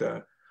did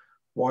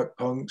White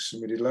Punks,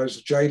 and we did loads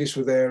of Jadis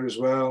were there as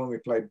well, and we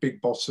played Big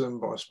Bottom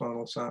by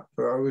Spinal Tap.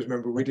 But I always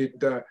remember we did,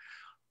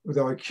 with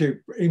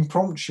IQ,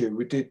 impromptu,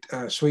 we did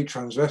Sweet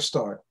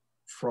Transvestite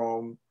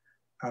from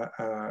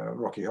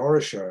Rocky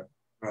Horror Show.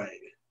 Right.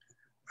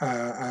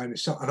 And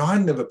I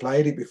had never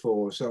played it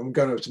before, so I'm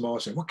going over to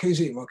Martin, what key is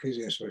it? What key is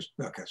it? So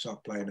okay,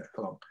 start playing it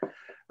along.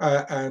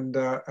 And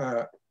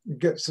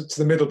get to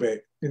the middle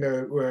bit,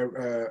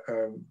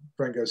 where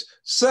Brent goes,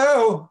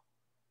 so,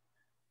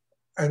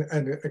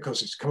 and of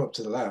course it's come up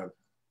to the lab,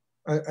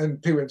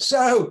 and people went,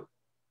 so,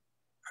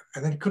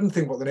 and then he couldn't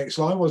think what the next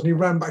line was, and he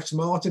ran back to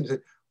Martin and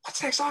said, what's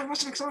the next line?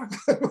 What's the next line?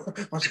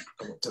 I said,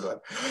 come up to the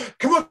lab.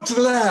 Come up to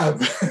the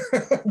lab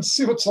and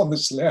see what's on the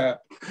slab.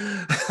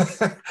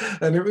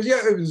 And it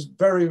was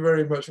very,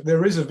 very much,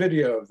 there is a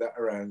video of that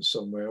around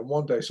somewhere, and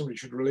one day somebody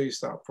should release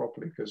that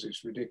properly because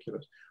it's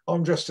ridiculous.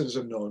 I'm dressed as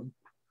a nun.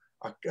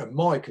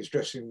 Mike is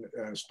dressed in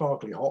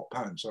sparkly hot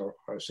pants,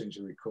 I seem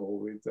to recall,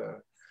 with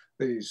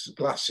these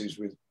glasses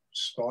with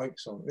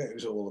spikes on. It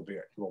was all a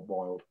bit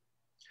wild.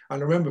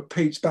 And I remember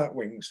Pete's bat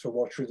wings for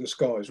Watcher of the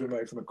Skies were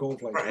made from a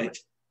cornflake. Right.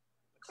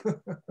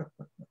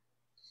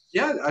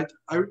 Yeah,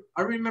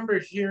 I remember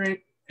hearing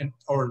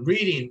or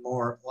reading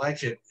more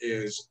like it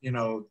is,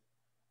 the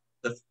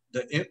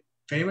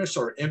famous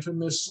or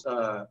infamous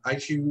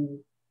IQ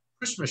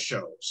Christmas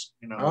shows,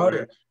 Oh,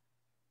 yeah.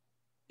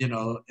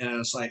 And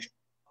it's like,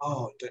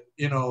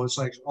 it's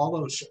like all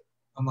those,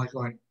 I'm like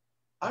going,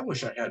 I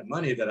wish I had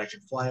money that I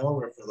could fly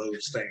over for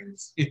those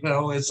things.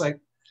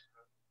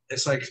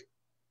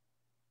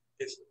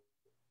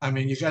 I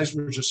mean, you guys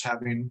were just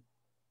having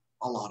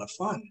a lot of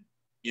fun.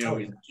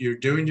 You're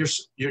doing your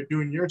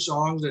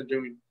songs and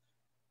doing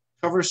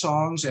cover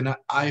songs. And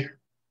I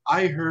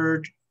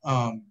heard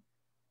at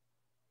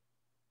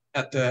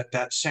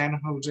that San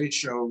Jose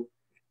show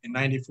in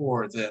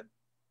 '94 that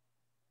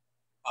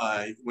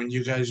when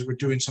you guys were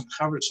doing some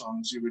cover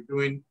songs, you were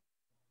doing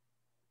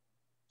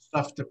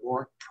stuff that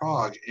weren't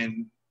prog,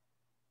 and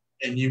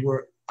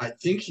I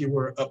think you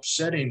were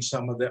upsetting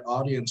some of the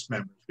audience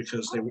members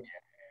because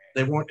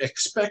they weren't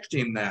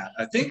expecting that.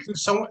 I think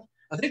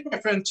my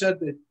friend said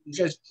that you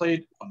guys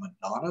played a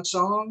Madonna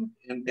song,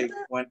 and they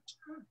went,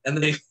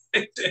 they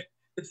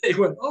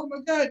went, oh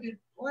my God,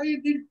 why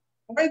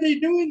are they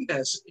doing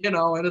this?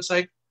 And it's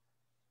like,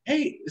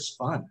 hey, it's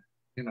fun,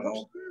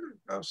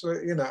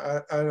 Absolutely. And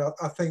I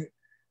think,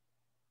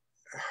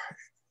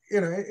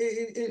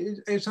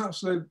 it's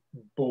absolute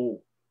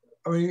bull.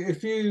 I mean,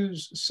 if you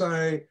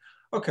say,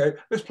 okay,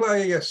 let's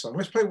play a Yes song,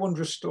 let's play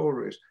Wondrous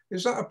Stories,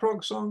 is that a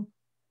prog song?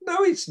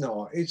 No, it's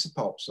not. It's a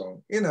pop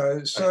song,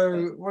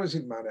 so what does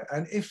it matter?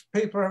 And if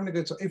people are having a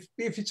good time,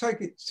 if you take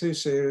it too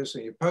serious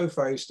and you're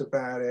po-faced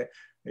about it,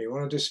 and you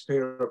want to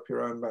disappear up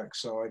your own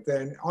backside,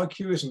 then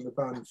IQ isn't the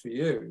band for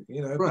you,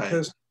 Right.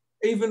 Because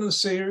even the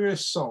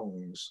serious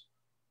songs,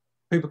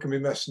 people can be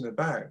messing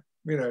about.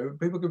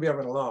 People could be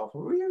having a laugh.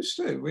 We used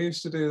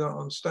to do that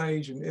on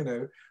stage,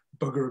 and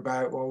bugger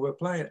about while we're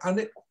playing.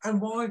 And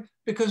why?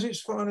 Because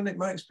it's fun and it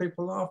makes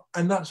people laugh.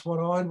 And that's what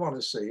I'd want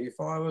to see if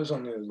I was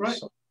on the other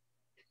side.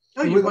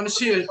 No, you want to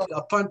see a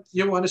fun.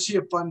 You want to see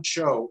a fun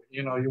show.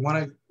 You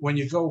want to, when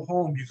you go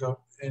home, you go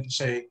and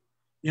say,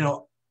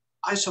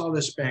 I saw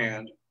this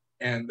band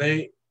and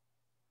they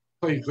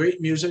played great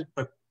music,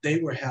 but they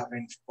were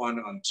having fun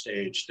on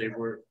stage. They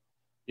were,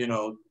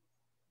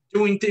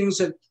 doing things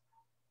that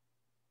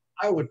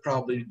I would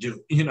probably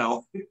do.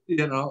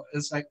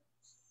 It's like,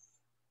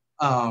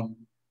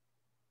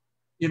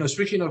 you know,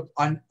 speaking of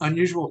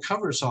unusual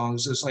cover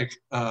songs, it's like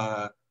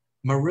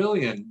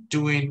Mirron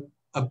doing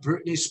a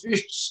Britney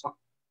Spears song.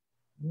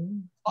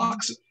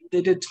 Toxic.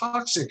 They did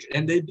Toxic,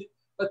 and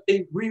but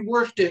they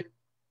reworked it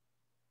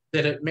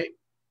that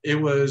it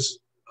was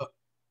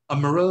a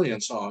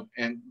Mirron song,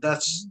 and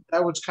that's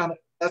kind of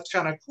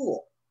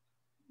cool.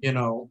 You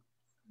know,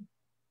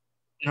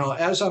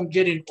 as I'm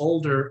getting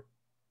older,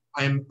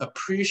 I'm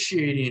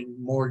appreciating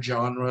more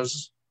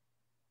genres.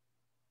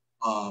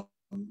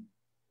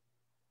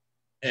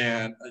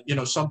 And you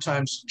know,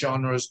 sometimes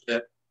genres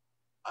that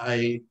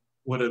I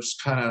would have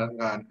kind of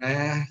gone,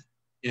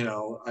 you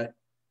know,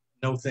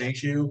 no,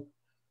 thank you.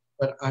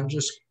 But I'm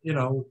just, you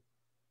know,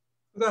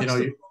 that's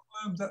the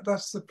problem.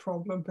 That's the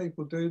problem.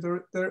 People do.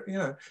 They're you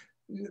know,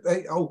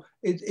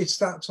 it's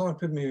that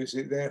type of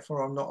music.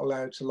 Therefore, I'm not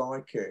allowed to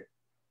like it.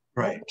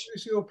 Right. What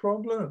is your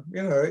problem?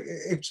 You know,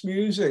 it's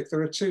music.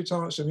 There are two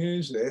types of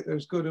music.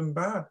 There's good and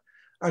bad.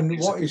 And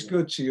exactly. What is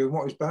good to you and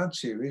what is bad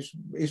to you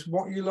is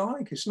what you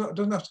like. It's not,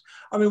 doesn't have to,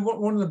 I mean,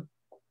 one of the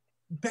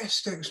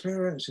best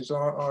experiences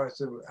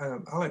Alex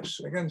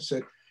again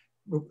said,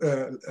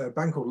 a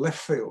band called Left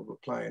Field were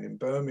playing in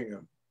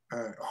Birmingham.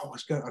 I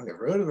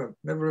never heard of them.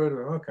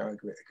 Okay, I'll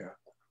give it a go.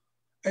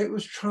 It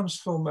was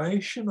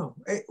transformational.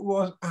 It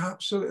was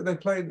absolutely, they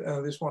played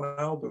this one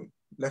album,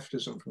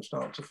 Leftism, from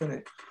start to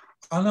finish.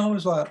 And I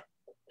was like,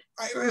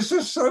 it was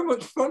just so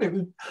much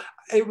fun.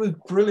 It was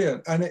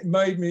brilliant. And it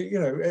made me, you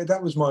know,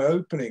 that was my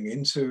opening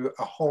into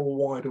a whole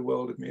wider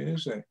world of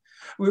music.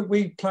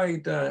 We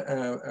played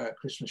a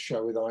Christmas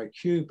show with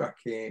IQ back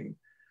in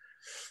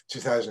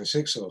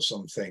 2006 or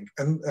something,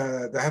 and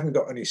they hadn't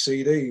got any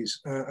CDs.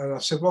 And I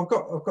said, well,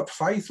 I've got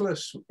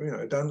Faithless, you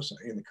know, dance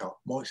in the car.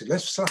 Mike said,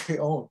 let's slap it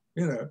on,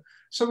 you know.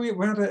 So we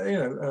had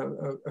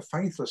a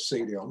Faithless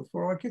CD on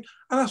for IQ.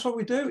 And that's what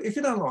we do. If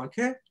you don't like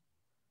it,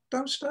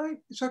 don't stay.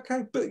 It's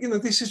okay. But, you know,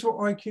 this is what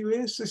IQ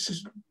is. This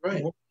is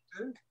right. What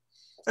we do.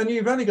 And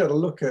you've only got to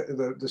look at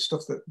the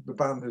stuff that the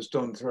band has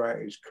done throughout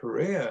his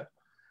career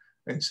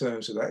in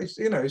terms of that. It's,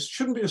 you know, it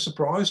shouldn't be a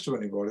surprise to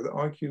anybody that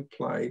IQ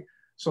play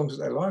songs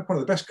that they like. One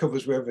of the best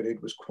covers we ever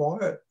did was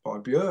Quiet by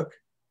Björk.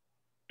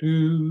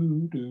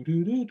 Do, do,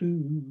 do, do,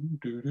 do,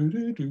 do, do,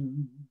 do,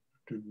 do,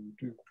 do,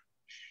 do.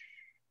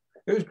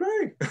 It was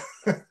great.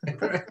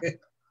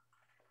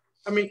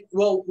 I mean,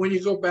 well, when you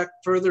go back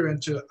further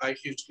into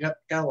IQ's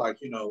catalog,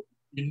 you know,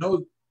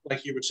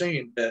 like you were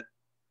saying, that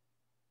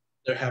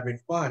they're having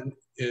fun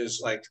is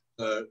like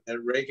the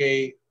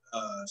reggae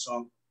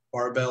song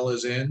 "Barbell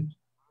Is In."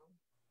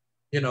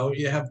 You know,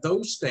 you have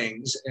those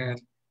things,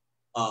 and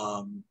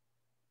side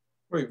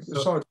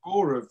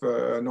 4 of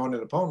Nine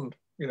in the Pond.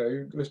 You know,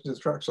 you listen to the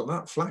tracks on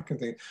that, Flack and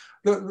things.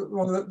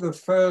 One of the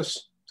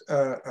first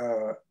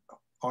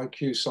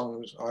IQ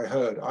songs I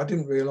heard, I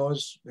didn't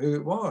realise who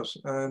it was,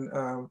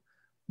 and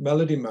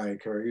Melody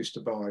Maker I used to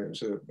buy. It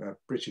was a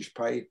British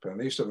paper, and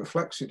they used to have a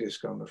flexi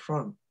disc on the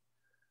front.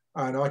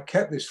 And I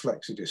kept this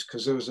flexi disc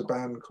because there was a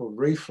band called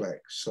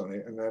Reflex on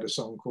it, and they had a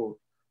song called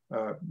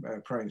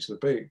Praying to the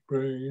Beat.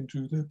 Praying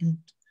to the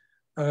Beat.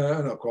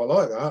 And I quite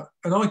like that.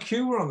 And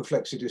IQ were on the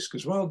flexi disc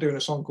as well, doing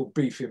a song called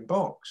Beef in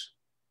Box.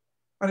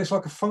 And it's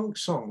like a funk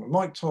song. And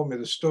Mike told me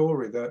the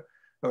story that,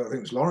 I think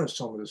it was Lawrence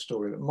told me the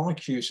story, that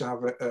Mike used to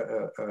have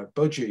a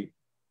budgie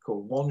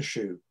called One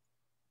Shoe.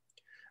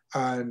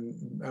 And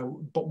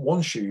but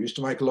One Shoe used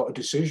to make a lot of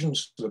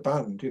decisions for the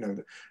band. You know,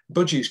 the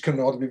budgies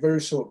can either be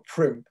very sort of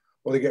prim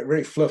or they get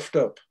very fluffed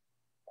up.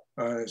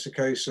 It's a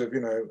case of, you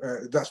know,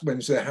 that's when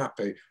they're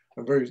happy,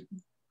 and very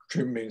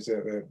trim means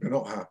they're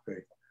not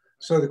happy.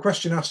 So the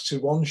question asked to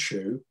One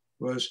Shoe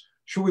was,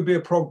 should we be a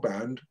prog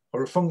band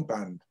or a funk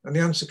band? And the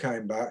answer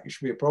came back, you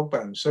should be a prog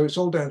band. So it's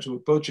all down to a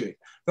budgie.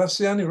 That's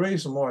the only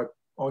reason why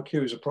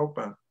IQ is a prog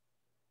band.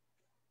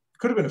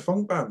 Could have been a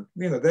funk band.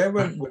 You know, they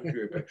went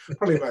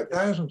probably about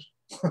thousands.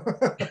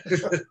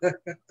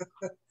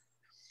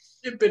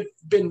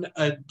 It's been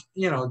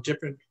you know,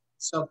 different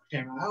stuff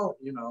came out,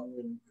 you know,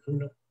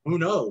 and who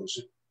knows?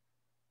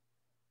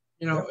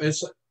 You know, yeah.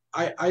 It's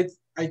I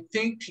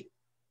think,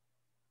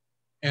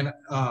 and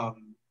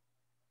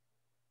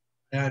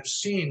I've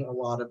seen a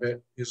lot of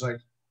it, is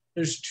like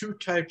there's two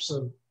types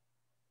of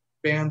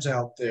bands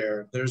out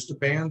there. There's the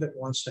band that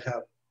wants to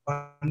have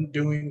fun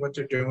doing what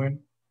they're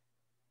doing,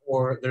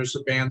 or there's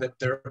the band that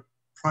their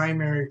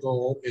primary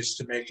goal is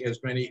to make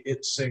as many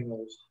hit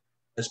singles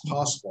as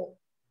possible.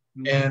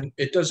 Mm-hmm. And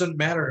it doesn't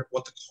matter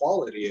what the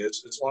quality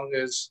is, as long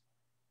as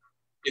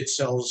it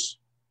sells,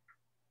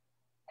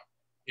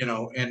 you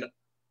know. And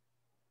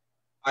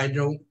I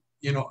don't,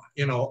 you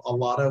know, a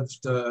lot of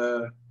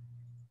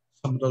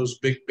some of those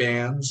big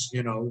bands,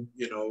 you know,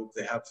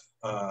 they have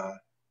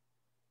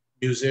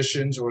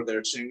musicians or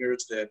their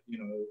singers that, you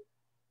know,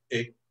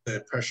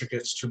 the pressure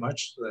gets too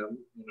much to them,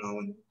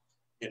 and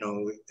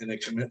they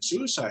commit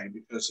suicide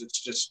because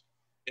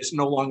it's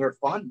no longer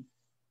fun.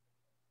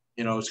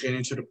 You know, it's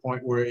getting to the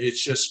point where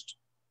it's just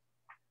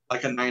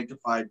like a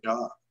 9-to-5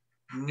 job.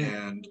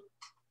 Mm-hmm.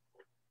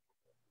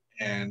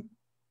 And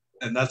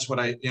and that's what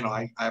I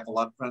have a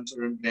lot of friends that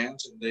are in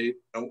bands, and they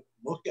don't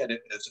look at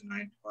it as a 9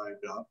 to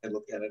 5 job. They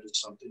look at it as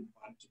something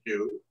fun to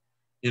do.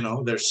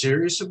 They're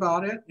serious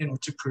about it,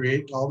 to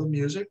create all the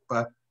music,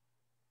 but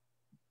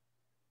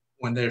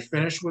when they're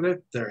finished with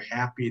it, they're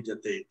happy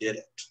that they did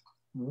it.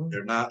 Mm-hmm.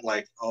 They're not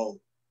like, oh,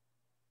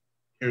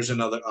 here's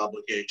another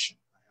obligation.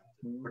 I have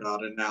to put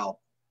out an album.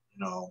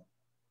 What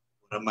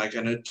am I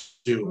going to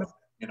do?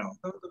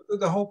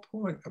 The whole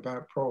point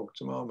about prog,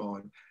 to my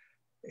mind,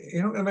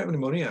 you're not going to make any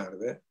money out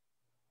of it.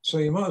 So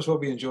you might as well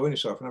be enjoying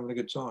yourself and having a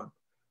good time.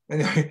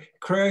 Anyway,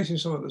 creating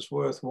something that's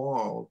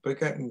worthwhile, but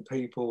getting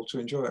people to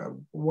enjoy it.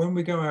 When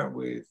we go out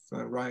with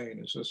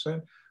Rain, as I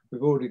said,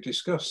 we've already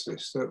discussed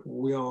this, that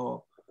we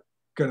are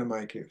going to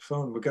make it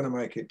fun. We're going to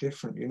make it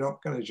different. You're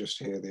not going to just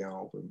hear the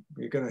album.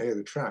 You're going to hear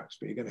the tracks,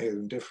 but you're going to hear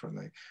them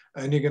differently.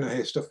 And you're going to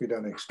hear stuff you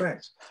don't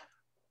expect.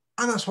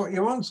 And that's what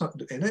you want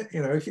in it.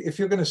 If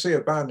you're going to see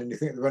a band and you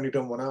think they've only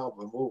done one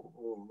album, well,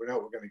 we know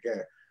what we're going to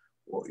get.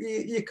 Well,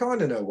 you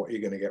kind of know what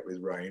you're going to get with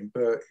Rain,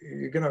 but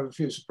you're going to have a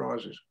few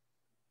surprises.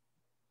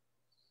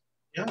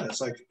 Yeah,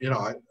 it's like,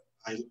 I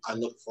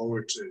look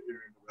forward to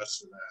hearing the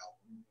rest of the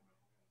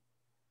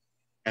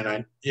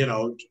album.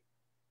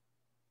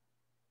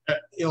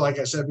 And like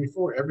I said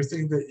before,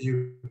 everything that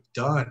you've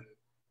done,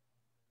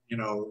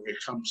 it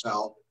comes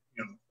out,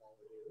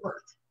 quality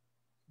work,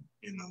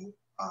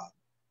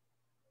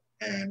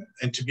 and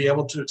to be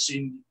able to have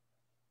seen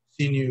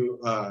you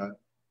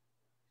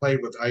play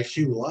with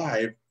IQ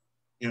live,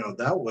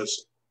 that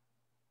was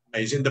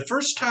amazing. The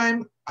first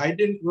time I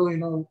didn't really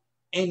know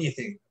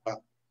anything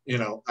about,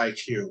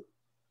 IQ.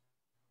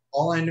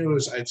 All I knew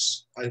is I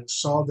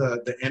saw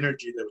the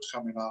energy that was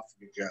coming off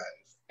of you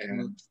guys,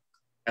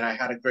 and I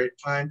had a great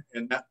time,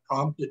 and that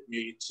prompted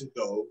me to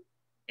go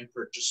and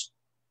purchase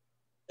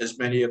as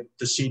many of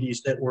the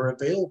CDs that were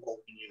available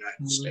in the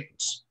United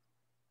States,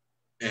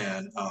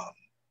 and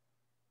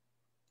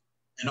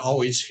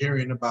always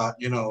hearing about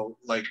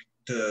like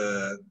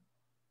the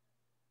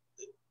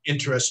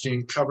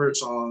interesting cover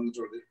songs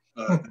or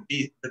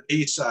the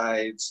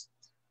B-sides.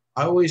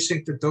 I always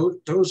think that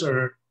those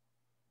are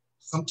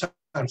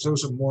sometimes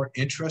those are more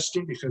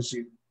interesting because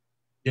you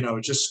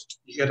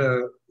get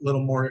a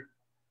little more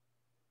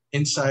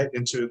insight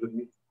into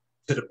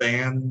the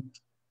band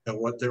and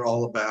what they're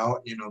all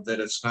about. That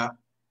it's not,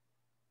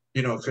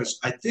 because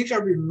I think I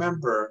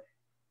remember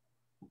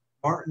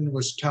Martin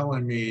was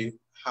telling me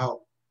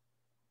how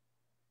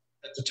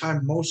at the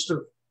time most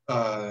of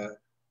the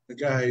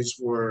guys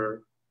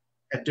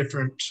had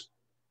different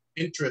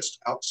interests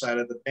outside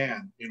of the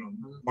band.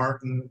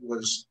 Martin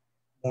was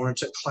more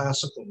into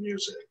classical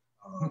music.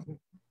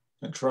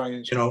 And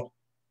trying.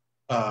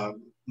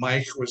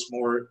 Mike was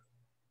more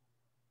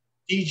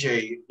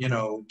DJ,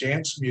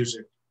 dance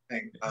music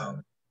thing. I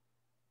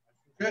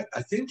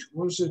think,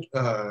 was it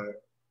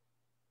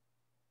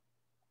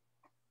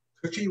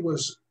Cookie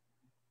was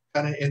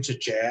kind of into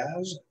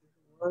jazz.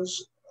 I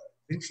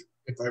think,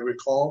 if I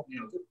recall,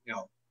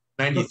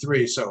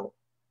 93. So,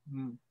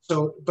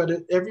 but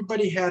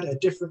everybody had a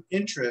different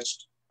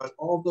interest, but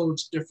all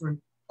those different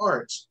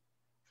parts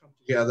come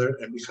together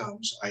and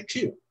becomes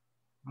IQ.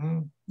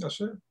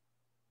 That's it.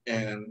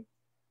 And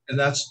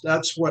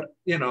that's what,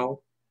 you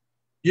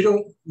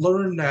don't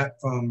learn that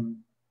from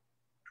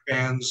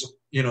bands,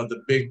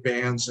 the big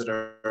bands that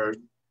are,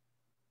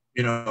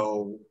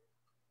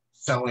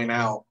 selling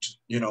out,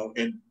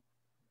 in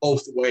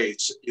both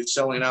ways. It's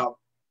selling out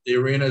the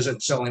arenas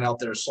and selling out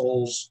their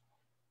souls,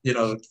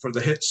 for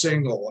the hit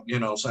single.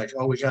 It's like,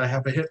 oh, we got to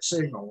have a hit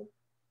single,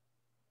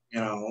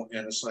 and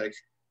it's like,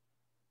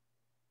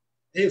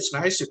 hey, it's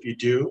nice if you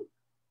do,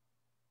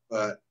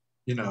 but,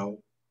 I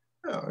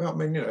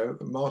mean,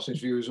 Martin's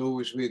view is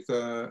always with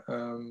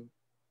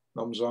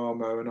Mom's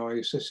Armo and Are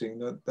You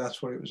Sitting,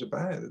 that's what it was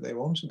about, that they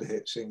wanted the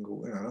hit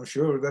single. I'm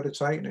sure they'd have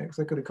taken it if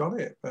they could have got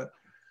it. But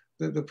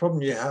the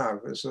problem you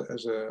have as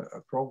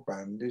a prog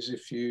band is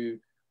if you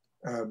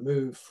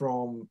move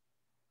from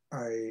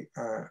a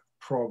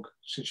prog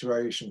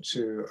situation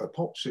to a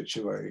pop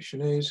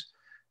situation, is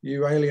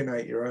you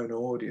alienate your own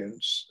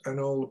audience, and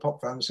all the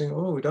pop fans think,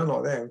 oh, we don't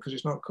like them because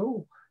it's not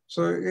cool.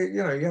 So, you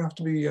have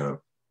to be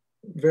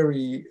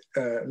very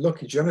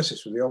lucky.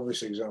 Genesis was the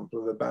obvious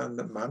example of a band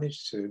that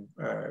managed to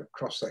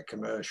cross that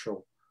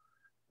commercial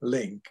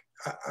link.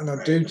 And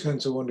I do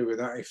tend to wonder with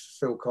that, if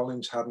Phil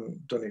Collins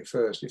hadn't done it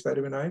first, if they'd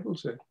have been able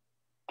to.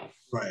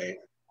 Right.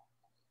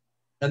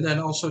 And then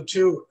also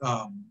too,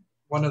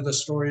 one of the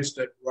stories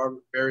that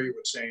Robert Berry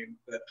was saying,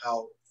 that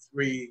how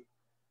 3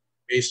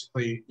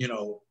 basically, it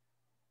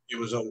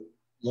was a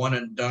one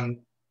and done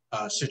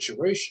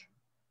situation,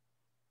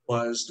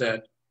 was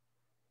that,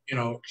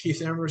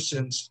 Keith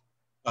Emerson's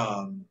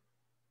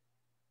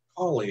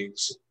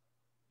colleagues,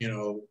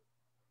 John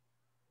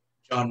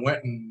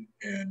Wetton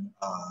and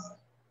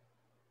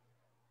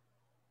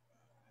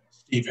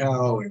Steve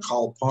Howe and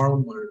Carl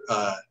Palmer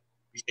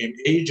became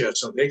Aja,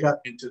 so they got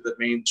into the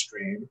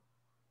mainstream.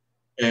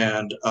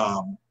 And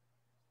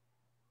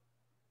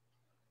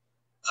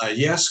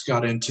Yes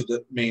got into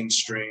the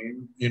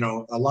mainstream. You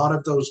know, a lot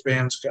of those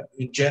bands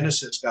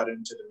Genesis got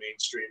into the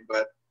mainstream,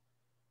 but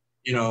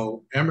you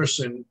know,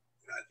 Emerson,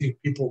 I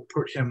think people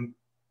put him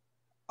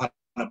on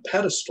a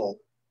pedestal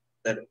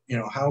that, you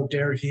know, how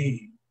dare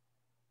he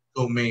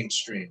go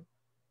mainstream,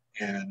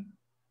 and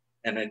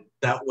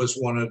that was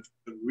one of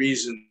the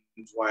reasons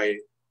why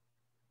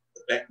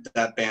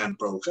that band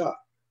broke up,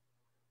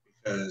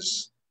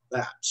 because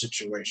that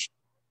situation.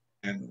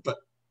 And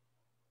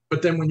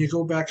but then when you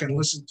go back and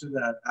listen to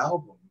that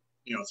album,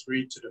 you know,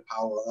 Three to the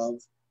Power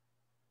of,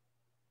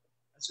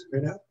 that's a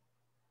great album,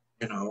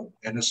 you know.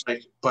 And it's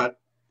like, but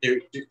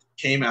it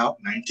came out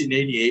in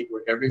 1988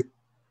 where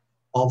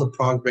all the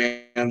prog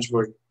bands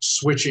were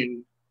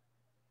switching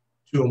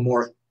to a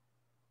more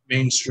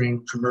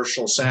mainstream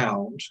commercial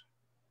sound,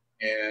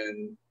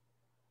 and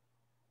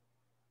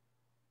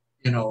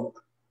you know,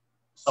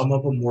 some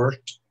of them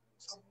worked,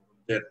 some of them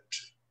didn't.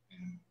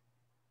 And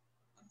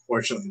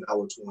unfortunately, that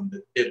was one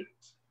that didn't.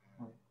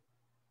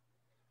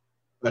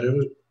 But it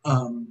was,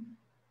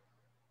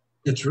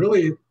 it's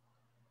really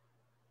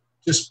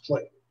just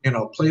play, you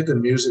know, play the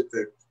music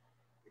that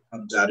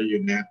comes out of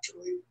you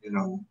naturally.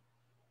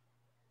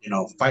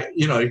 Fight.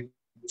 You know,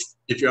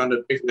 if you're on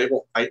the big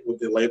label, fight with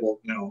the label.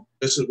 You know,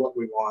 this is what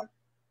we want.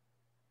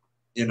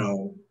 You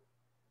know,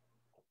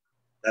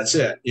 that's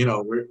it. You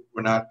know, we're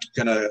not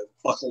gonna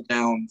buckle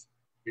down.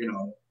 You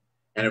know,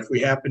 and if we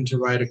happen to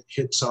write a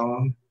hit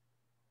song,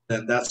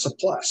 then that's a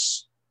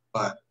plus.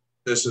 But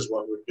this is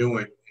what we're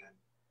doing.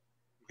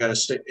 Got to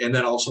stay, and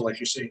then also, like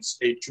you're saying,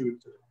 stay true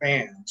to the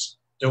fans.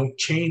 Don't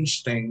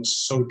change things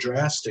so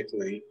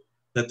drastically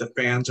that the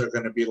fans are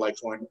going to be like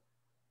going,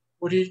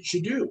 "What did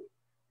you do?"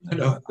 You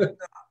know.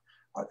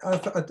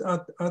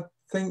 I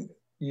think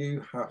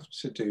you have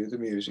to do the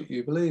music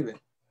you believe in.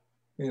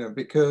 You know,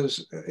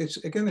 because it's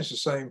the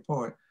same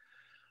point.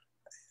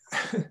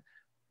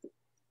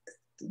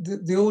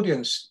 the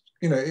audience.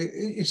 You know,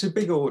 it's a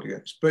big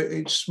audience, but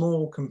it's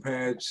small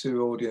compared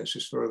to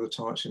audiences for other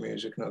types of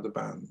music and other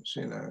bands,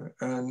 you know.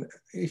 And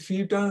if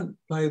you don't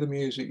play the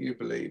music you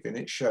believe in,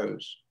 it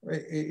shows.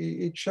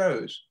 It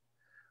shows.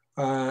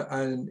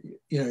 And,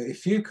 you know,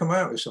 if you come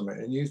out with something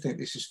and you think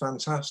this is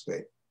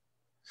fantastic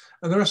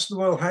and the rest of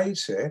the world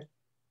hates it,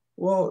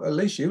 well, at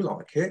least you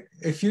like it.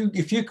 If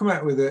you come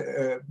out with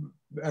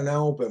an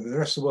album and the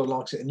rest of the world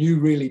likes it and you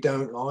really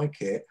don't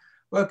like it,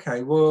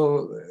 okay,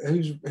 well,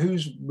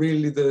 who's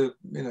really the,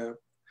 you know,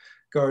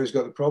 guy who's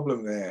got the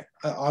problem there?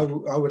 I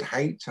would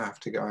hate to have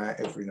to go out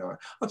every night.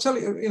 I'll tell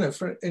you, you know,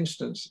 for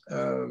instance,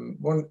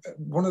 one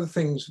of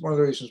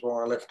the reasons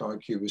why I left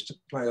IQ was to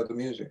play other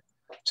music,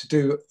 to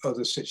do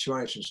other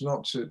situations,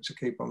 not to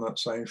keep on that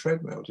same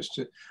treadmill, just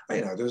to,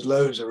 you know, there's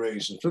loads of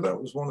reasons, but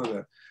that was one of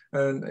them.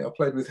 And I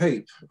played with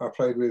Heap, I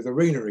played with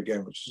Arena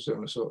again, which is a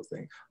similar sort of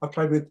thing. I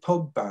played with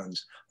pub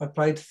bands, I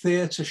played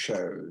theatre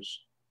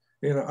shows.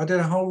 You know, I did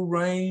a whole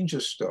range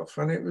of stuff,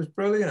 and it was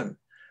brilliant.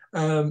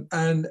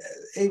 And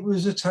it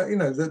was you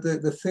know,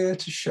 the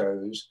theatre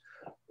shows,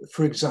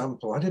 for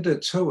example, I did a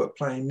tour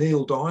playing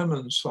Neil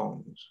Diamond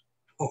songs.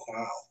 Oh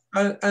wow!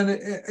 And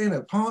you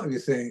know, part of you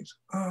thinks,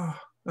 oh,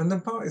 and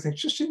then part of you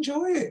thinks, just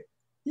enjoy it.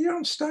 You're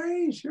on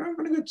stage, you're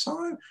having a good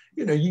time.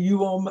 You know,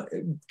 you are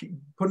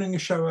putting a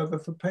show over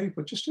for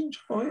people. Just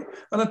enjoy it.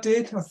 And I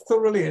did. I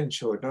thoroughly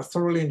enjoyed it. And I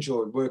thoroughly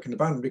enjoyed working the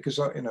band because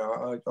I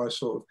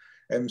sort of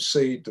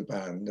emceed the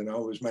band, and I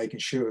was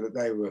making sure that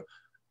they were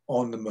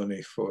on the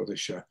money for the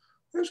show.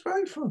 It was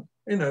great fun,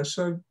 you know.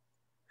 So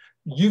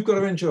you've got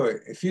to enjoy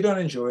it. If you don't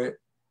enjoy it,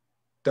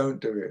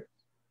 don't do it,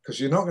 because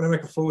you're not going to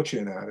make a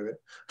fortune out of it,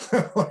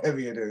 whatever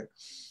you do.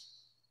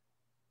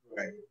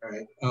 Right.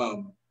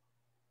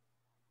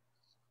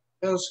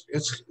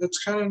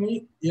 It's kind of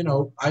neat, you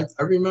know. I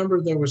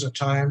remember there was a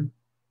time.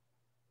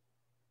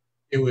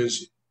 It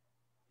was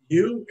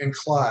you and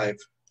Clive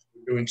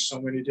doing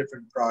so many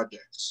different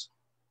projects.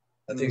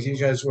 I think you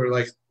guys were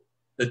like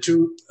the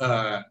two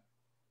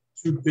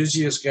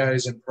busiest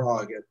guys in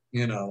Prague.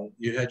 You know,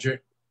 you had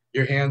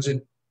your hands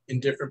in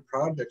different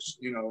projects.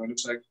 You know, and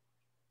it's like,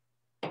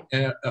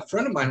 and a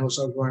friend of mine was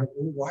like going,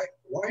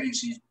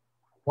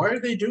 why are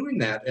they doing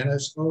that? And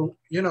it's, well,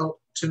 you know,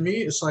 to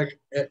me, it's like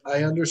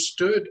I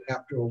understood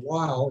after a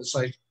while. It's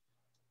like,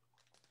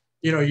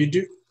 you know, you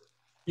do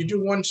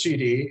one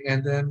CD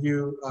and then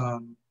you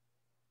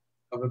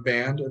of a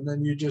band, and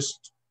then you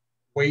just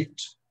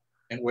wait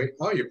and wait.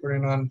 Oh, you're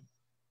putting on.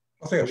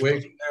 I think I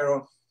wig there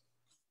on.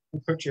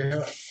 Put your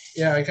hair.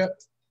 Yeah, I got.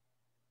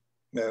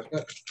 Yeah.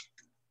 There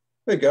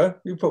you go.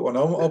 You put one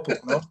on. I'll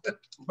put one on.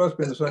 Both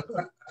been the same.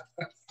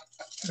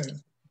 Yeah.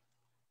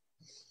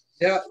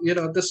 Yeah, you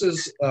know, this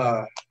is.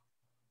 You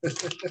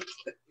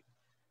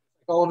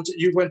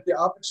went the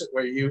opposite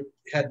way. You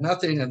had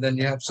nothing, and then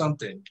you have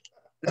something.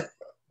 You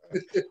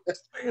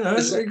know,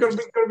 it's got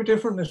to be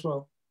different as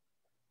well.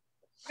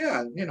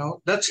 Yeah, you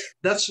know, that's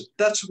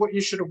what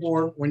you should have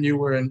worn when you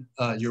were in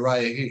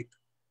Uriah Heep.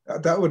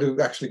 That would have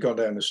actually gone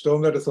down the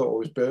storm. They'd have thought I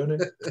was burning.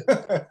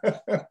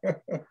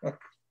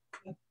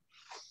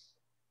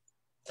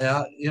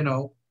 Yeah, you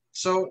know,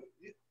 so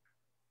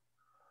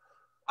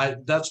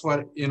that's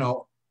what, you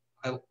know,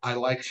 I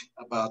like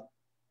about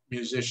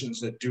musicians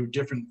that do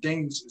different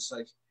things is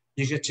like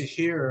you get to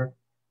hear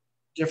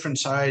different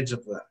sides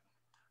of them.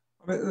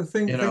 I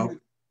mean, You know,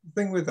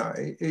 thing with that,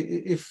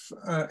 if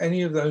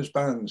any of those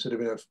bands had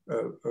been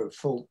a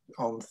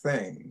full-on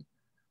thing,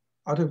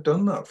 I'd have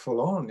done that full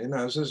on. You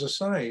know, as I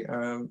say,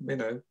 you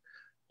know,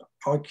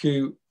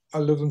 IQ, I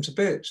love them to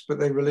bits, but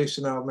they release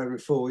an album every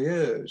 4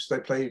 years. They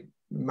play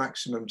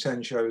maximum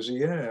 10 shows a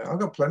year. I've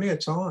got plenty of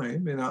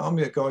time. You know, I'm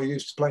a guy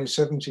used to playing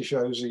 70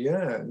 shows a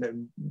year and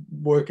then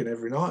working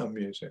every night on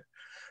music.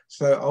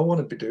 So I want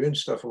to be doing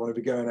stuff. I want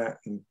to be going out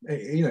and,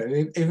 you know,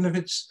 even if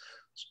it's,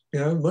 you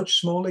know,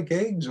 much smaller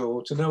gigs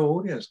or to no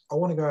audience, I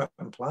want to go out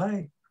and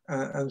play.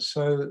 And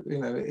so, you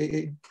know,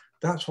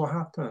 that's what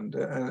happened.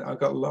 And I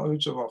got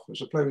loads of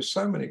offers. I play with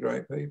so many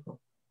great people.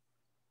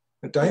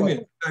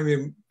 Damien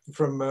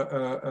from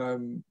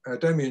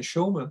Damien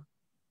Schulman,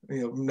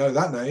 you know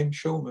that name,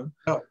 Schulman.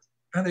 oh,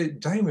 And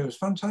Damien was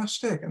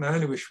fantastic. And I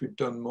only wish we'd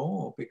done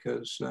more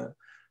because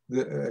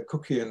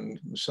Cookie and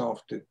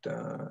myself did,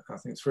 I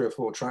think, 3 or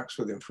 4 tracks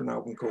with him for an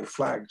album called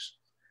Flags.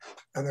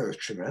 And they were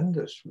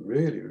tremendous,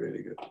 really,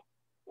 really good.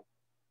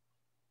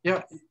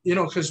 yeah, you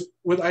know, because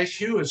with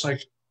IQ, it's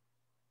like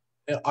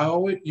I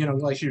always, you know,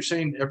 like you're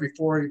saying, every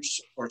 4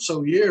 or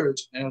so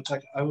years, and it's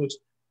like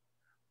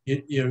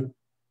you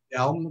the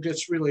album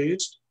gets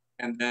released,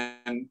 and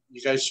then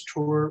you guys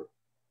tour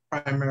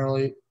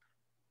primarily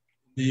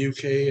the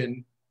UK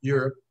and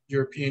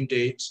European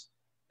dates,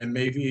 and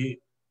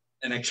maybe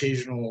an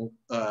occasional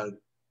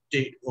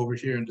date over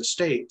here in the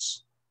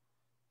States,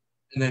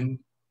 and then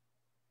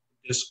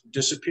just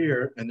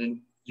disappear, and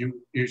then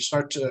you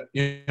start to,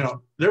 you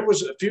know, there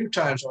was a few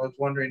times I was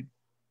wondering,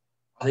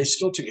 are they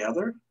still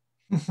together?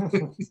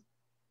 Yeah.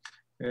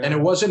 And it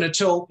wasn't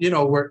until, you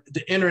know, where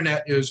the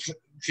internet is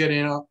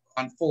getting up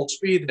on full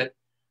speed that,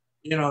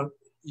 you know,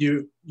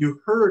 you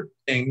heard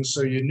things,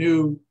 so you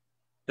knew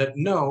that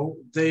no,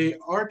 they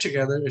are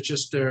together. It's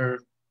just they're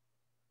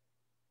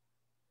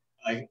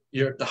like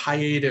you're the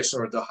hiatus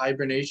or the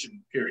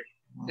hibernation period,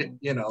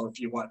 you know, if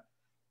you want.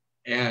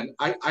 And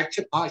I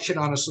could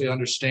honestly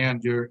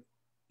understand your,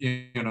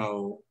 you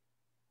know,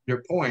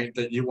 your point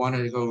that you want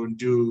to go and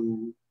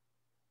do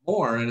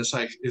more, and it's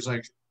like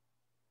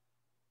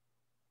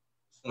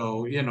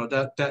so, you know,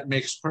 that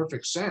makes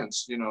perfect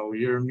sense. You know,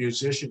 you're a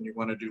musician, you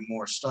want to do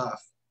more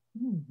stuff.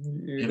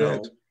 You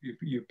know,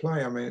 you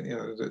play. I mean, you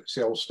know, it's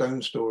the old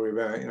Stone story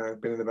about, you know,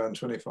 been in the band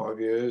 25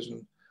 years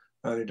and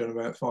only done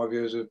about 5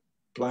 years of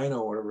playing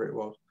or whatever it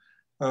was.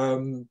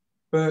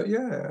 But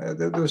yeah,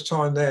 there was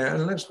time there,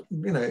 and let's,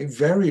 you know, it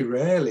very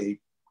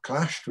rarely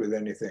clashed with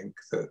anything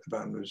that the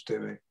band was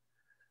doing.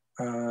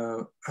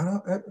 And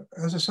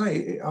as I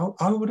say,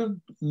 I would have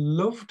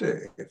loved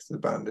it if the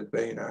band had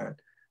been out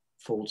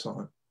full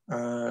time,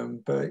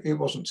 but it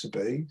wasn't to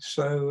be.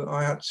 So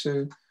I had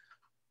to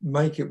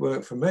make it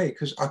work for me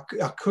because I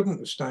couldn't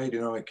have stayed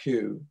in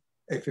IQ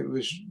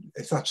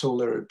if that's all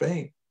there had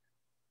been.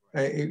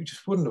 It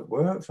just wouldn't have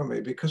worked for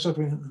me because I've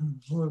been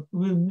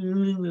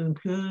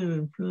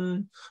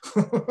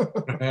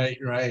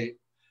right.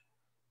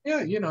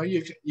 Yeah, you know,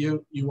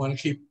 you want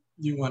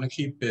to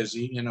keep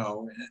busy, you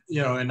know,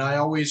 and I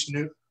always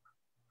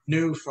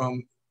knew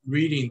from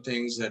reading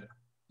things that,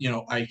 you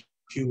know,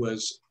 IQ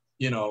was,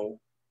 you know,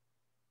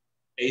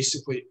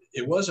 basically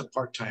it was a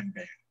part-time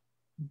band.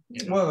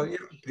 You know? Well, yeah,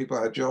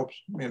 people had jobs,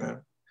 you know.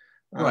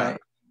 Right.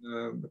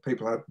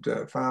 People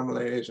had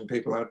families and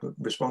people had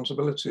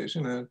responsibilities,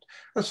 you know.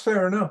 That's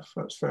fair enough.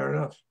 That's fair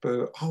enough.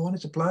 But I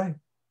wanted to play.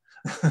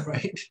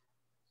 Right.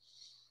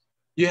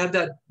 You had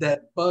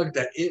that bug,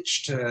 that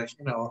itch to,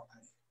 you know,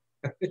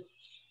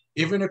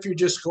 even if you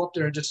just go up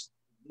there and just,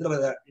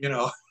 you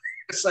know,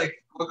 it's like,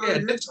 okay, I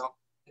did something.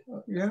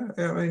 Yeah,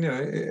 I mean, you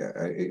know,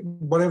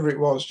 whatever it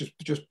was,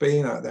 just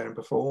being out there and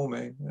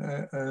performing.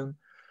 And,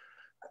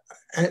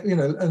 you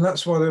know, and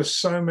that's why there's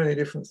so many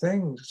different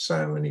things,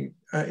 so many,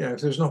 you know,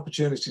 if there's an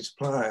opportunity to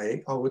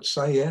play, I would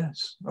say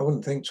yes. I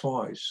wouldn't think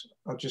twice.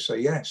 I'd just say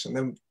yes, and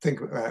then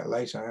think about it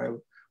later,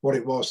 what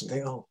it was, and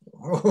think, oh,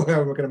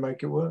 how am I going to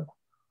make it work?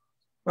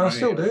 And right. I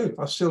still do,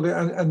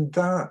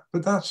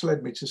 but that's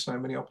led me to so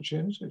many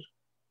opportunities.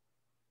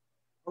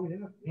 Oh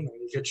yeah, you know,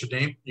 you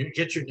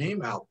get your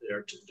name out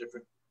there to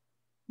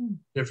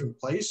different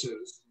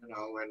places, you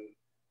know, and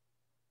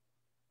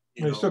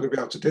you still got to be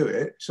able to do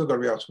it. You still got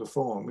to be able to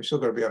perform. You still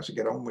got to be able to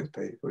get on with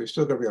people. You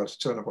still got to be able to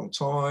turn up on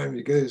time.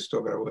 You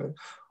still got to work.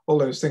 All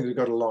those things have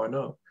got to line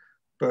up.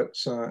 But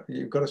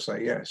you've got to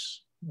say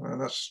yes,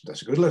 and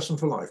that's a good lesson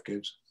for life,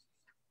 kids.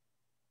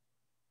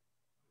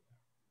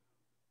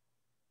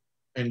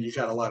 And you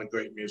got a lot of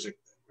great music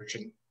that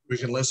we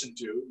can listen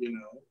to. You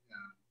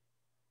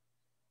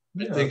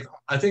know,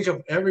 I think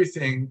of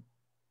everything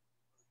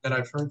that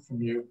I've heard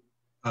from you.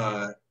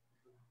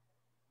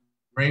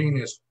 Rain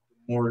is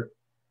the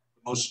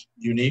most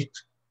unique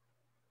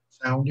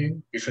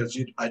sounding because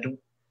you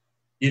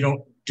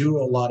don't do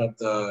a lot of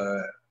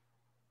the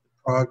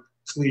prog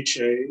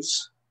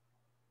cliches.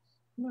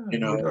 No, you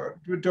know,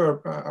 we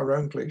do our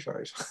own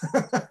cliches.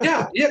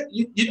 yeah,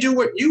 you do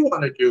what you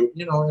want to do,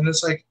 you know, and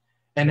it's like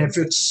And if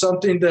it's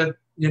something that,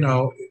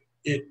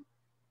 it,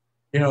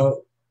 you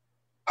know,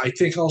 I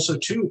think also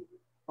too,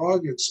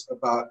 prog, it's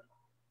about,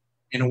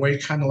 in a way,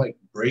 kind of like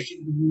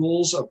breaking the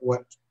rules of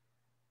what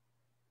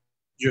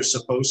you're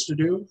supposed to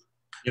do,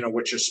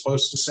 what you're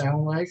supposed to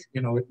sound like,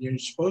 you're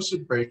supposed to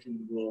break the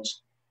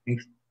rules and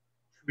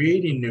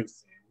creating new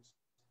things.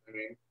 I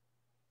mean,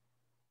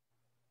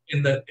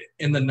 in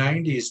the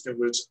 90s, there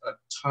was a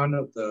ton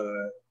of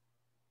a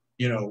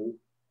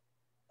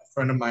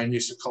friend of mine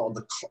used to call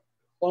the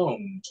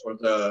clones or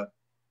the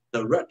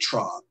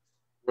retro,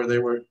 where they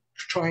were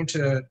trying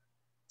to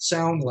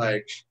sound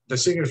like, the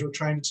singers were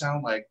trying to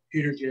sound like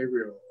Peter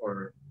Gabriel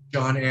or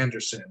John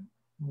Anderson,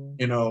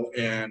 and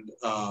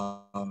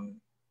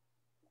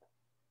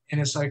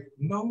it's like,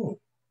 no,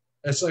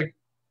 it's like,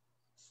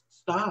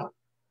 stop,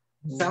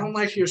 sound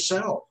like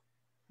yourself.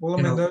 Well,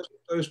 I mean,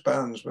 those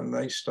bands, when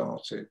they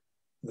started,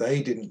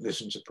 they didn't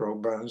listen to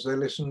prog bands. They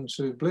listened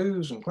to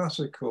blues and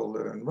classical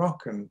and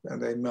rock, and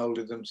they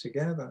melded them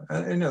together.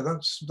 And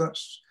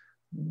that's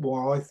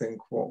why I think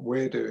what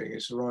we're doing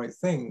is the right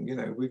thing.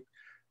 We've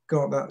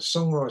got that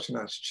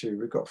songwriting attitude.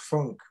 We've got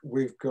funk.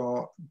 We've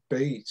got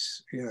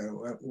beats.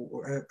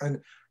 And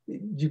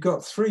you've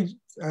got three.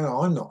 And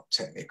I'm not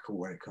technical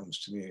when it comes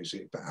to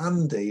music, but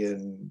Andy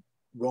and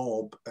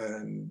Rob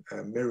and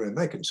Mirron,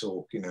 they can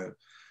talk.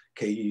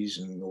 Keys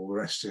and all the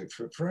rest of it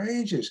for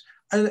ages.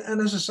 And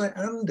as I say,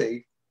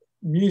 Andy,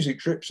 music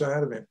drips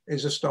out of him,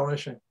 is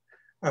astonishing.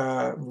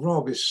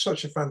 Rob is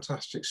such a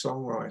fantastic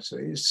songwriter.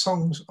 His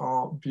songs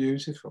are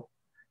beautiful.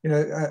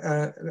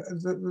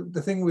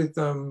 The thing with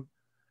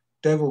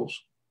Devils,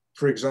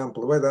 for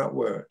example, the way that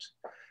worked,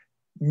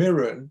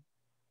 Mirron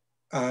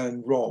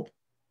and Rob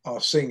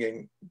are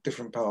singing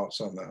different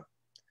parts on that.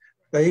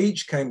 They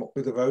each came up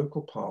with a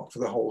vocal part for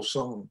the whole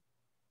song.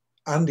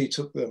 Andy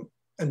took them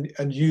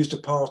and used a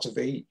part of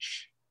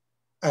each,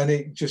 and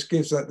it just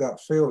gives that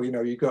feel.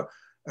 You've got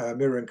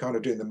Mirron kind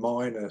of doing the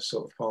minor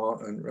sort of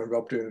part, and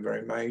Rob doing the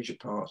very major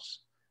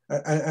parts,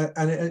 and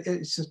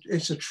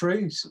it's a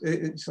treat.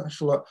 It's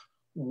actually like,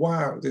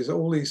 wow, there's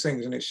all these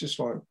things, and it's just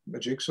like a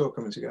jigsaw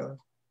coming together.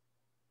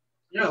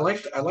 Yeah,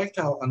 I liked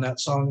how on that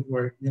song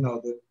where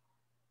the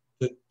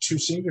two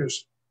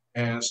singers,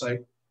 and it's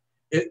like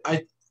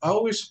I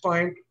always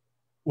find,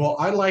 well,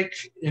 I like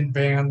in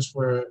bands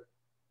where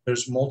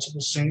there's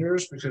multiple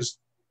singers, because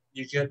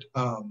you get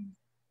a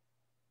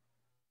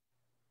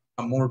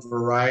more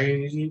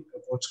variety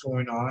of what's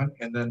going on.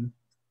 And then,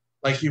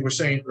 like you were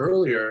saying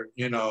earlier,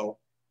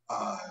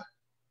 got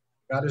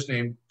his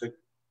name, the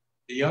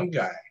young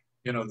guy,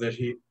 that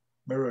he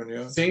Mirron,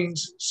 yeah,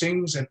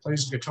 sings and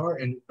plays guitar,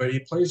 but he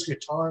plays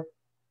guitar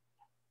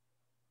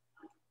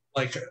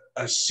like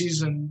a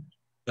seasoned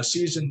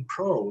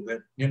pro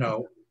that,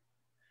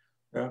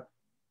 yeah,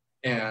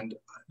 and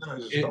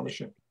it's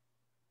astonishing.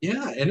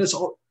 Yeah, and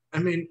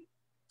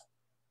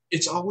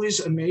it's always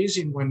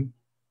amazing when,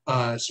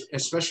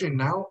 especially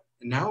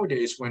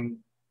nowadays, when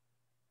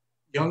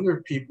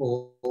younger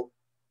people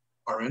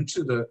are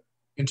into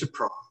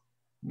prog,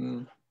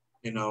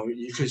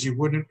 because you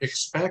wouldn't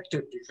expect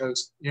it,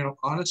 because,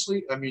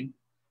 honestly, I mean,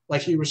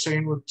 like you were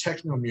saying with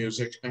techno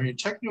music, I mean,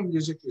 techno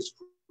music is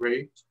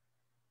great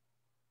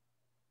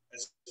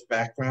as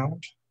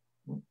background.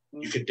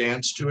 You could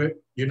dance to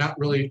it. You're not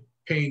really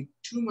paying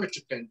too much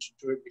attention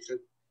to it, because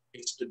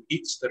it's the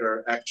beats that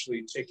are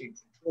actually taking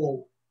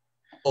control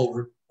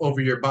over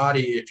your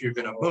body if you're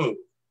going to move.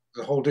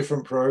 There's a whole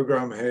different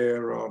program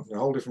here, or a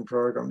whole different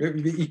program.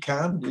 You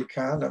can.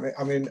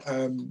 I mean,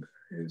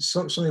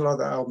 something like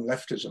that album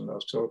Leftism that I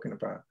was talking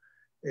about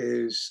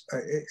is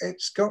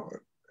it's got.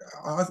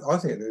 I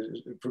think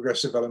there's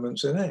progressive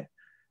elements in it,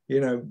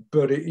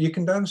 but you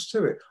can dance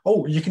to it.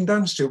 Oh, you can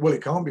dance to it. Well,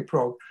 it can't be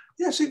prog.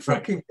 Yes, it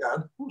fucking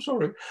can. Oh,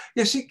 sorry.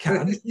 Yes, it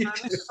can. This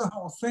is the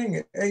whole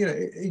thing.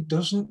 It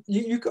doesn't.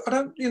 I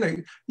don't.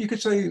 You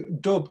could say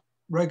dub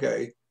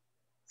reggae.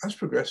 That's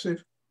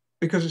progressive,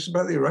 because it's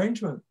about the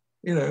arrangement.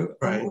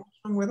 Right. What's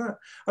wrong with that?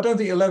 I don't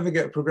think you'll ever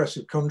get a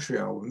progressive country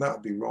album.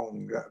 That'd be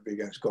wrong. That'd be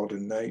against God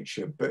and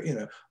nature. But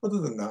other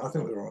than that, I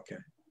think we're okay.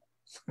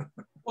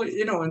 Well,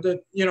 and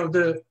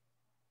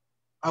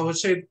I would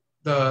say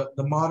the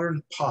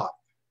modern pop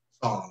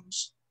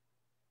songs.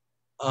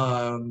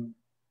 I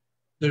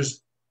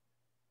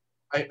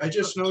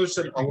just noticed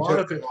that a lot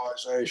of it.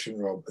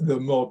 Rob, the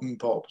modern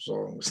pop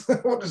songs.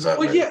 What does that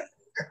mean? Well, yeah.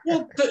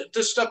 Well,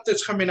 the stuff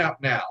that's coming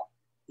out now.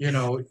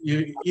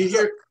 You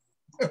hear.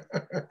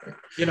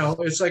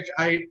 It's like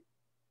I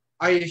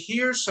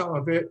hear some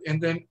of it,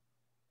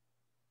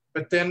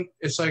 but then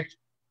it's like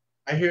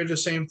I hear the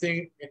same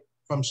thing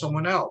from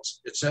someone else.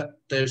 It's that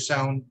they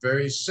sound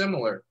very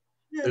similar.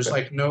 Yeah,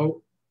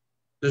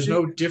 there's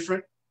no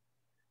different.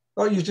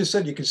 Oh, you just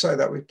said you could say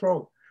that with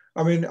prog.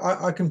 I mean,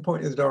 I can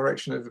point in the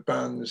direction of the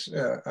bands,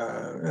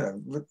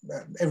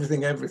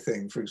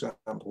 everything, for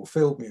example,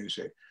 field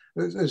music.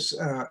 There's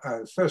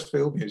first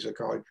field music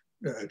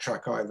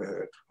track I ever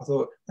heard. I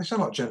thought, they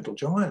sound like Gentle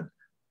Giant.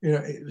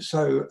 It was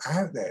so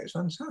out there. It's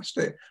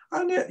fantastic.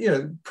 And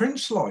yet,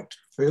 Prince liked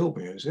field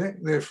music.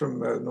 They're from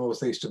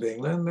northeast of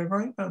England. They're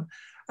great, man.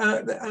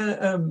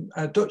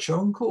 Dutch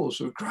Uncles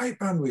were a great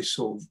band with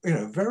sort of, you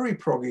know, very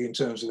proggy in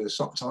terms of their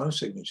time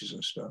signatures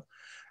and stuff.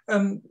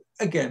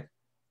 Again,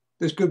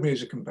 there's good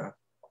music and bad.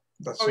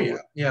 That's all.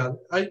 Yeah.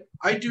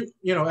 I do,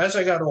 you know, as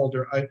I got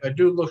older, I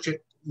do look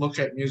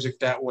at music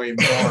that way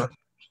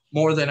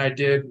more than I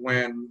did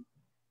when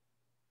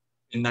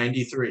in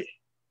 93.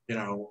 You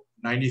know,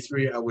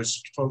 93 I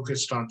was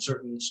focused on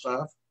certain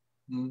stuff.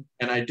 Mm.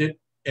 And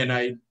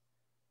I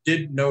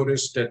did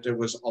notice that there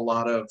was a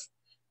lot of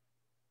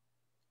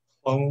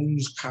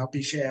clones,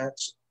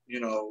 copycats, you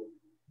know.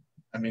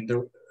 I mean,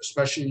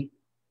 especially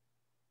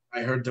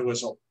I heard there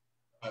was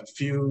a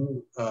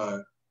few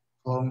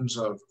clones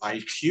of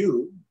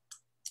IQ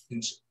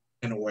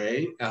in a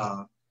way.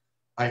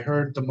 I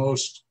heard the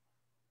most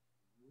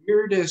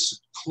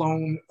weirdest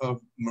clone of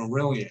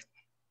Mirron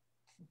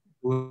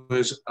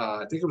was,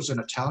 I think it was an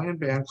Italian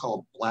band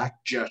called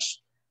Black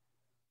Jester.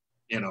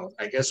 You know,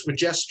 I guess with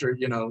Jester,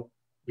 you know,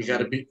 you got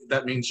to be,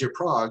 that means you're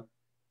prog.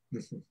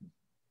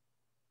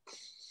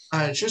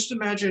 Just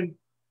imagine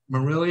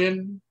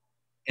Mirron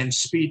and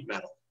speed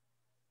metal.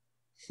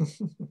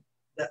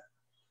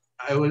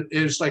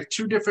 It was like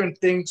two different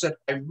things that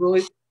I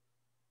really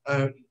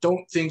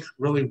don't think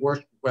really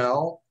worked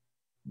well.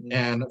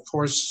 And of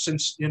course,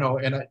 since, you know,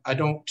 and I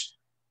don't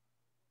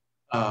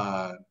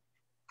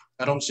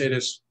say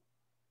this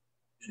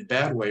in a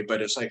bad way,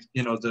 but it's like,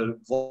 you know, the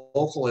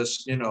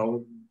vocalists, you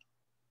know,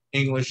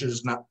 English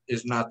is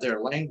not their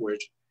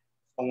language.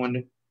 And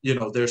when, you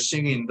know, they're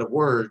singing the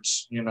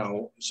words, you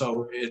know,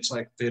 so it's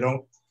like they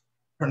don't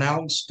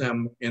pronounce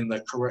them in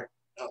the correct,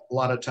 a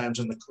lot of times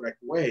in the correct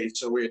way.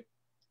 So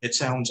it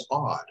sounds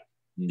odd,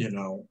 you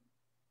know,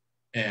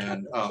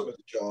 and the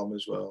charm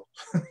as well.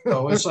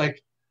 so it's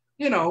like,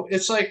 you know,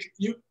 it's like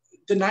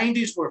the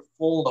 90s were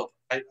full of,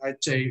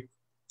 I'd say,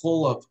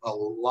 full of a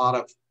lot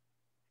of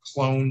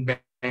clone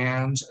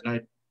bands,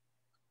 and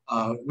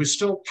we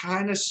still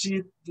kind of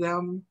see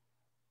them,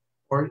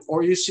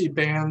 or you see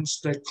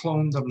bands that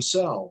clone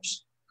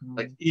themselves.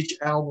 Like each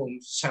album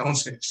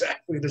sounds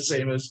exactly the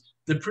same as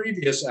the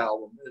previous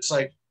album. It's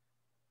like,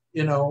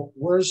 you know,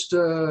 where's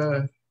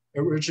the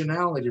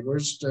originality?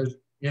 Where's the,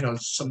 you know,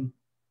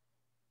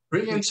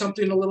 bring in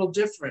something a little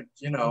different,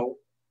 you know?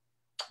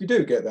 You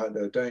do get that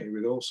though, don't you,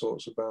 with all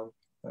sorts of bands?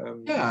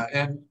 Yeah,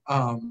 and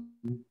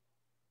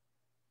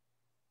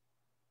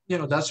you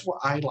know, that's what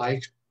I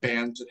like,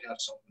 bands that have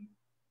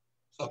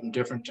something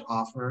different to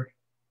offer.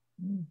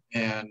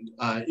 And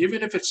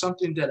even if it's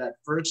something that at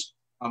first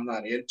I'm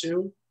not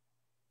into,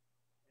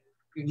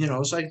 you know,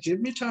 it's like, give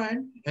me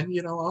time, and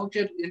you know, I'll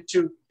get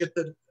into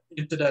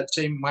that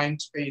same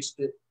mind space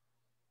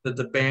that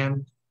the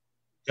band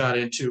got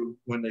into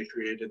when they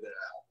created that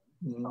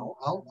album. You know,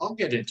 I'll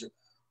get into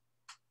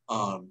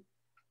that.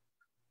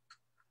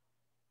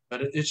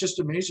 But it's just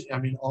amazing. I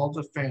mean, all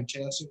the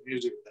fantastic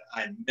music that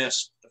I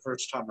missed the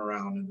first time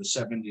around in the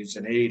 70s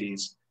and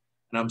 80s,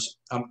 and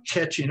I'm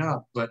catching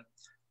up, but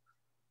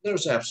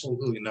there's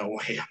absolutely no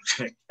way I'm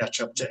going to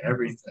catch up to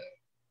everything.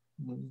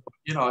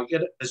 You know, I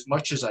get as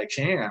much as I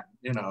can,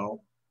 you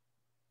know.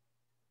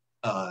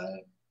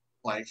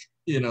 Like,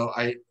 you know,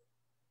 I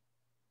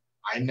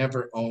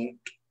never owned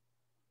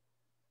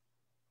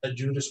a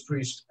Judas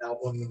Priest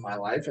album in my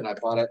life, and I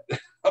bought a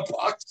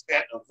box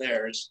set of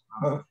theirs.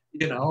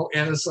 You know,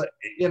 and it's like,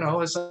 you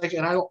know, it's like,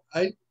 and I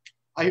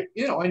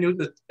you know, I knew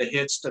the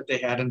hits that they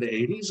had in the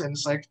 80s, and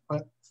it's like,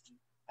 but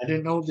I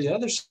didn't know the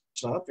other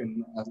stuff,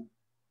 and I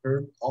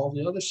heard all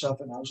the other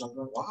stuff, and I was like,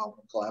 wow,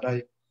 I'm glad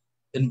I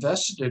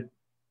invested,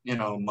 you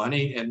know,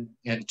 money and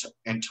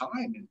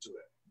time into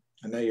it.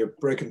 And now you're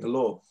breaking the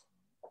law.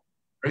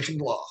 Breaking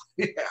the law,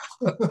 yeah.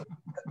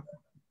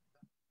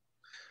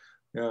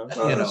 Yeah,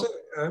 well,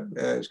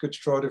 it's good to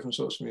try different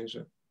sorts of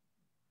music.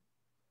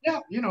 Yeah,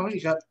 you know,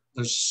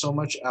 there's so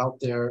much out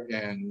there,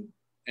 and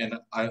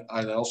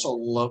I also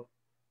love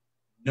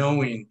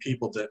knowing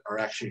people that are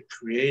actually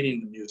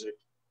creating the music.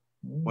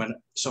 When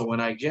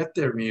I get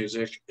their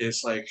music,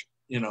 it's like,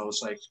 you know,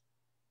 it's like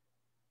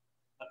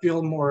I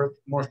feel more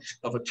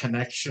of a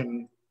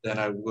connection than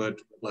I would,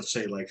 let's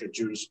say, like a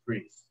Judas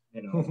Priest,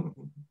 you know.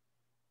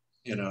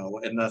 You know,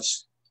 and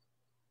that's,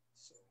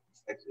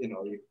 you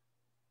know,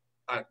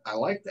 I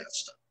like that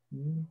stuff.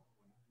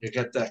 You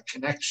get that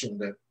connection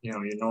that, you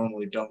know, you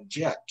normally don't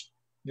get.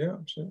 Yeah,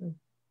 absolutely.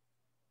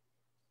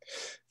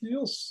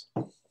 Yes.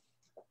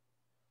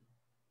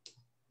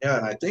 Yeah,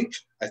 and I think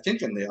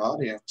in the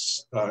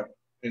audience, for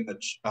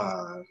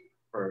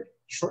a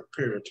short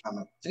period of time,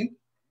 I think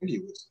Andy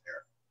was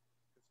there.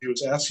 He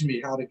was asking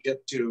me how to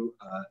get to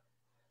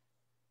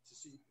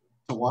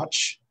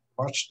watch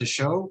the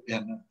show,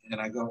 and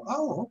I go,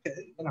 oh,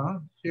 okay, you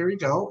know, here you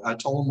go. I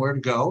told him where to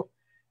go,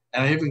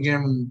 and I even gave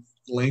him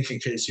the link in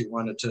case he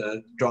wanted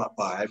to drop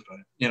by. But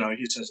you know,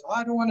 he says, oh,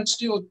 I don't want to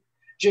steal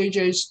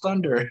JJ's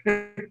thunder.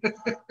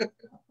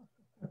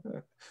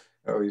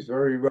 Oh, he's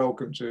very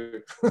welcome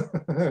to.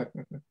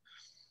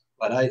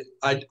 But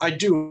I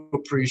do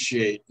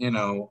appreciate, you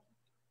know,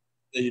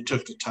 that you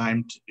took the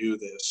time to do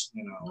this.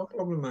 You know, No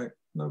problem, mate.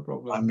 No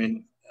problem. I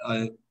mean,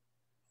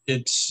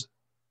 it's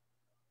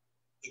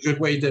a good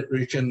way that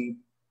we can,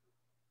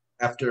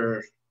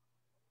 after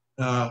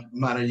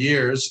amount of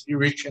years, you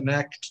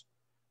reconnect.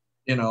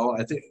 You know,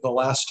 I think the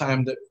last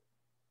time that,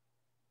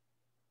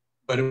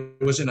 but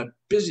it was in a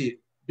busy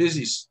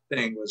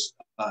thing was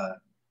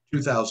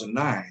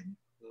 2009.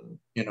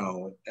 You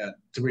know, at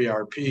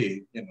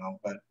 3RP. You know,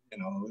 but you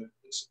know,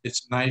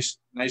 it's nice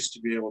to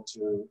be able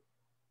to.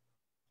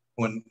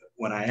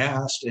 When I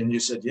asked and you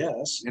said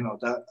yes, you know,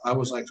 that I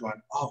was like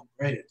going, oh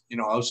great. You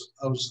know, I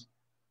was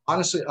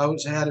honestly, I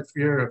had a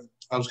fear of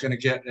I was going to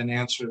get an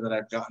answer that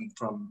I've gotten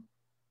from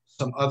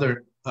some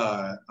other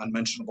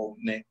unmentionable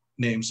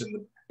names in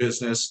the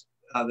business.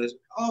 That,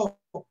 oh,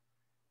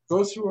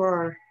 go through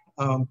our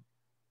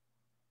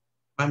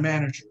my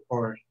manager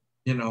or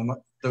you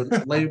know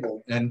the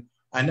label, and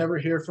I never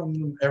hear from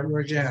them ever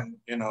again.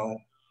 You know,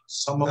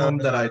 some of them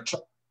that I.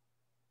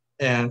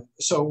 And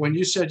so when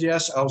you said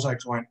yes, I was like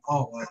going,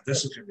 oh, well,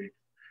 this is gonna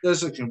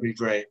be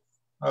great.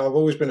 I've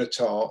always been a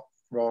tart,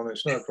 Ron.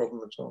 It's no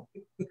problem at all.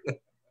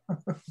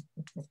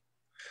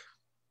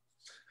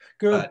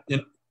 Good. You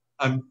know,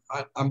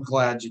 I'm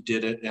glad you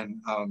did it,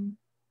 and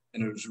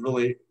it was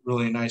really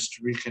nice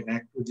to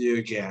reconnect with you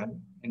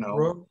again. You know,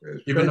 Ron,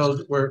 even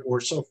though we're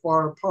so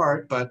far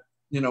apart, but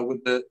you know,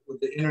 with the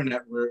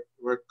internet,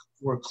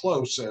 we're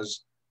close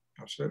as.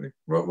 Absolutely.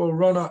 Well,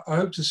 Ron, I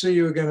hope to see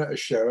you again at a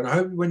show, and I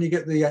hope when you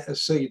get the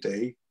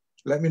CD,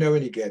 let me know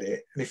when you get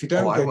it. And if you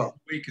don't get it in a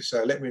week or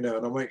so, let me know,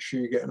 and I'll make sure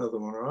you get another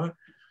one. All right.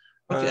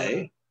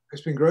 Okay.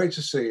 It's been great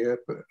to see you.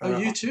 But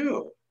you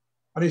too.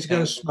 I need to go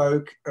and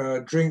smoke,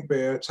 drink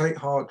beer, take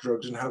hard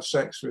drugs, and have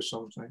sex with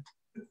something.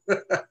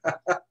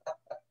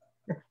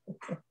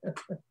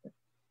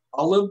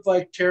 I'll live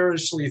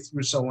vicariously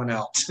through someone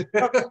else.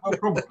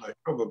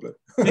 Probably.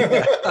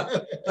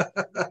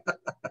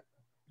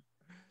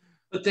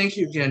 But thank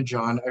you again,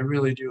 John. I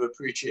really do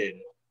appreciate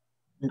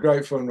it.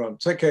 Great fun, Ron.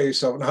 Take care of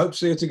yourself, and I hope to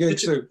see you again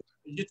soon.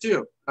 You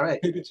too. All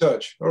right. Keep in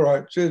touch. All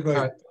right. Cheers, mate.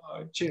 All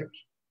right. Cheers.